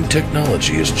 a new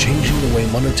technology is changing the way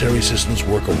monetary systems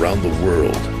work around the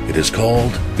world. It is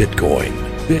called Bitcoin.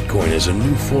 Bitcoin is a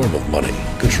new form of money,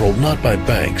 controlled not by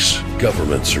banks,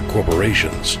 governments, or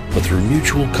corporations, but through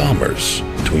mutual commerce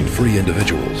between free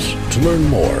individuals. To learn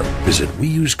more, visit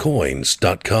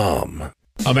weusecoins.com.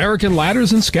 American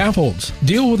Ladders and Scaffolds.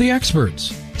 Deal with the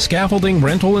experts. Scaffolding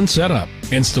rental and setup.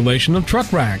 Installation of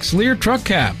truck racks, Lear truck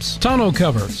caps, tonneau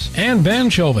covers, and van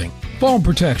shelving. Fall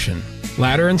protection.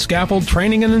 Ladder and scaffold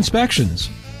training and inspections.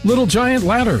 Little Giant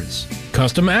Ladders.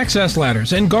 Custom access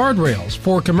ladders and guardrails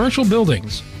for commercial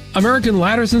buildings. American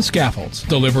Ladders and Scaffolds.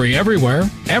 Delivery everywhere,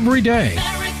 every day.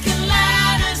 American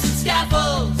Ladders and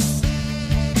Scaffolds.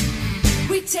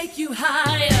 We take you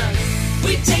higher.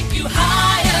 We take you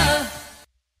higher.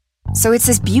 So it's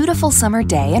this beautiful summer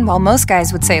day, and while most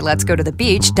guys would say, let's go to the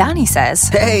beach, Donnie says,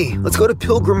 hey, let's go to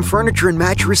Pilgrim Furniture in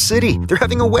Mattress City. They're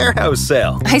having a warehouse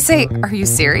sale. I say, are you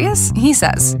serious? He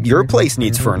says, your place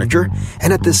needs furniture,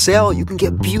 and at the sale, you can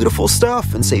get beautiful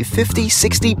stuff and save 50,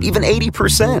 60, even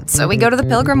 80%. So we go to the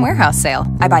Pilgrim warehouse sale.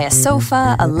 I buy a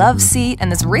sofa, a love seat,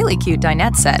 and this really cute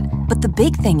dinette set. But the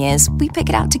big thing is, we pick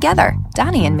it out together,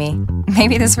 Donnie and me.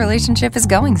 Maybe this relationship is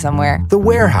going somewhere. The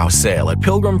warehouse sale at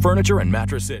Pilgrim Furniture in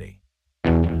Mattress City.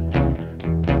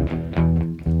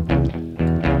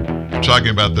 Talking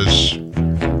about this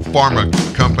pharma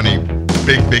company,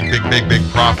 big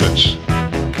profits.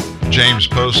 James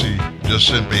Psaki just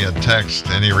sent me a text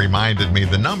and he reminded me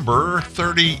the number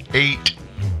 $38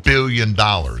 billion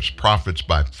profits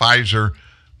by Pfizer,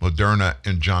 Moderna,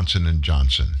 and Johnson &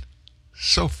 Johnson.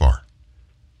 So far.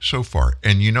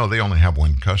 And you know they only have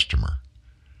one customer.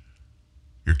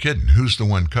 You're kidding. Who's the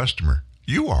one customer?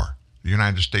 You are, the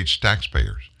United States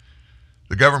taxpayers.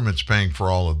 The government's paying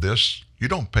for all of this. You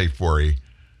don't pay for a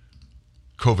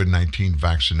COVID-19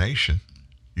 vaccination.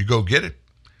 You go get it.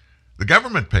 The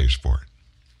government pays for it.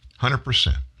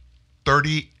 100%.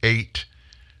 $38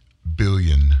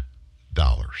 billion.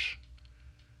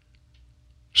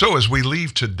 So as we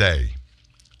leave today,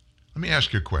 let me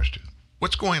ask you a question.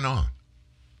 What's going on?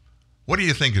 What do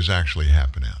you think is actually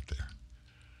happening out there?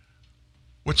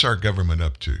 What's our government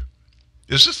up to?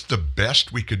 Is this the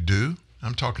best we could do?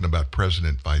 I'm talking about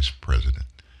president, vice president.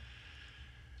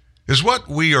 Is what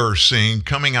we are seeing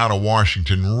coming out of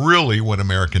Washington really what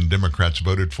American Democrats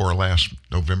voted for last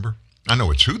November? I know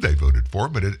it's who they voted for,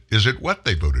 but is it what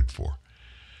they voted for?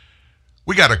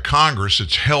 We got a Congress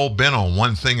that's hell-bent on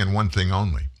one thing and one thing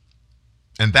only.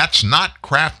 And that's not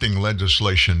crafting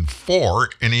legislation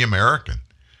for any American.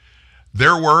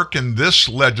 Their work in this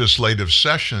legislative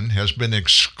session has been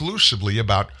exclusively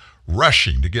about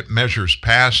rushing to get measures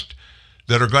passed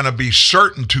that are going to be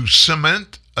certain to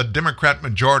cement a Democrat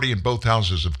majority in both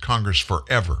houses of Congress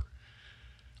forever.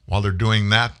 While they're doing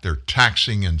that, they're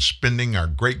taxing and spending our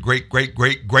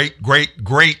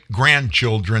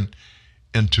great-great-great-great-great-great-grandchildren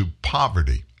into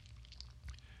poverty.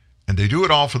 And they do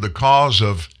it all for the cause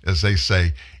of, as they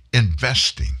say,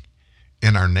 investing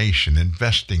in our nation,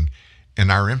 investing in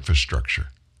our infrastructure.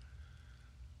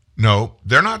 No,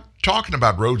 they're not talking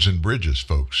about roads and bridges,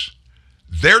 folks.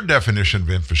 Their definition of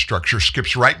infrastructure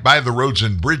skips right by the roads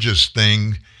and bridges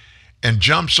thing and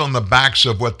jumps on the backs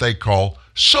of what they call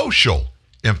social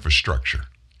infrastructure.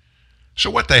 So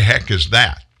what the heck is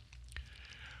that?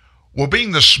 Well,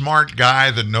 being the smart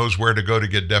guy that knows where to go to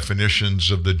get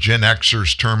definitions of the Gen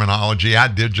Xers terminology, I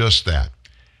did just that.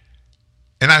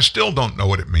 And I still don't know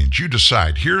what it means. You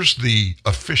decide. Here's the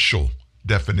official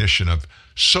definition of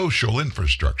social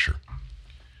infrastructure.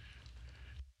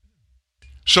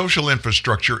 Social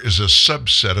infrastructure is a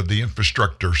subset of the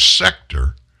infrastructure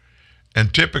sector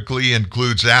and typically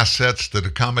includes assets that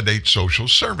accommodate social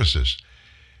services.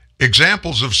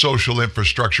 Examples of social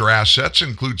infrastructure assets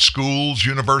include schools,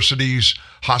 universities,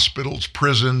 hospitals,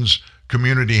 prisons,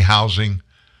 community housing.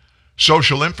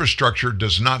 Social infrastructure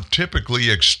does not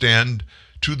typically extend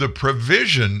to the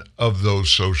provision of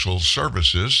those social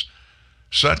services,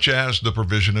 such as the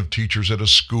provision of teachers at a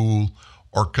school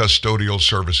or custodial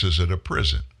services at a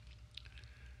prison.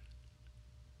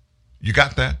 You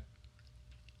got that?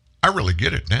 I really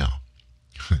get it now.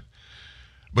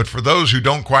 But for those who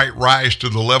don't quite rise to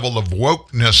the level of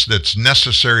wokeness that's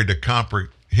necessary to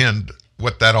comprehend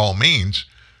what that all means,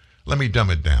 let me dumb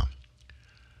it down.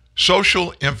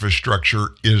 Social infrastructure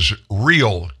is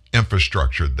real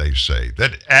infrastructure, they say,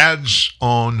 that adds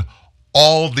on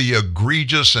all the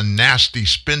egregious and nasty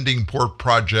spending poor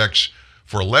projects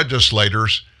for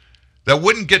legislators that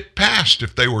wouldn't get passed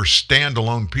if they were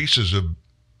standalone pieces of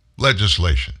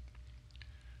legislation.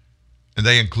 And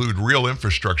they include real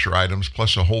infrastructure items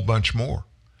plus a whole bunch more.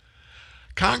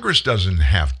 Congress doesn't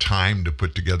have time to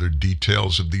put together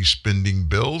details of these spending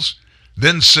bills,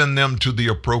 then send them to the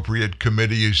appropriate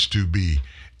committees to be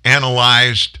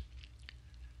analyzed,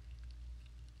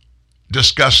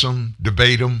 discuss them,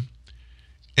 debate them.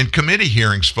 In committee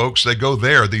hearings, folks, they go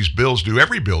there. These bills do,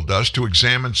 every bill does, to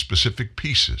examine specific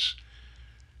pieces.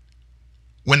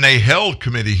 When they held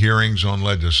committee hearings on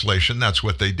legislation, that's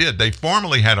what they did. They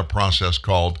formally had a process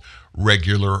called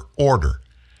regular order.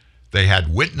 They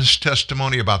had witness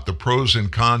testimony about the pros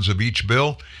and cons of each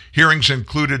bill. Hearings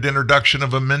included introduction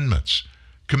of amendments,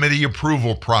 committee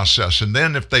approval process, and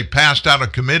then if they passed out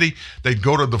of committee, they'd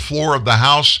go to the floor of the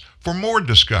House for more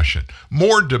discussion,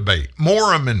 more debate,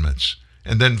 more amendments,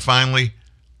 and then finally,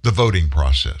 the voting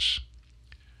process.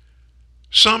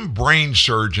 Some brain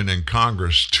surgeon in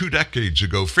Congress 2 decades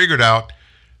ago figured out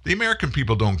the American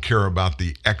people don't care about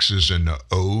the X's and the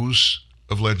O's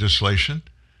of legislation.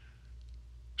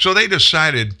 So they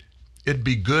decided it'd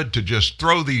be good to just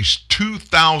throw these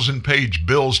 2,000-page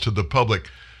bills to the public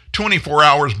 24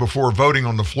 hours before voting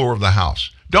on the floor of the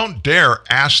House. Don't dare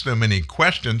ask them any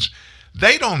questions.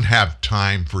 They don't have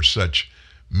time for such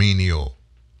menial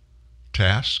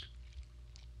tasks.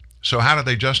 So how do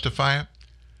they justify it?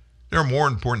 There are more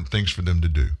important things for them to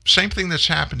do. Same thing that's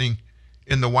happening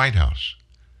in the White House.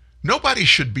 Nobody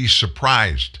should be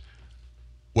surprised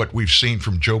what we've seen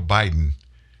from Joe Biden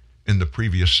in the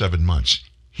previous 7 months.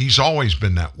 He's always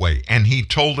been that way, and he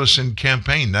told us in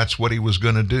campaign that's what he was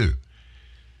going to do,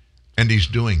 and he's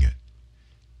doing it.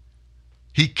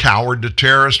 He cowered to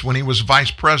terrorists when he was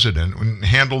vice president and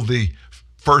handled the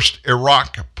first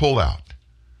Iraq pullout.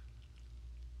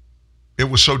 It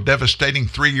was so devastating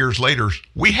 3 years later,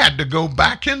 we had to go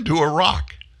back into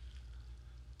Iraq.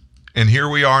 And here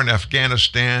we are in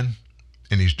Afghanistan,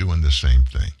 and he's doing the same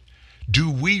thing. Do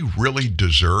we really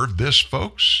deserve this,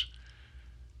 folks?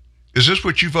 Is this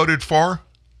what you voted for?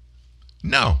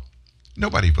 No,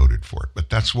 nobody voted for it, but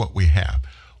that's what we have.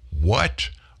 What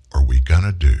are we going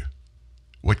to do?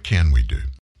 What can we do?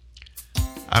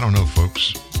 I don't know,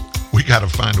 folks. We got to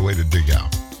find a way to dig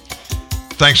out.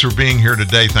 Thanks for being here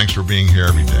today. Thanks for being here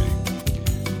every day.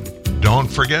 Don't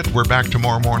forget, we're back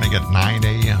tomorrow morning at 9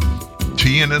 a.m.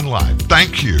 TNN Live.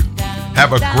 Thank you.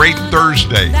 Have a great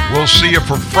Thursday. We'll see you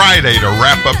for Friday to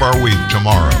wrap up our week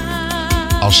tomorrow.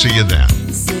 I'll see you then.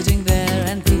 Sitting there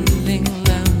and feeling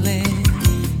lonely,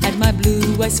 had my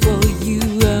blue eyes for you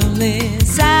only.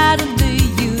 Suddenly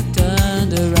you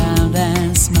turned around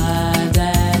and smiled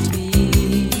at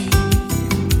me.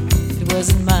 It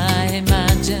wasn't my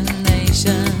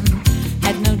imagination.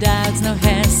 Had no doubts, no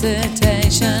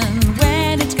hesitation.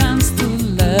 When it comes to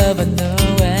love, I know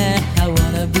where I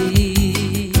wanna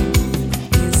be.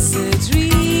 Is it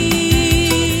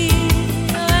real?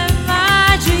 Am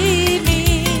I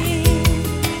dreaming?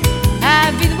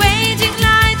 I've been waiting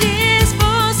like this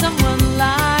for someone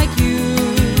like you.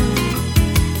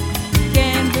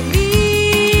 Can't believe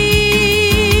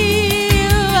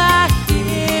you are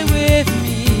here with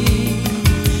me.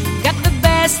 Got the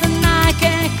best and I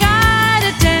can't hide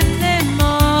it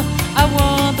anymore. I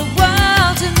want the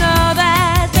world to know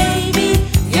that, baby,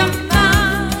 you're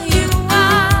mine. You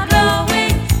are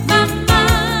blowing my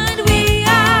mind. We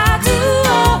are two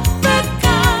of a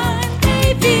kind,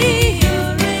 baby,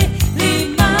 you're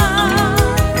really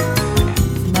mine.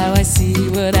 Now I see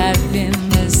what I've been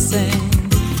missing.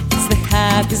 It's the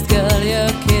happiest girl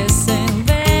you're kissing,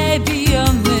 baby.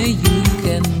 Only you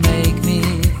can make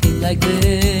me feel like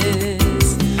this.